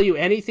couldn't tell you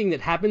anything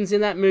that happens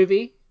in that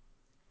movie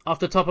off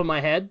the top of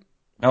my head.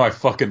 No, I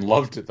fucking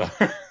loved it though.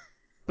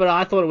 But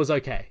I thought it was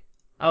okay.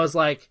 I was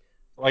like...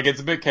 Like,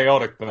 it's a bit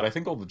chaotic, but I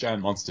think all the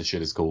giant monster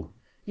shit is cool.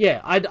 Yeah,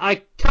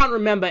 I can't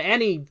remember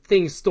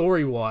anything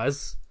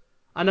story-wise.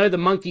 I know the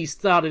monkey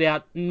started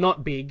out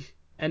not big,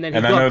 and then he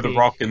got big. And I know the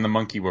Rock and the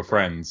monkey were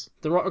friends.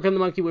 The Rock and the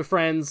monkey were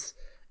friends,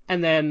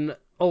 and then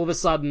all of a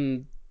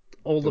sudden,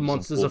 all the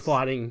monsters are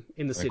fighting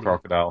in the city. The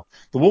crocodile.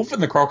 The wolf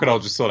and the crocodile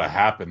just sort of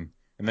happen.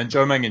 And then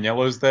Joe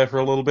Manganiello's there for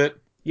a little bit.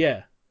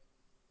 Yeah.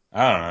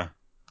 I don't know.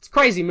 It's a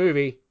crazy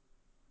movie.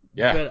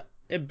 Yeah.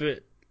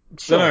 But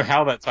sure. Don't know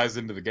how that ties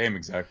into the game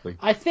exactly.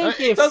 I think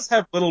it does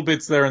have little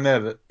bits there and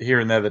there here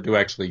and there that do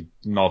actually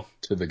nod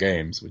to the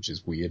games, which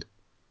is weird.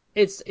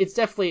 It's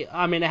definitely.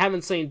 I mean, I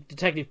haven't seen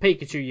Detective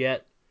Pikachu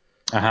yet,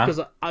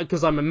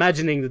 because I'm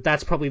imagining that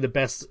that's probably the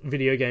best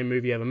video game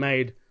movie ever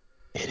made.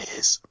 It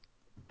is.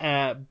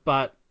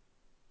 But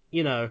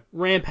you know,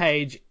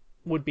 Rampage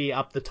would be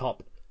up the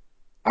top.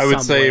 I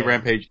would say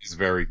Rampage is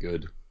very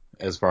good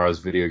as far as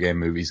video game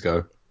movies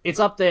go.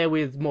 It's up there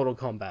with Mortal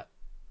Kombat.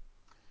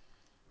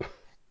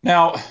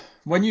 Now,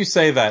 when you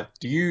say that,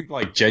 do you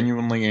like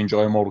genuinely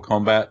enjoy Mortal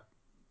Kombat,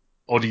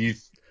 or do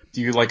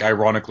you like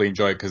ironically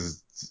enjoy it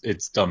because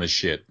it's dumb as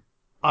shit?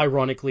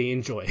 Ironically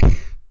enjoy.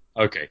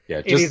 Okay, yeah,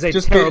 it is a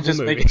terrible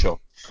movie. Making sure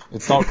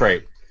it's not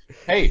great.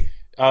 Hey,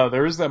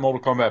 there is that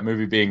Mortal Kombat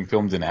movie being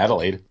filmed in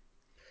Adelaide.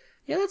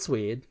 Yeah, that's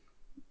weird.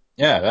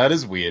 Yeah, that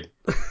is weird.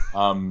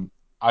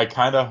 I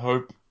kind of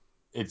hope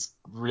it's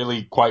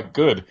really quite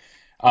good.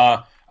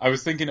 I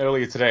was thinking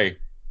earlier today.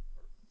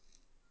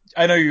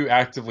 I know you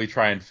actively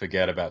try and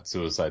forget about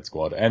Suicide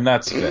Squad, and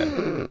that's fair.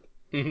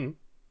 Mm-hmm.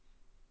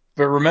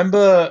 But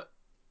remember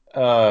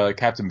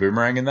Captain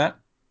Boomerang in that?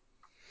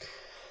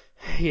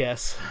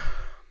 Yes.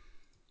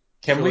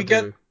 Can we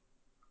get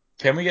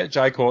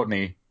Jai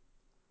Courtney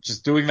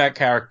just doing that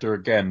character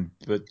again,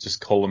 but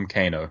just call him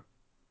Kano?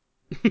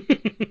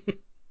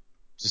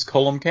 Just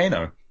call him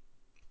Kano.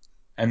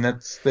 And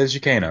there's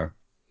your Kano.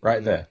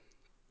 Right there.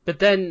 But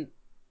then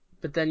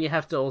you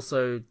have to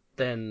also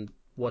then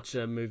watch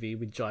a movie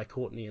with Jai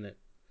Courtney in it.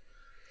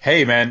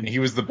 Hey man, he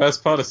was the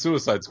best part of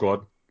Suicide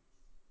Squad.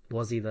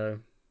 Was he though?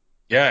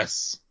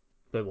 Yes.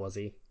 But was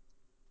he?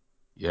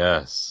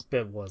 Yes.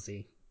 But was he?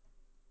 He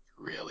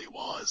really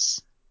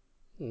was.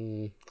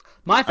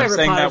 My favorite I'm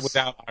saying part that is...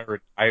 without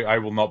irony. I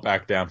will not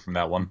back down from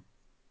that one.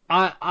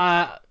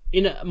 I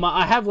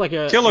have like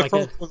a... Killer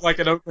Croc was like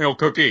an oatmeal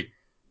cookie.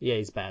 Yeah,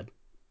 he's bad.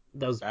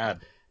 That was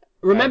bad.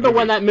 Remember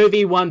when that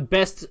movie won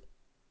Best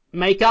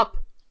Makeup?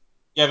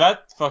 Yeah,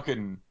 that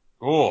fucking...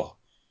 Oh.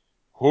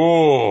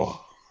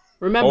 Oh.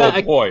 Remember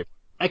Oh, boy.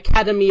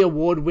 Academy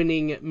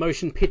Award-winning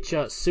motion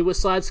picture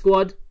Suicide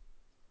Squad?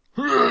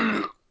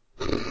 Oh.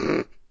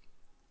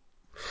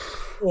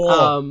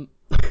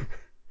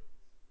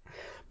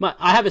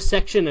 I have a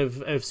section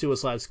of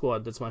Suicide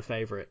Squad that's my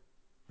favorite.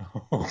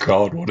 Oh,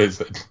 God, what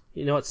is it?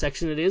 You know what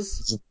section it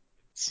is?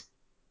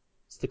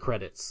 It's the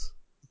credits.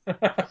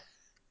 It's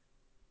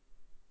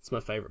my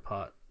favorite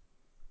part.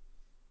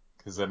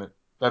 Because then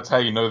that's how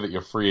you know that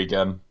you're free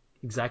again.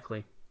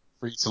 Exactly.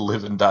 Free to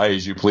live and die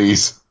as you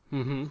please.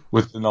 Mm-hmm.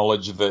 With the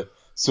knowledge that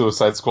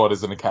Suicide Squad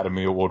is an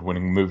Academy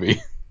Award-winning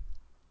movie.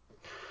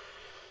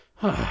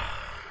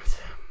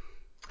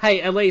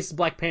 Hey, at least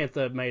Black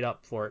Panther made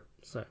up for it.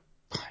 So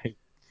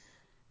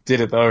Did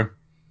it though?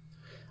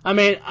 I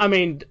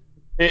mean,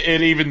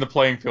 it evened the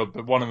playing field,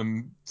 but one of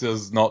them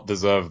does not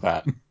deserve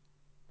that.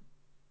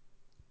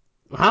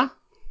 huh?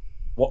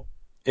 What?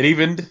 It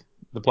evened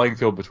the playing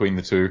field between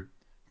the two,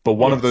 but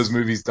one of those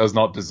movies does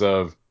not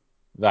deserve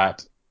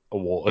that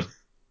award.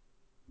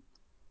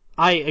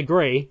 I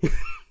agree.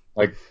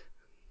 Like,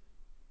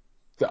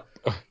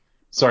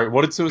 sorry,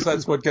 what did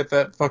Suicide Squad get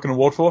that fucking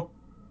award for?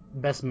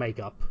 Best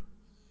makeup.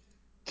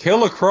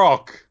 Killer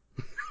Croc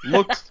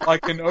looked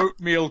like an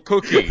oatmeal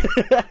cookie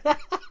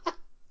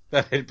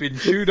that had been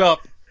chewed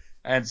up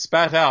and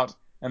spat out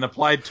and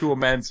applied to a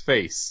man's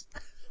face.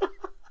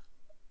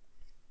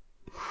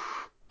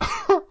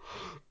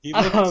 He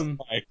looks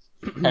like...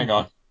 Hang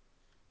on.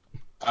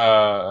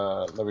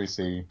 Let me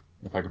see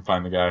if I can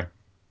find the guy.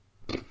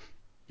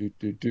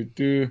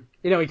 You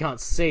know he can't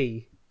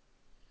see.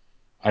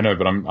 I know,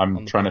 but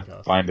I'm trying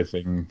to find a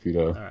thing for you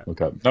to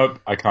look up. Nope,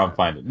 I can't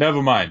find it.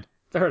 Never mind.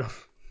 Fair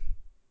enough.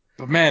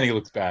 But man, he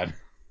looks bad.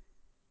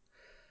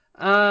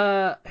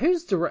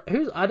 Who's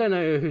I don't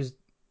know who's...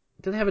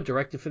 Do they have a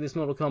director for this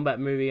Mortal Kombat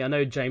movie? I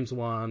know James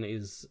Wan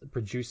is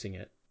producing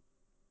it.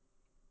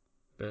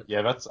 But...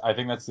 Yeah, I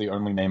think that's the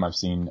only name I've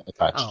seen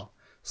attached. Oh.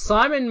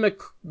 Simon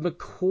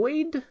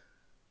McQuoid?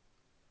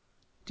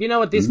 Do you know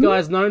what this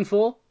guy's known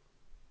for?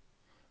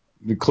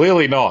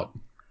 Clearly not.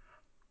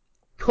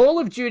 Call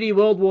of Duty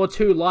World War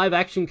II live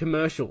action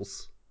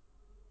commercials.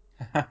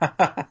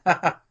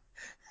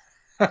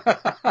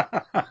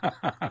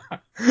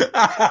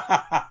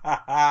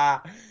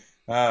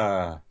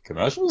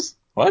 Commercials?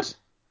 What?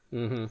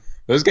 Mm-hmm.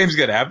 Those games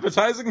get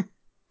advertising?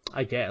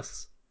 I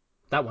guess.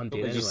 That one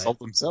did anyway. They just sold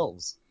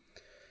themselves.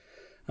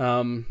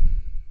 I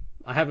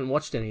haven't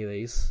watched any of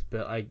these,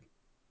 but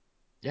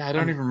Yeah, I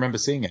don't even remember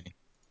seeing any.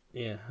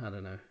 Yeah, I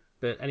don't know.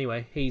 But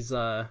anyway, he's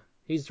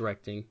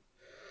directing.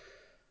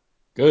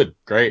 Good,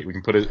 great. We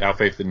can put our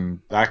faith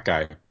in that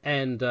guy.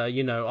 And,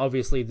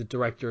 obviously the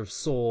director of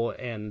Saw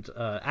and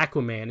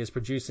Aquaman is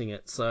producing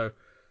it, so...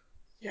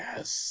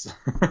 Yes.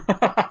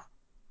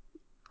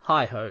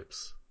 High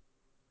hopes.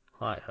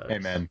 Hey,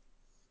 man.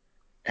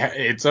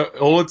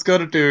 All it's got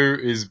to do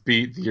is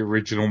beat the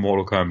original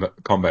Mortal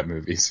Kombat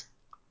movies.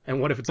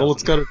 And what if it doesn't? All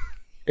it's got to...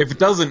 If it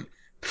doesn't,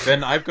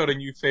 then I've got a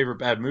new favorite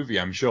bad movie,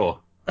 I'm sure.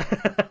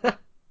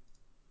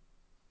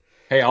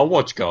 Hey, I'll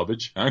watch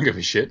garbage. I don't give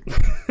a shit.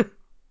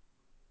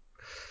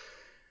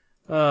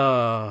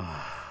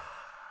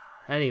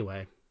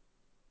 Anyway.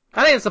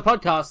 I think it's a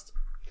podcast.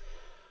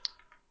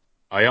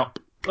 Yup.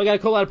 We're going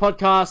to call that a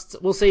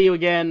podcast. We'll see you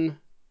again.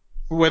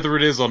 Whether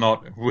it is or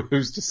not,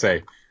 who's to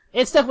say?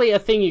 It's definitely a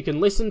thing you can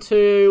listen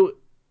to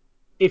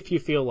if you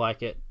feel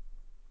like it.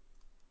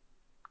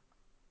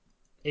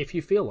 If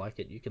you feel like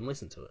it, you can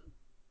listen to it.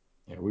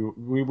 Yeah,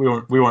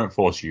 we won't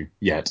force you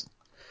yet.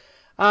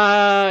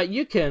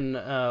 You can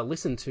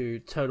listen to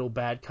Total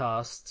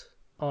Badcast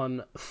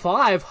on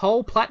 5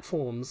 whole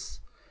platforms.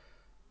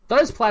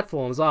 Those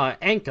platforms are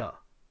Anchor,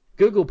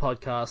 Google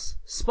Podcasts,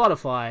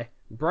 Spotify,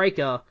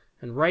 Breaker,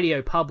 and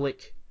Radio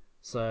Public.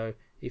 So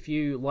if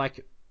you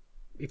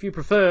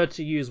prefer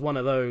to use one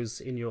of those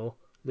in your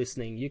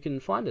listening, you can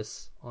find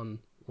us on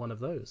one of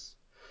those.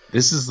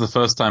 This is the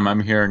first time I'm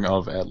hearing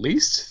of at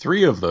least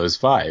 3 of those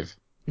 5.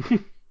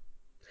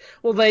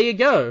 Well, there you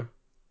go.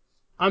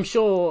 I'm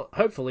sure,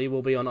 hopefully,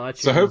 we'll be on iTunes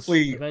so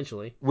hopefully,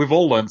 eventually. We've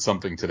all learned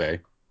something today.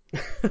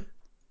 Do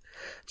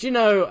you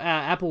know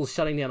Apple's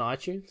shutting down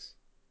iTunes?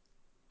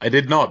 I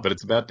did not, but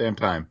it's about damn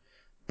time.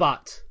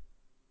 But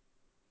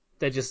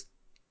they're just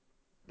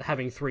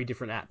having 3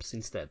 different apps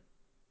instead.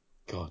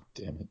 God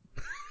damn it.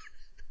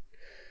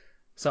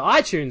 So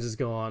iTunes is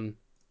gone,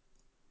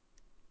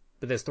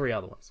 but there's 3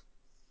 other ones.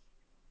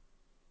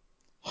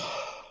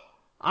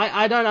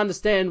 I don't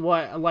understand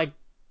why,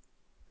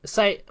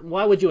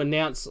 why would you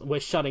announce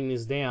we're shutting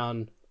this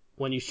down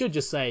when you should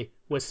just say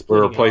we're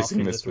splitting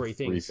replacing it off into this 3 with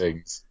things. 3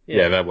 things.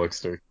 Yeah, that works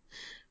too.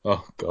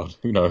 Oh god,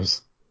 who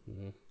knows?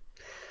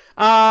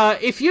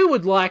 If you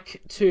would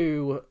like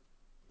to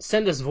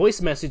send us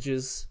voice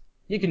messages,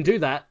 you can do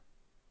that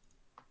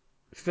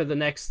for the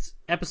next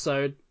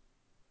episode.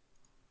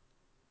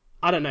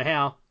 I don't know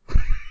how.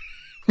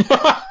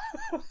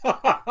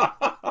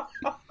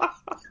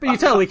 But you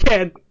totally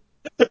can.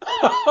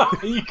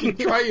 You can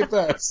try your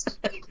best.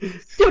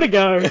 Give it a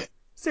go.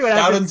 See what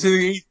happens. Out into the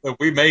ether,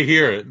 we may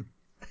hear it.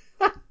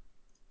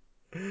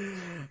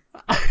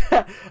 No.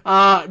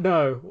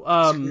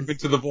 Scream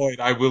into the void.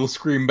 I will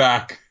scream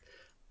back.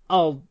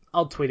 I'll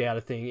tweet out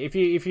a thing. If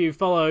you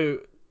follow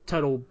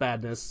Total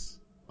Badness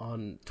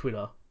on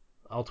Twitter,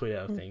 I'll tweet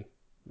out a thing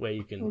where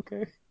you can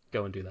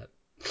go and do that.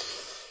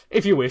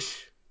 If you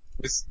wish.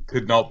 This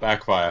could not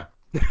backfire.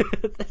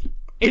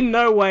 In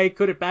no way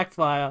could it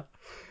backfire.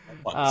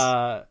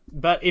 Once.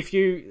 But if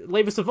you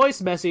leave us a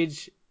voice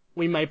message,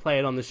 we may play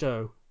it on the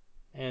show.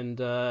 And,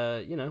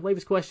 leave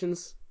us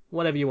questions,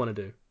 whatever you want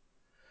to do.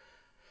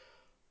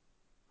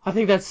 I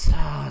think that's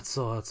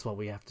what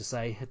we have to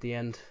say at the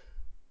end.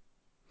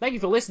 Thank you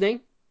for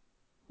listening.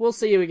 We'll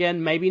see you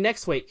again maybe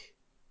next week.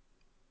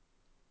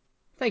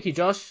 Thank you,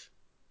 Josh.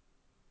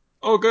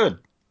 Oh, good.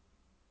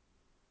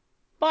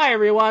 Bye,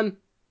 everyone.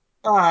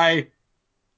 Bye.